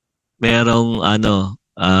merong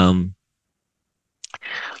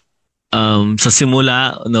sa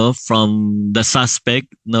simula, no, from the suspect,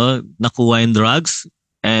 no, nakuha yung drugs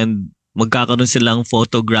and magkakaroon silang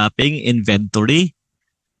photographing inventory.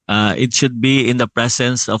 It should be in the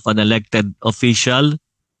presence of an elected official,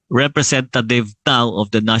 representative now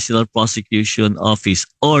of the National Prosecution Office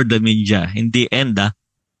or the media. Hindi ENDA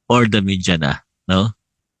or the media na, no?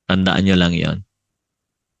 Tandaan nyo lang yon.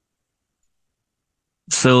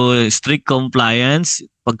 So, strict compliance.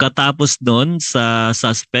 Pagkatapos nun sa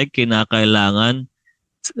suspect, kinakailangan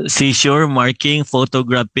seizure, marking,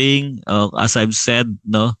 photographing, as I've said,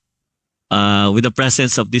 no, with the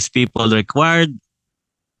presence of these people required,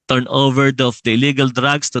 turn over of the illegal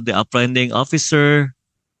drugs to the apprehending officer,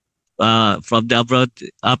 from the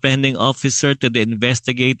apprehending officer to the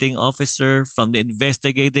investigating officer, from the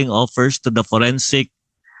investigating officers to the forensic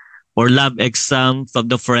or lab exam, from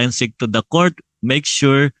the forensic to the court. Make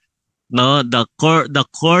sure, no, the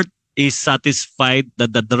court is satisfied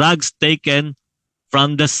that the drugs taken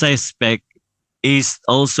from the suspect is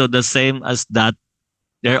also the same as that.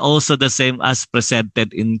 They're also the same as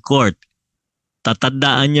presented in court.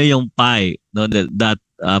 Tatandaan nyo yung PAI, no, that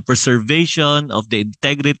preservation of the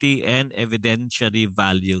integrity and evidentiary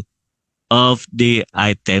value of the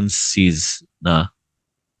items seized. No?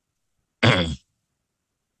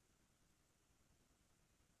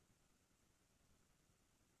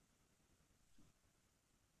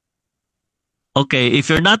 Okay, if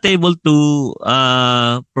you're not able to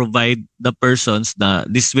provide the persons na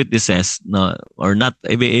these witnesses, no, or not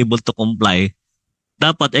be able to comply,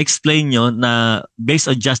 dapat explain nyo na based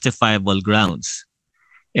on justifiable grounds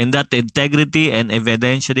and that the integrity and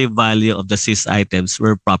evidentiary value of the seized items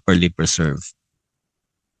were properly preserved.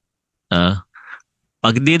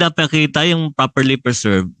 Pag di napakita yung properly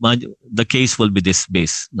preserved, the case will be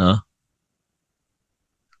dismissed, no?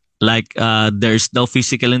 Like there's no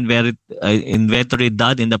physical inventory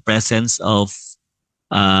done in the presence of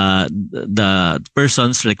the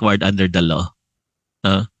persons required under the law.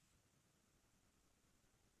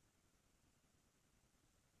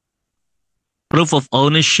 Proof of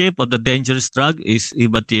ownership of the dangerous drug is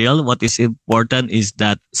immaterial. What is important is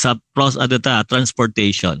that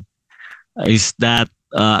transportation is that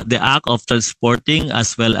the act of transporting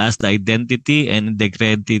as well as the identity and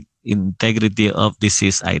integrity of the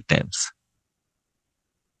seized items.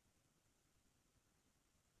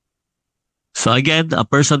 So again, a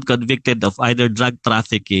person convicted of either drug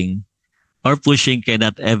trafficking or pushing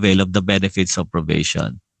cannot avail of the benefits of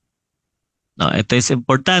probation. Now, it is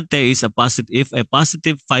important if a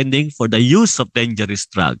positive finding for the use of dangerous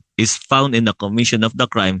drug is found in the commission of the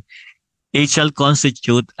crime, it shall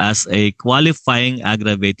constitute as a qualifying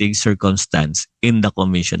aggravating circumstance in the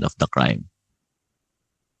commission of the crime.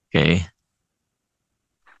 Okay.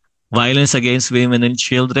 Violence against women and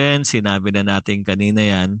children, sinabi na natin kanina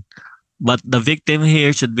yan. But the victim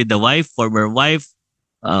here should be the wife, former wife,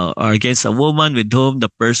 or against a woman with whom the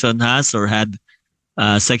person has or had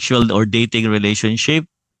a sexual or dating relationship,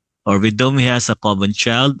 or with whom he has a common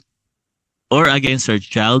child, or against her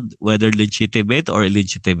child, whether legitimate or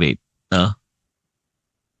illegitimate.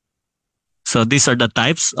 So these are the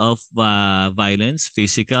types of violence: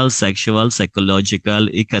 physical, sexual, psychological,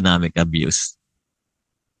 economic abuse.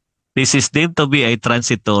 This is deemed to be a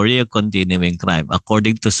transitory or continuing crime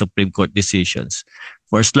according to Supreme Court decisions.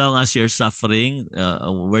 For as long as you're suffering,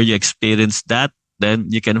 where you experience that, then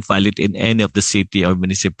you can file it in any of the city or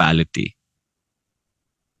municipality.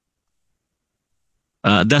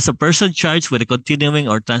 Thus, a person charged with a continuing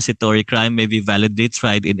or transitory crime may be validly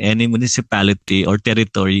tried in any municipality or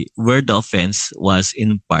territory where the offense was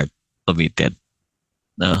in part committed.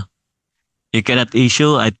 No? You cannot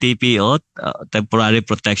issue a TPO, temporary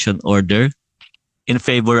protection order, in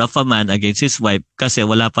favor of a man against his wife kasi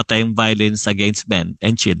wala pa tayong violence against men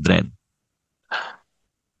and children.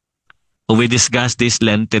 We discussed this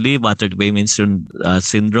lengthily, battered women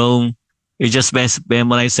syndrome. You just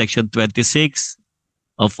memorize section 26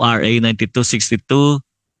 of RA 9262.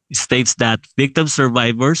 states that victim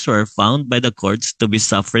survivors who are found by the courts to be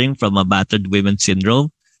suffering from a battered women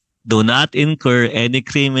syndrome do not incur any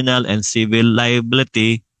criminal and civil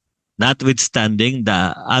liability, notwithstanding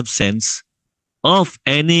the absence of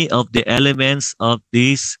any of the elements of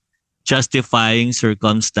this justifying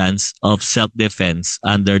circumstance of self-defense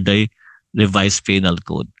under the revised penal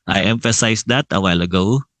code. I emphasized that a while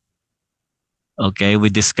ago. Okay, we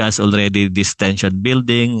discussed already this tension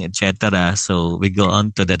building, etc. So we go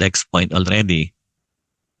on to the next point already.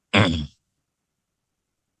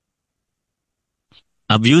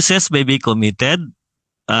 Abuses may be committed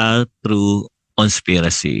through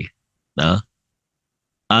conspiracy. No?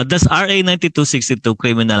 Does RA 9262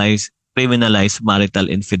 criminalize marital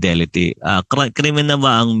infidelity? Criminal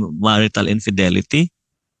ba ang marital infidelity?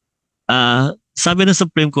 Sabi ng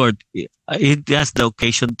Supreme Court, it has the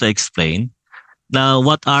occasion to explain. Now,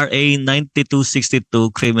 what RA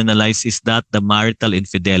 9262 criminalizes is not the marital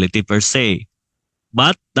infidelity per se,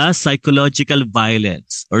 but the psychological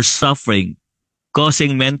violence or suffering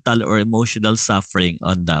causing mental or emotional suffering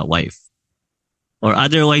on the wife. Or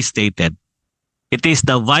otherwise stated, it is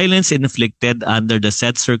the violence inflicted under the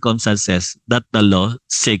said circumstances that the law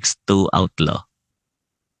seeks to outlaw.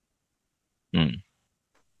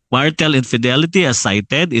 Marital infidelity, as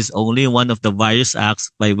cited, is only one of the various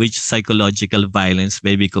acts by which psychological violence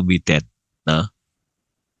may be committed. No?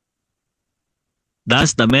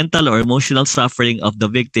 Thus, the mental or emotional suffering of the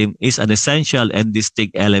victim is an essential and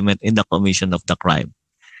distinct element in the commission of the crime.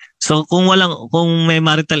 So, kung may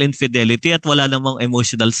marital infidelity at wala namang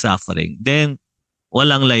emotional suffering, then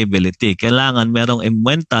walang liability. Kailangan merong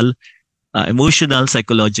mental, emotional,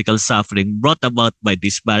 psychological suffering brought about by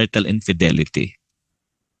this marital infidelity.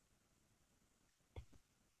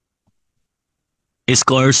 Is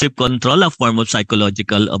coercive control a form of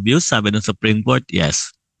psychological abuse? Sabi ng Supreme Court,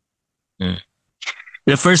 yes.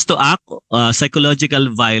 Refers to act,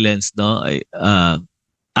 psychological violence, no?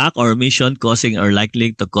 Act or omission causing or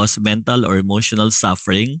likely to cause mental or emotional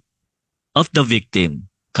suffering of the victim.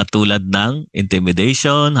 Katulad ng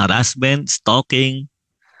intimidation, harassment, stalking,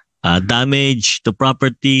 damage to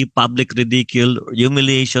property, public ridicule,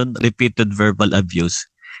 humiliation, repeated verbal abuse,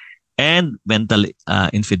 and mental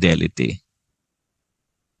infidelity.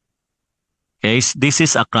 Okay, this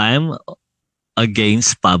is a crime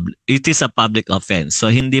against public. It is a public offense,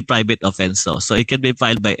 so hindi private offense. So it can be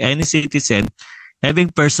filed by any citizen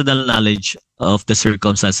having personal knowledge of the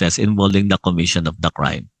circumstances involving the commission of the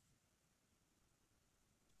crime.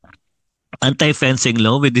 Anti-fencing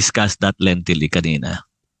law, we discussed that lengthily kanina.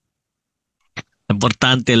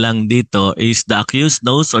 Importante lang dito is the accused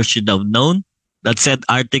knows or should have known that said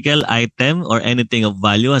article, item, or anything of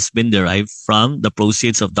value has been derived from the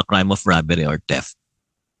proceeds of the crime of robbery or theft.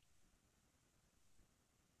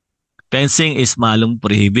 Fencing is malum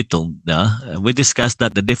prohibitum. We discussed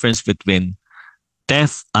that the difference between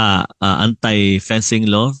theft, anti-fencing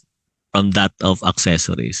law from that of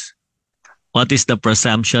accessories. What is the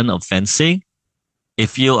presumption of fencing?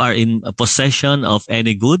 If you are in possession of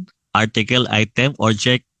any good, article, item,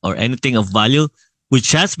 object, or anything of value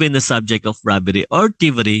which has been the subject of robbery or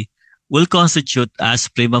thievery, will constitute as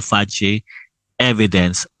prima facie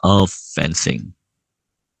evidence of fencing.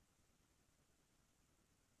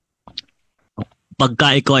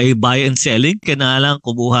 Pagka ikaw ay buy and selling, kailangan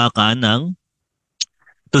kumuha ka ng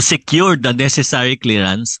to secure the necessary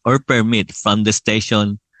clearance or permit from the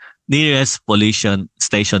station nearest police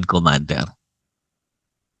station commander.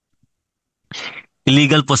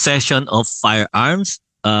 Illegal possession of firearms,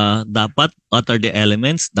 dapat what are the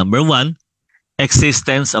elements? Number 1,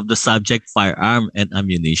 existence of the subject firearm and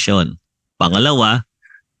ammunition. Pangalawa,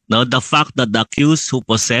 no, the fact that the accused who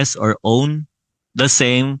possess or own the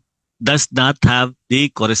same does not have the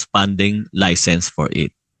corresponding license for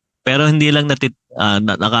it. Pero hindi lang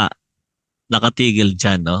nakatigil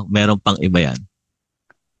dyan, no? Meron pang iba yan.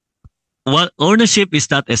 Ownership is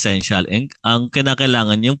not essential. Ang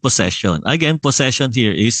kinakailangan yung possession. Again, possession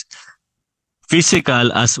here is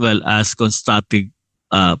physical as well as constructive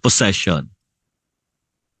possession.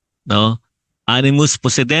 No? Animus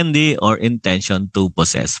possidendi or intention to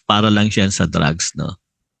possess. Para lang siya sa drugs, no?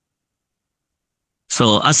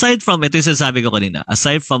 So, aside from, ito yung sabi ko kanina,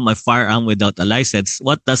 aside from a firearm without a license,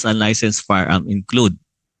 what does a licensed firearm include?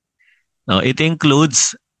 No, it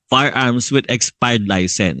includes firearms with expired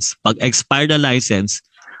license. Pag expired na license,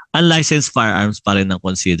 unlicensed firearms pa rin ang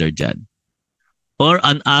consider dyan. Or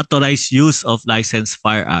unauthorized use of licensed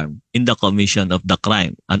firearm in the commission of the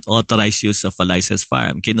crime. Unauthorized use of a licensed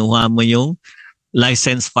firearm. Kinuha mo yung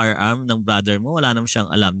licensed firearm ng brother mo, wala naman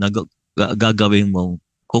siyang alam na gagawin mo,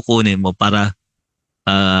 kukunin mo para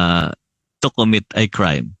to commit a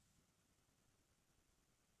crime.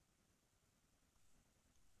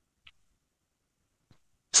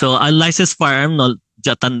 So unlicensed firearm,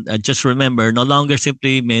 just remember, no longer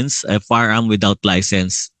simply means a firearm without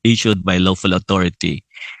license issued by lawful authority.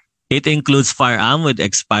 It includes firearm with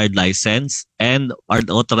expired license and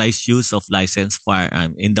unauthorized use of licensed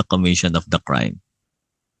firearm in the commission of the crime.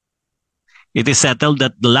 It is settled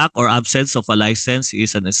that the lack or absence of a license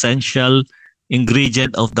is an essential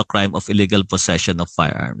ingredient of the crime of illegal possession of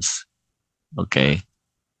firearms. Okay.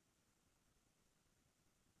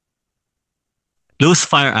 Loose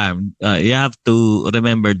firearm. You have to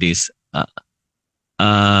remember this.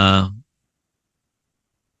 So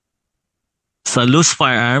loose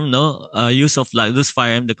firearm, use of loose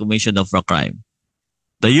firearm, the commission of a crime.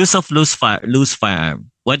 The use of loose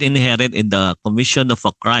firearm, when inherent in the commission of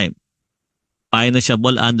a crime,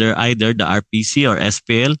 punishable under either the RPC or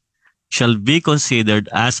SPL, shall be considered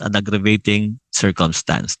as an aggravating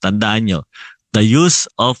circumstance. Tandaan nyo, the use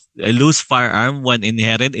of a loose firearm when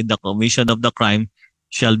inherent in the commission of the crime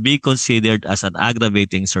shall be considered as an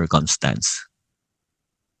aggravating circumstance.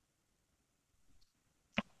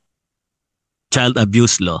 Child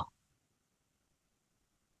abuse law.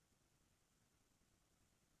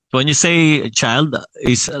 When you say child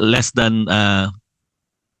is less than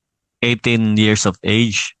 18 years of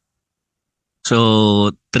age,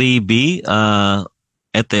 so 3B,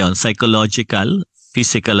 ito yun, psychological,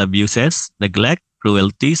 physical abuses, neglect,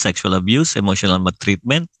 cruelty, sexual abuse, emotional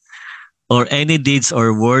maltreatment, or any deeds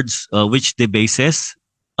or words which debases,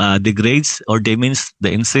 degrades, or demeans the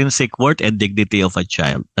intrinsic worth and dignity of a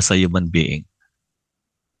child as a human being.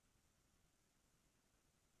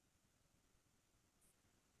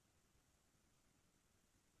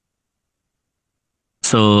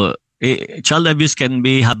 So, child abuse can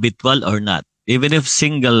be habitual or not. Even if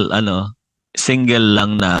single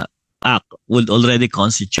lang na act would already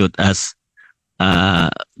constitute as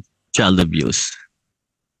child abuse.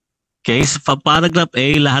 Okay, so paragraph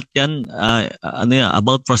A, lahat yan,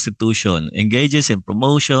 about prostitution. Engages in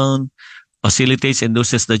promotion, facilitates,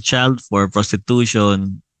 induces the child for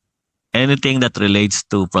prostitution, anything that relates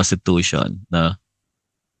to prostitution. No?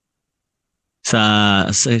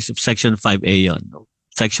 Sa section 5A yon.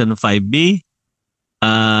 Section 5B,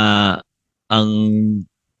 ang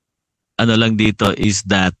ano lang dito is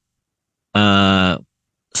that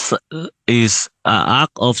is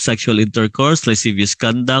act of sexual intercourse, lascivious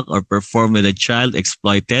conduct, or performed with a child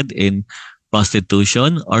exploited in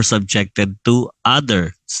prostitution or subjected to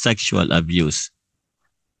other sexual abuse.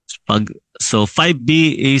 So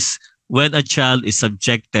 5B is when a child is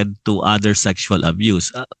subjected to other sexual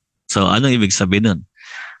abuse. So anong ibig sabihin nun?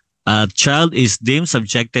 A child is deemed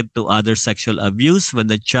subjected to other sexual abuse when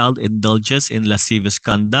the child indulges in lascivious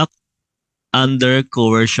conduct under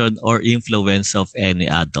coercion or influence of any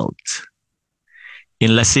adult.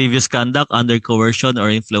 In lascivious conduct under coercion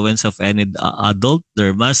or influence of any adult,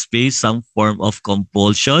 there must be some form of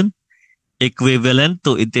compulsion equivalent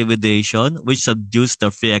to intimidation which subdues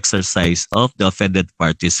the free exercise of the offended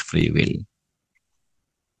party's free will.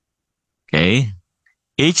 Okay?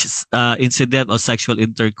 Each incident of sexual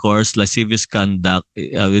intercourse, lascivious conduct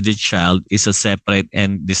with the child is a separate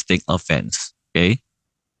and distinct offense. Okay?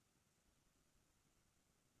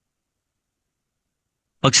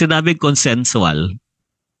 Pag sinabing consensual,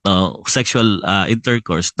 sexual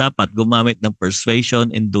intercourse, dapat gumamit ng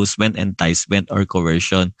persuasion, inducement, enticement, or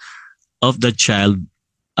coercion of the child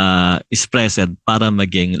is present para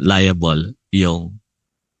maging liable yung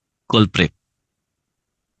culprit.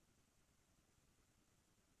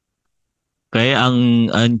 Okay,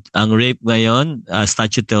 ang rape ngayon,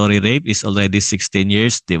 statutory rape is already 16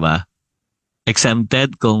 years, di ba?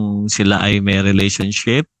 Exempted kung sila ay may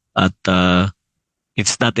relationship at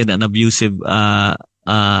it's not in an abusive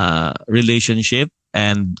relationship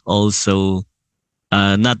and also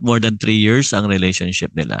not more than 3 years ang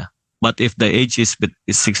relationship nila. But if the age is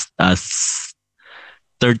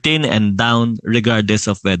 13 and down,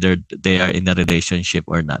 regardless of whether they are in a relationship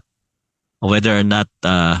or not, whether or not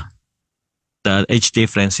the age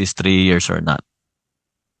difference is 3 years or not.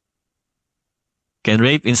 Can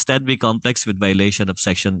rape instead be complex with violation of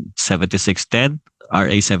Section 7610,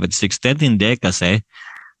 RA 7610? Hindi, kasi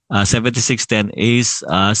 7610 is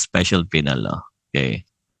a special penal law. Okay.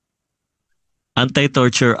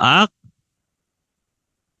 Anti-Torture Act,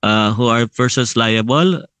 who are persons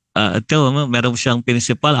liable, ito, meron siyang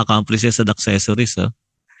principal, accomplices, and accessories.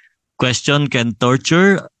 Question, can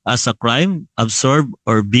torture as a crime absorb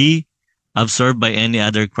or be absorbed by any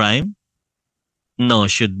other crime? No,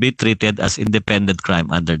 should be treated as independent crime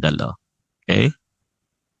under the law. Okay?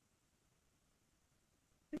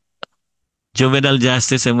 Juvenile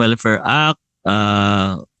Justice and Welfare Act,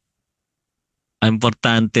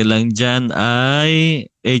 importante lang dyan ay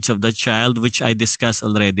age of the child, which I discussed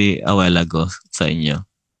already a while ago sa inyo.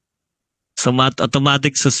 So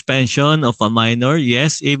automatic suspension of a minor,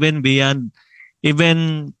 yes, even beyond,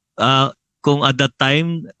 even kung at the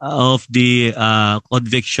time of the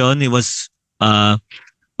conviction, he was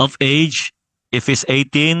of age, if he's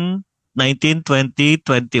 18, 19, 20,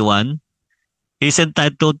 21, he's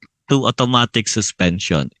entitled to automatic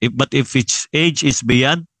suspension. But if his age is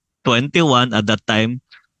beyond 21 at that time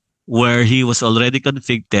where he was already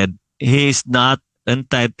convicted, he is not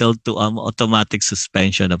entitled to automatic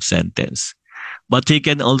suspension of sentence. But he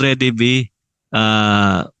can already be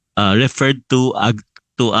referred to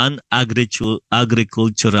an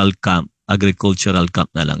agricultural camp. Agricultural camp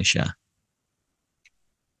na lang siya.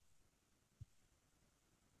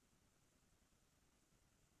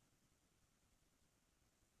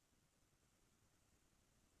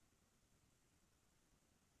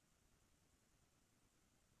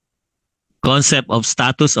 Concept of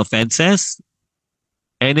status offenses.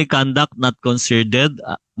 Any conduct not considered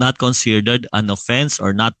an offense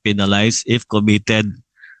or not penalized if committed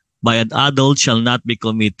by an adult shall not be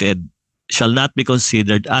considered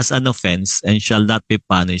as an offense and shall not be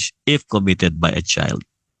punished if committed by a child.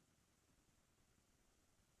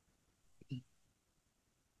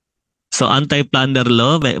 So anti-plunder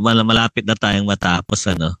law, malapit na tayong matapos,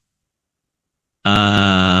 ano?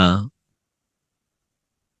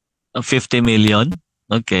 50 million.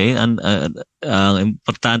 Okay, and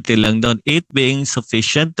importante lang doon, it being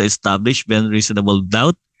sufficient to establish beyond reasonable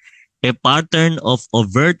doubt a pattern of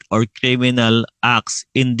overt or criminal acts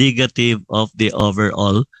indicative of the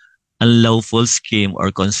overall unlawful scheme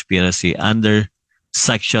or conspiracy under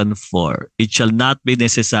Section 4. It shall not be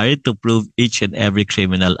necessary to prove each and every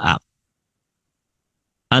criminal act.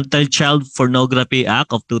 Anti-Child Pornography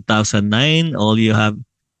Act of 2009, all you have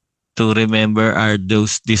to remember are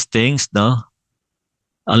these things, no?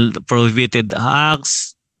 Prohibited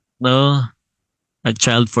acts, no?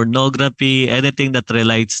 Child pornography, anything that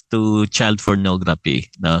relates to child pornography,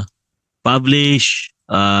 no? Publish,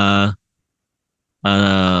 film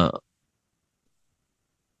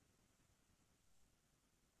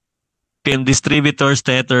distributors,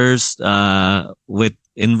 theaters, with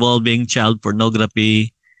involving child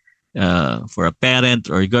pornography, for a parent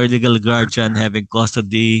or legal guardian having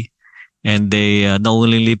custody, and they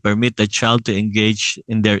knowingly permit a child to engage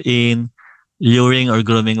in therein, luring or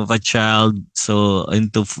grooming of a child, so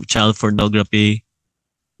into child pornography,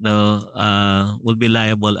 no, will be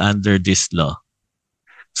liable under this law.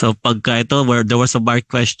 So pagka ito, where there was a bar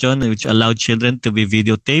question which allowed children to be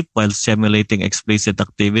videotaped while simulating explicit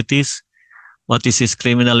activities, what is his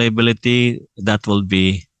criminal liability? That will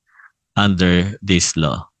be under this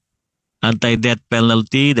law. Anti-death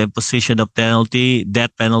penalty, the imposition of penalty,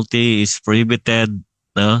 death penalty is prohibited.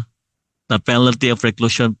 No? The penalty of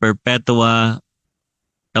reclusion perpetua,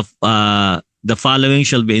 the following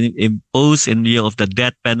shall be imposed in lieu of the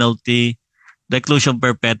death penalty. Reclusion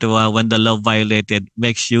perpetua, when the law violated,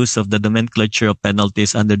 makes use of the nomenclature of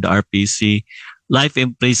penalties under the RPC. Life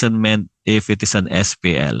imprisonment if it is an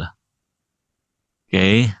SPL.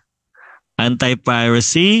 Okay.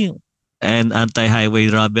 Anti-piracy and anti-highway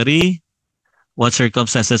robbery. What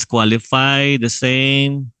circumstances qualify? The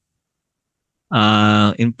same.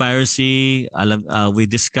 In piracy, we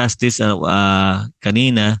discussed this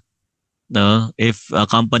kanina. No, if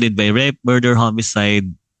accompanied by rape, murder, homicide,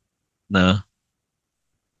 no,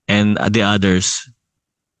 and the others.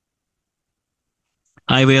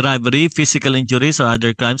 Highway robbery, physical injuries or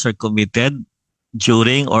other crimes are committed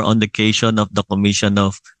during or on the occasion of the commission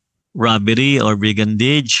of robbery or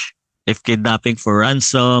brigandage. If kidnapping for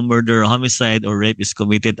ransom, murder, homicide, or rape is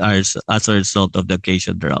committed as a result of the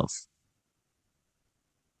occasion thereof.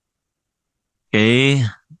 Okay.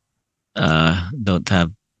 Don't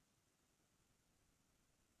have.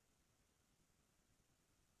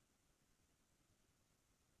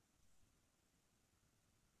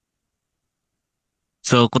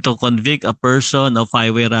 So to convict a person of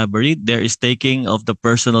highway robbery, there is taking of the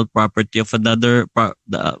personal property of another,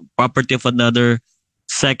 the property of another.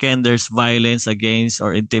 Second, there's violence against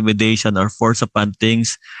or intimidation or force upon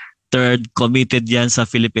things. Third, committed yan sa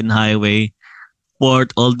Philippine highway.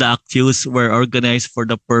 Fourth, all the accused were organized for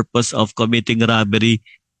the purpose of committing robbery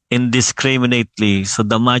indiscriminately. So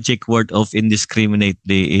the magic word of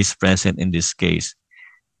indiscriminately is present in this case.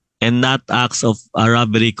 And not acts of a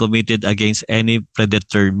robbery committed against any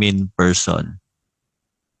predetermined person.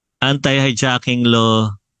 Anti-hijacking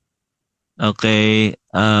law. Okay.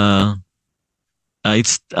 It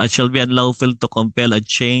shall be unlawful to compel a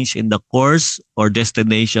change in the course or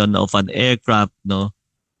destination of an aircraft, no,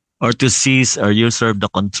 or to seize or usurp the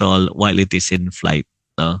control while it is in flight.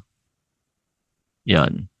 no?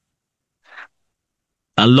 Yan.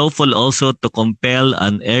 Unlawful also to compel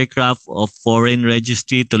an aircraft of foreign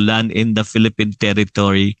registry to land in the Philippine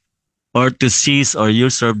territory or to seize or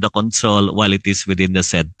usurp the control while it is within the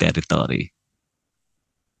said territory.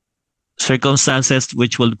 Circumstances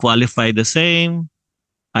which will qualify the same,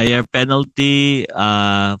 higher penalty,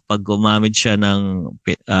 pag gumamit siya ng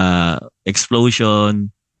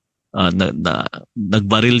explosion,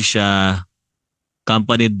 nagbaril siya,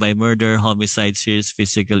 accompanied by murder, homicide, serious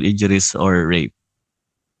physical injuries, or rape.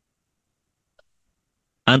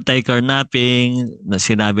 Anti-carnapping, na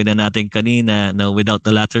sinabi na natin kanina, na without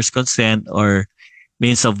the latter's consent or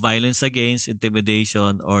means of violence against,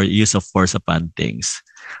 intimidation, or use of force upon things.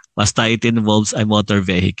 Basta it involves a motor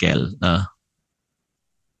vehicle.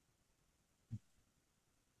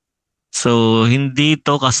 So, hindi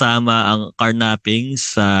to kasama ang carnapping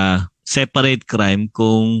sa separate crime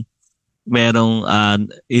kung merong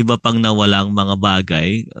iba pang nawalang mga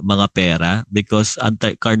bagay, mga pera, because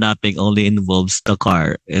anti-carnapping only involves the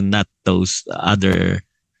car and not those other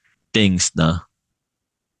things, no?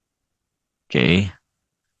 Okay.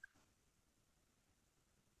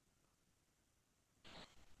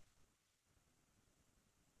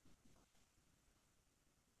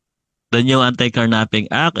 The new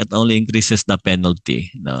Anti-Carnapping Act, it only increases the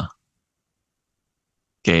penalty, no?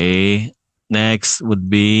 Okay. Next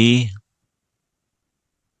would be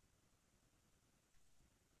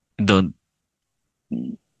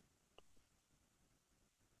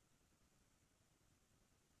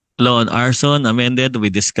law on arson amended.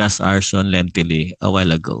 We discussed arson lengthily a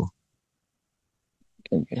while ago.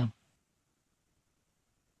 Okay.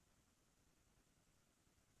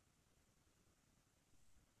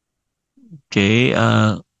 Okay,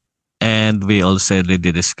 and we also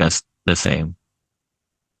already discussed the same.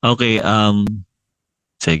 Okay,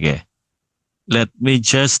 sige. Let me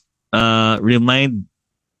just remind,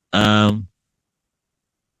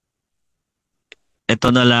 ito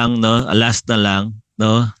na lang, no? Last na lang,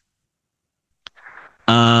 no?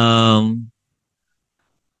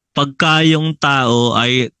 Pagka yung tao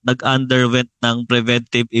ay nag-underwent ng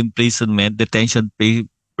preventive imprisonment, detention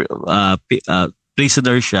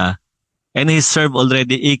prisoner siya, and he served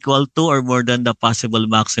already equal to or more than the possible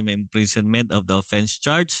maximum imprisonment of the offense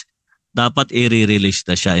charge, dapat i-release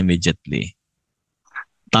na siya immediately.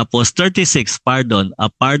 Tapos 36, pardon. A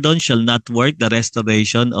pardon shall not work the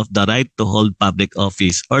restoration of the right to hold public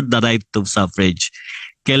office or the right to suffrage.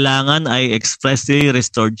 Kailangan ay expressly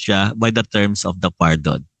restored siya by the terms of the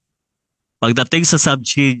pardon. Pagdating sa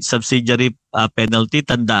subsidiary penalty,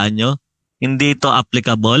 tandaan nyo, hindi ito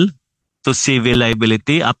applicable to civil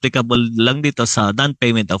liability, applicable lang dito sa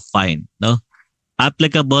non-payment of fine, no?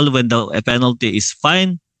 Applicable when the penalty is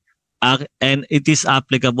fine, and it is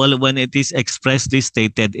applicable when it is expressly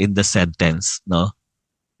stated in the sentence, no?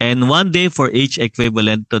 And 1 day for each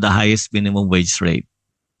equivalent to the highest minimum wage rate,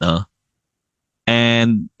 no?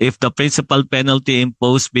 And if the principal penalty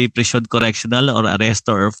imposed be prison correctional or arrest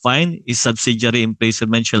or fine, is subsidiary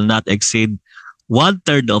imprisonment shall not exceed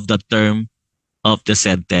 1/3 of the term of the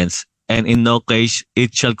sentence, and in no case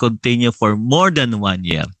it shall continue for more than 1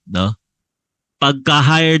 year, no? Pagka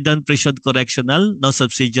higher than prison correctional, no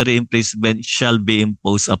subsidiary imprisonment shall be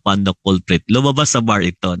imposed upon the culprit. Lumabas sa bar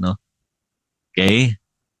ito, no? Okay?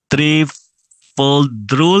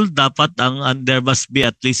 Threefold rule, dapat there must be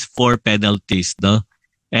at least 4 penalties, no?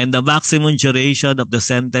 And the maximum duration of the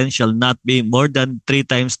sentence shall not be more than 3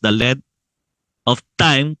 times the length of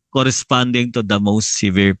time corresponding to the most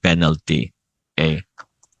severe penalty. Okay?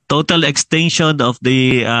 Total extinction of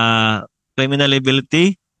the criminal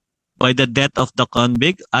liability by the death of the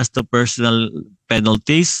convict as to personal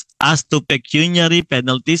penalties, as to pecuniary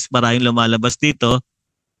penalties, maraming lumalabas dito,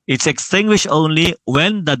 it's extinguished only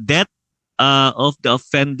when the death of the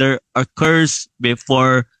offender occurs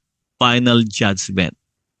before final judgment.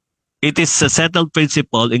 It is a settled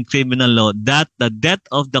principle in criminal law that the death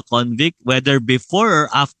of the convict, whether before or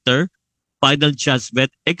after final judgment,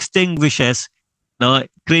 extinguishes, no,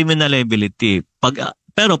 criminal liability.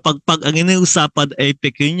 Pero pag ang iniusapan ay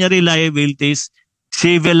pecuniary liabilities,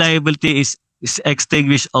 civil liability is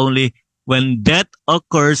extinguished only when death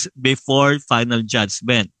occurs before final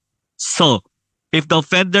judgment. So, if the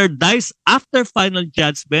offender dies after final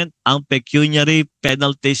judgment, ang pecuniary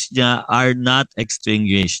penalties niya are not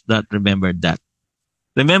extinguished. Remember that.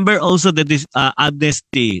 Remember also that this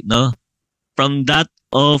amnesty, no? From that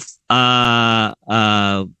of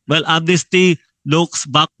amnesty looks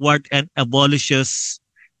backward and abolishes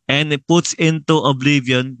and it puts into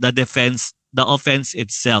oblivion the offense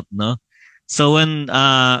itself, no? So when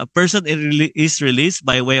a person is released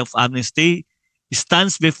by way of amnesty,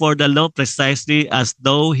 stands before the law precisely as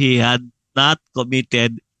though he had not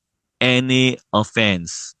committed any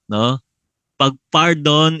offense. No? Pag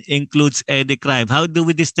pardon includes any crime. How do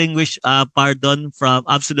we distinguish pardon from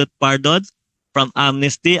absolute pardon? From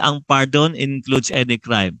amnesty, ang pardon includes any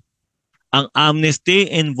crime. Ang amnesty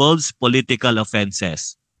involves political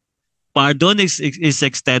offenses. Pardon is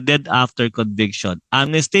extended after conviction.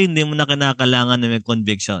 Amnesty, hindi mo na kinakailangan ng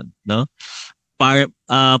conviction. No?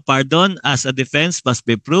 Pardon as a defense must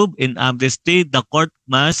be proved. In amnesty, the court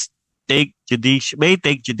may take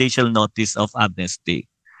judicial notice of amnesty.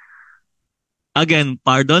 Again,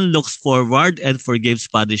 pardon looks forward and forgives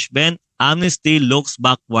punishment. Amnesty looks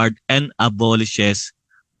backward and abolishes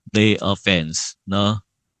the offense. No?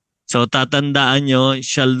 So tatandaan nyo,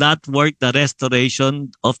 shall not work the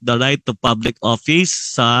restoration of the right to public office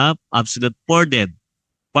sa absolute pardon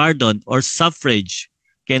or suffrage.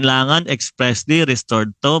 Kailangan expressly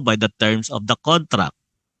restored to by the terms of the contract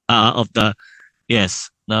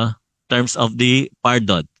terms of the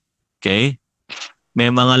pardon. Okay? May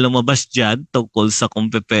mga lumabas dyan tungkol sa kung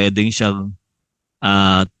pwedeng siyang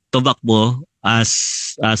tumakbo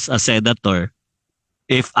as a senator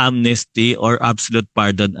if amnesty or absolute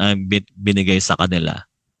pardon ang binigay sa kanila.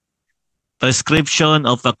 Prescription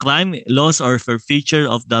of a crime, loss or forfeiture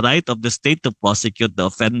of the right of the state to prosecute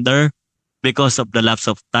the offender because of the lapse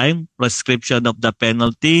of time, prescription of the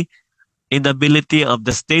penalty, inability of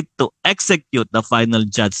the state to execute the final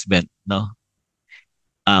judgment. No?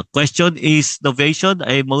 Question, is novation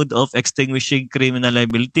a mode of extinguishing criminal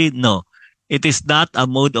liability? No, it is not a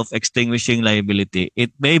mode of extinguishing liability.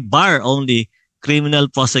 It may bar only criminal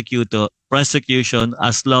prosecution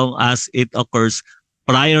as long as it occurs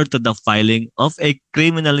prior to the filing of a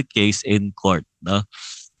criminal case in court. No?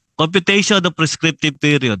 Computation of prescriptive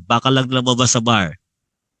period, baka lang lumabas sa bar.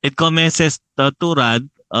 It commences to run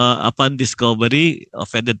upon discovery of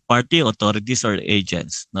offended party, authorities, or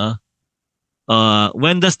agents. No?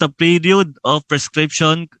 When does the period of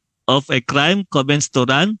prescription of a crime commence to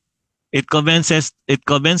run? It commences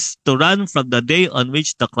to run from the day on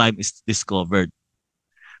which the crime is discovered.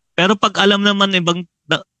 Pero pag alam naman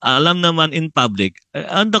in public,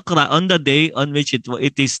 on the day on which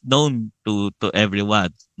it is known to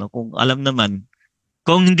everyone. No, kung alam naman,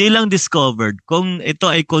 kung hindi lang discovered, kung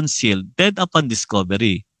ito ay concealed, then upon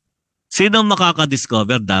discovery. Sino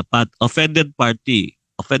makaka-discover dapat? Offended party.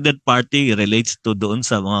 Offended party relates to doon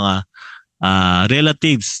sa mga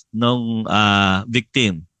relatives ng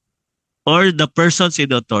victim, or the persons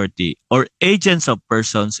in authority, or agents of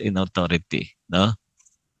persons in authority. No?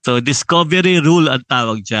 So discovery rule ang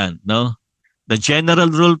tawag dyan. No? The general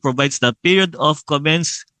rule provides the period of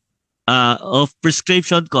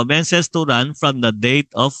prescription commences to run from the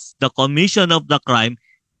date of the commission of the crime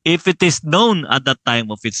if it is known at the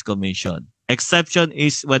time of its commission. Exception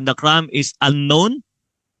is when the crime is unknown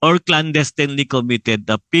or clandestinely committed.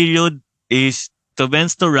 The period is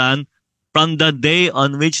commenced to run from the day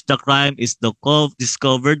on which the crime is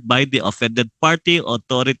discovered by the offended party,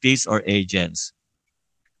 authorities, or agents.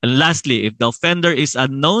 And lastly, if the offender is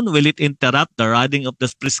unknown, will it interrupt the running of the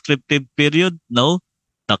prescriptive period? No.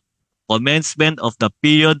 The commencement of the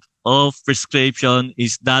period of prescription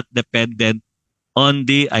is not dependent on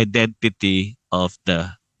the identity of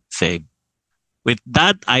the same. With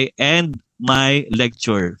that, I end my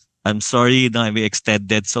lecture. I'm sorry that we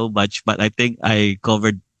extended so much, but I think I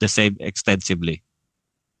covered the same extensively.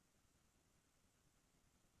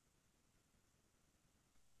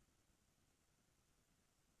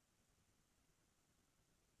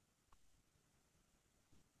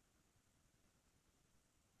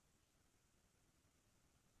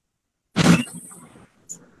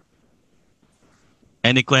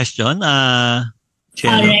 Any question? All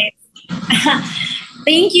right.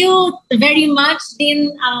 Thank you very much,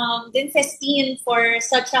 Dean Festin, for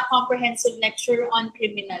such a comprehensive lecture on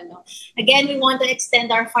criminal law. Again, we want to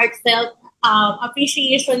extend our heartfelt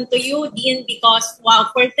appreciation to you, Dean, because wow,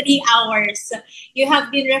 for 3 hours, you have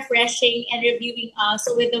been refreshing and reviewing us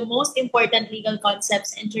with the most important legal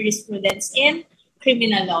concepts and jurisprudence in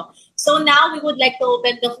criminal law. So now we would like to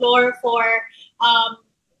open the floor for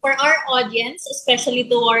our audience, especially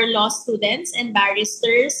to our law students and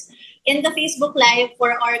barristers, in the Facebook Live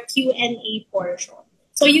for our Q&A portion.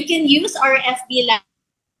 So you can use our FB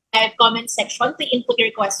Live comment section to input your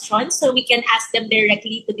questions so we can ask them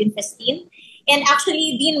directly to Dean Festin. And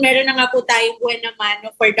actually, Dean, meron na nga po tayo buwan naman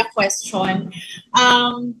for the question.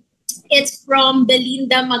 It's from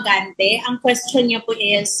Belinda Magante. Ang question niya po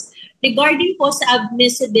is, regarding po sa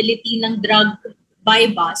admissibility ng drug by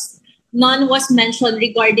bust, none was mentioned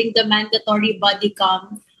regarding the mandatory body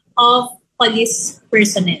cam of police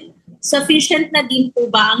personnel. Sufficient na din po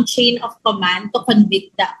ba ang chain of command to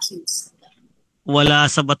convict the accused? Wala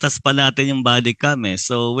sa batas pa natin yung body cam eh.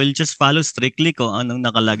 So we'll just follow strictly kung anong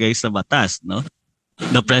nakalagay sa batas, no?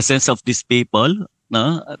 The presence of these people,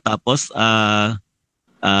 no? Tapos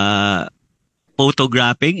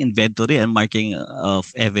photographing, inventory, and marking of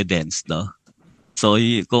evidence, no? So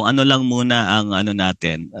kung ano lang muna ang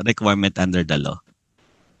natin, requirement under the law.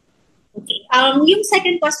 Okay. Yung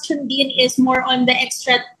second question din is more on the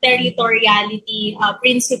extraterritoriality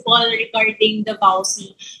principle regarding the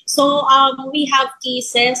VAUSI. So we have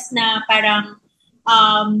cases na parang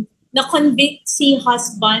na-convict si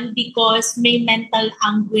husband because may mental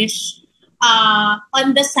anguish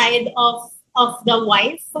on the side of the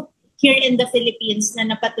wife here in the Philippines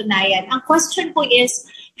na napatunayan. Ang question ko is,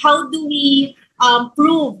 how do we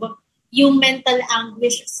prove yung mental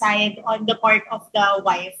anguish side on the part of the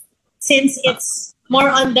wife? Since it's more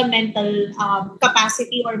on the mental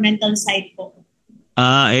capacity or mental side po.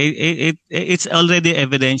 It's already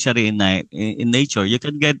evidentiary in nature. You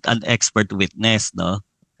can get an expert witness, no?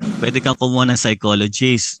 Pwede kang kumuha ng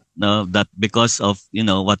psychologist, no? That because of,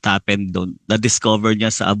 what happened doon, na-discover niya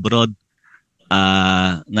sa abroad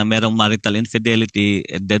na merong marital infidelity,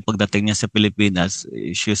 and then pagdating niya sa Pilipinas,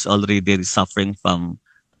 she's already suffering from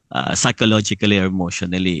psychologically or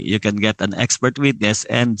emotionally. You can get an expert witness,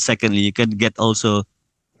 and secondly, you can get also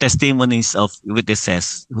testimonies of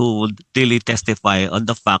witnesses who would really testify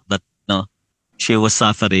on the fact that she was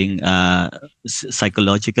suffering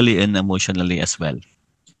psychologically and emotionally as well.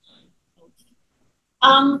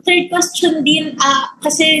 Third question din,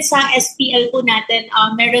 kasi sa SPL po natin,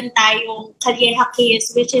 meron tayong Calleja case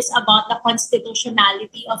which is about the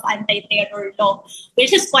constitutionality of anti-terror law, which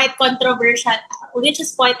is quite controversial, which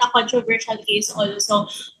is quite a controversial case also.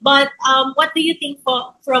 But what do you think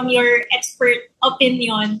po, from your expert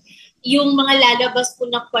opinion, yung mga lalabas po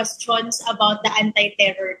na questions about the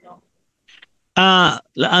anti-terror law?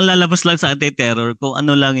 Ang lalabas lang sa anti-terror kung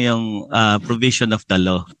ano lang yung provision of the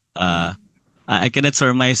law. I cannot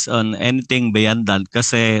surmise on anything beyond that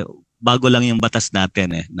kasi bago lang yung batas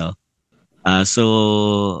natin no.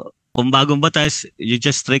 So kung bagong batas, you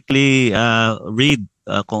just strictly read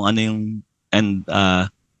kung ano yung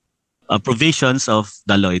provisions of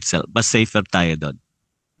the law itself. But safer tayo doon.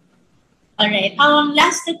 Alright.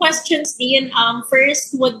 Last two questions din.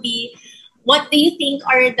 First would be, what do you think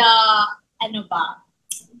are the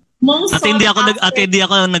most at hindi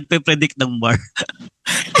ako nagpe-predict ng bar.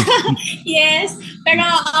 Yes, pero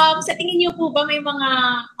sa tingin niyo po ba may mga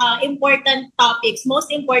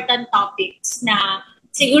most important topics na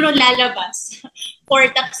siguro lalabas for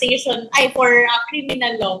taxation, for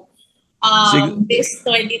criminal law this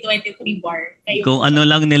 2023 bar? Kung ano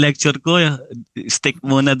lang ni-lecture ko, stick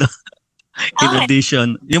muna doon. In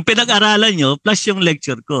addition, yung pinag-aralan nyo plus yung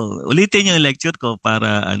lecture ko. Ulitin yung lecture ko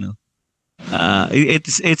para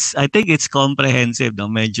I think it's comprehensive, no?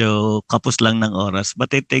 Medyo kapos lang ng oras, but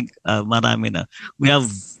I think marami na. We have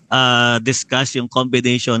discussed yung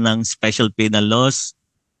combination ng special penal laws,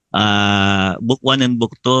 book 1 and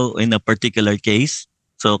book 2 in a particular case.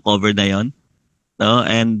 So cover na yon, no?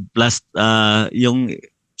 And plus yung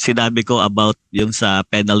sinabi ko about yung sa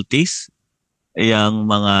penalties, yung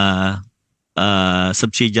mga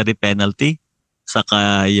subsidiary penalty,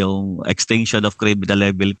 saka yung extinction of criminal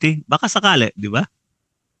liability. Baka sakali, di ba?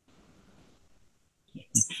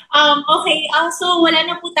 Okay, so wala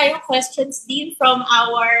na po tayong questions din from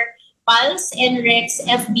our Pulse and Rex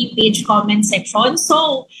FB page comment section.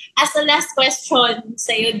 So, as a last question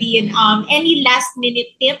sa'yo din, any last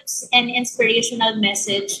minute tips and inspirational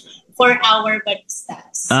message for our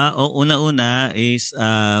baristas? Una-una is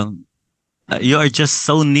you are just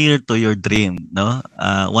so near to your dream, no?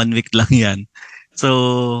 1 week lang yan.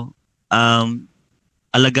 So,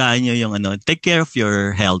 alagaan nyo yung take care of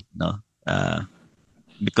your health, no?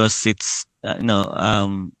 Because it's,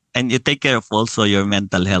 and you take care of also your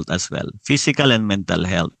mental health as well, physical and mental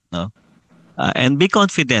health, no? And be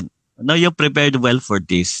confident. No, you prepared well for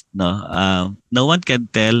this, no? No one can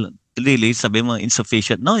tell, really, sabi mo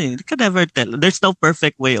insufficient. No, you can never tell. There's no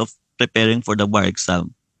perfect way of preparing for the bar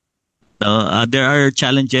exam. No, there are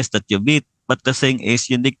challenges that you meet, but the thing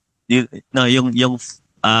is, yung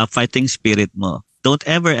fighting spirit mo. Don't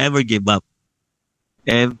ever give up.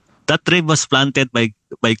 That dream was planted by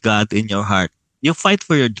God in your heart. You fight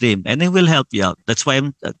for your dream, and it will help you out. That's why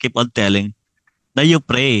I keep on telling na you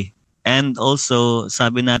pray. And also,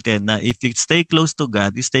 sabi natin na if you stay close to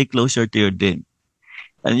God, you stay closer to your dream.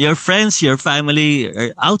 And your friends, your family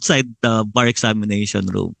are outside the bar examination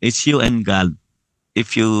room. It's you and God.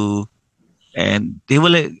 And He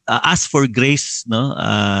will ask for grace, no?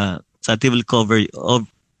 So He will cover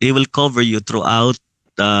he will cover you throughout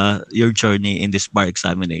your journey in this bar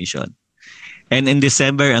examination. And in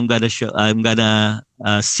December, I'm gonna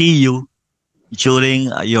see you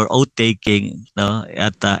during your oath taking, no,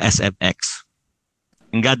 at SMX.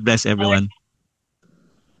 And God bless everyone.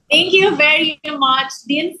 Thank you very much,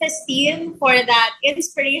 Dean Festin, for that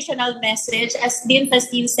inspirational message. As Dean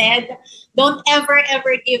Festin said, don't ever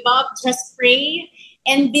give up. Just pray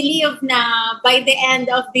and believe na by the end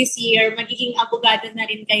of this year, magiging abogado na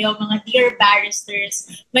rin kayo, mga dear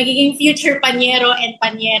barristers. Magiging future panyero and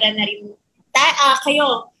panyera na rin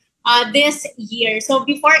kayo this year. So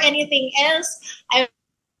before anything else, I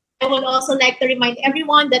would also like to remind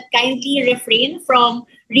everyone that kindly refrain from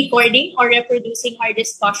recording or reproducing our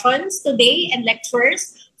discussions today and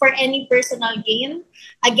lectures for any personal gain.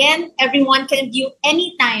 Again, everyone can view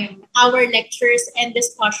anytime our lectures and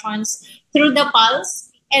discussions through the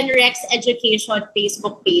Pulse and Rex Education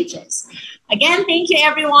Facebook pages. Again, thank you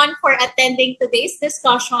everyone for attending today's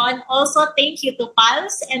discussion. Also, thank you to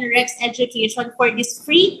Pulse and Rex Education for this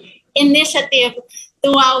free initiative to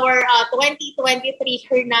our 2023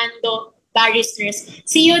 Hernando Barristers.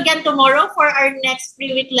 See you again tomorrow for our next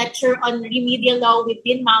 3-week lecture on remedial law with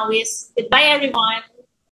Dean Mawis. Goodbye, everyone.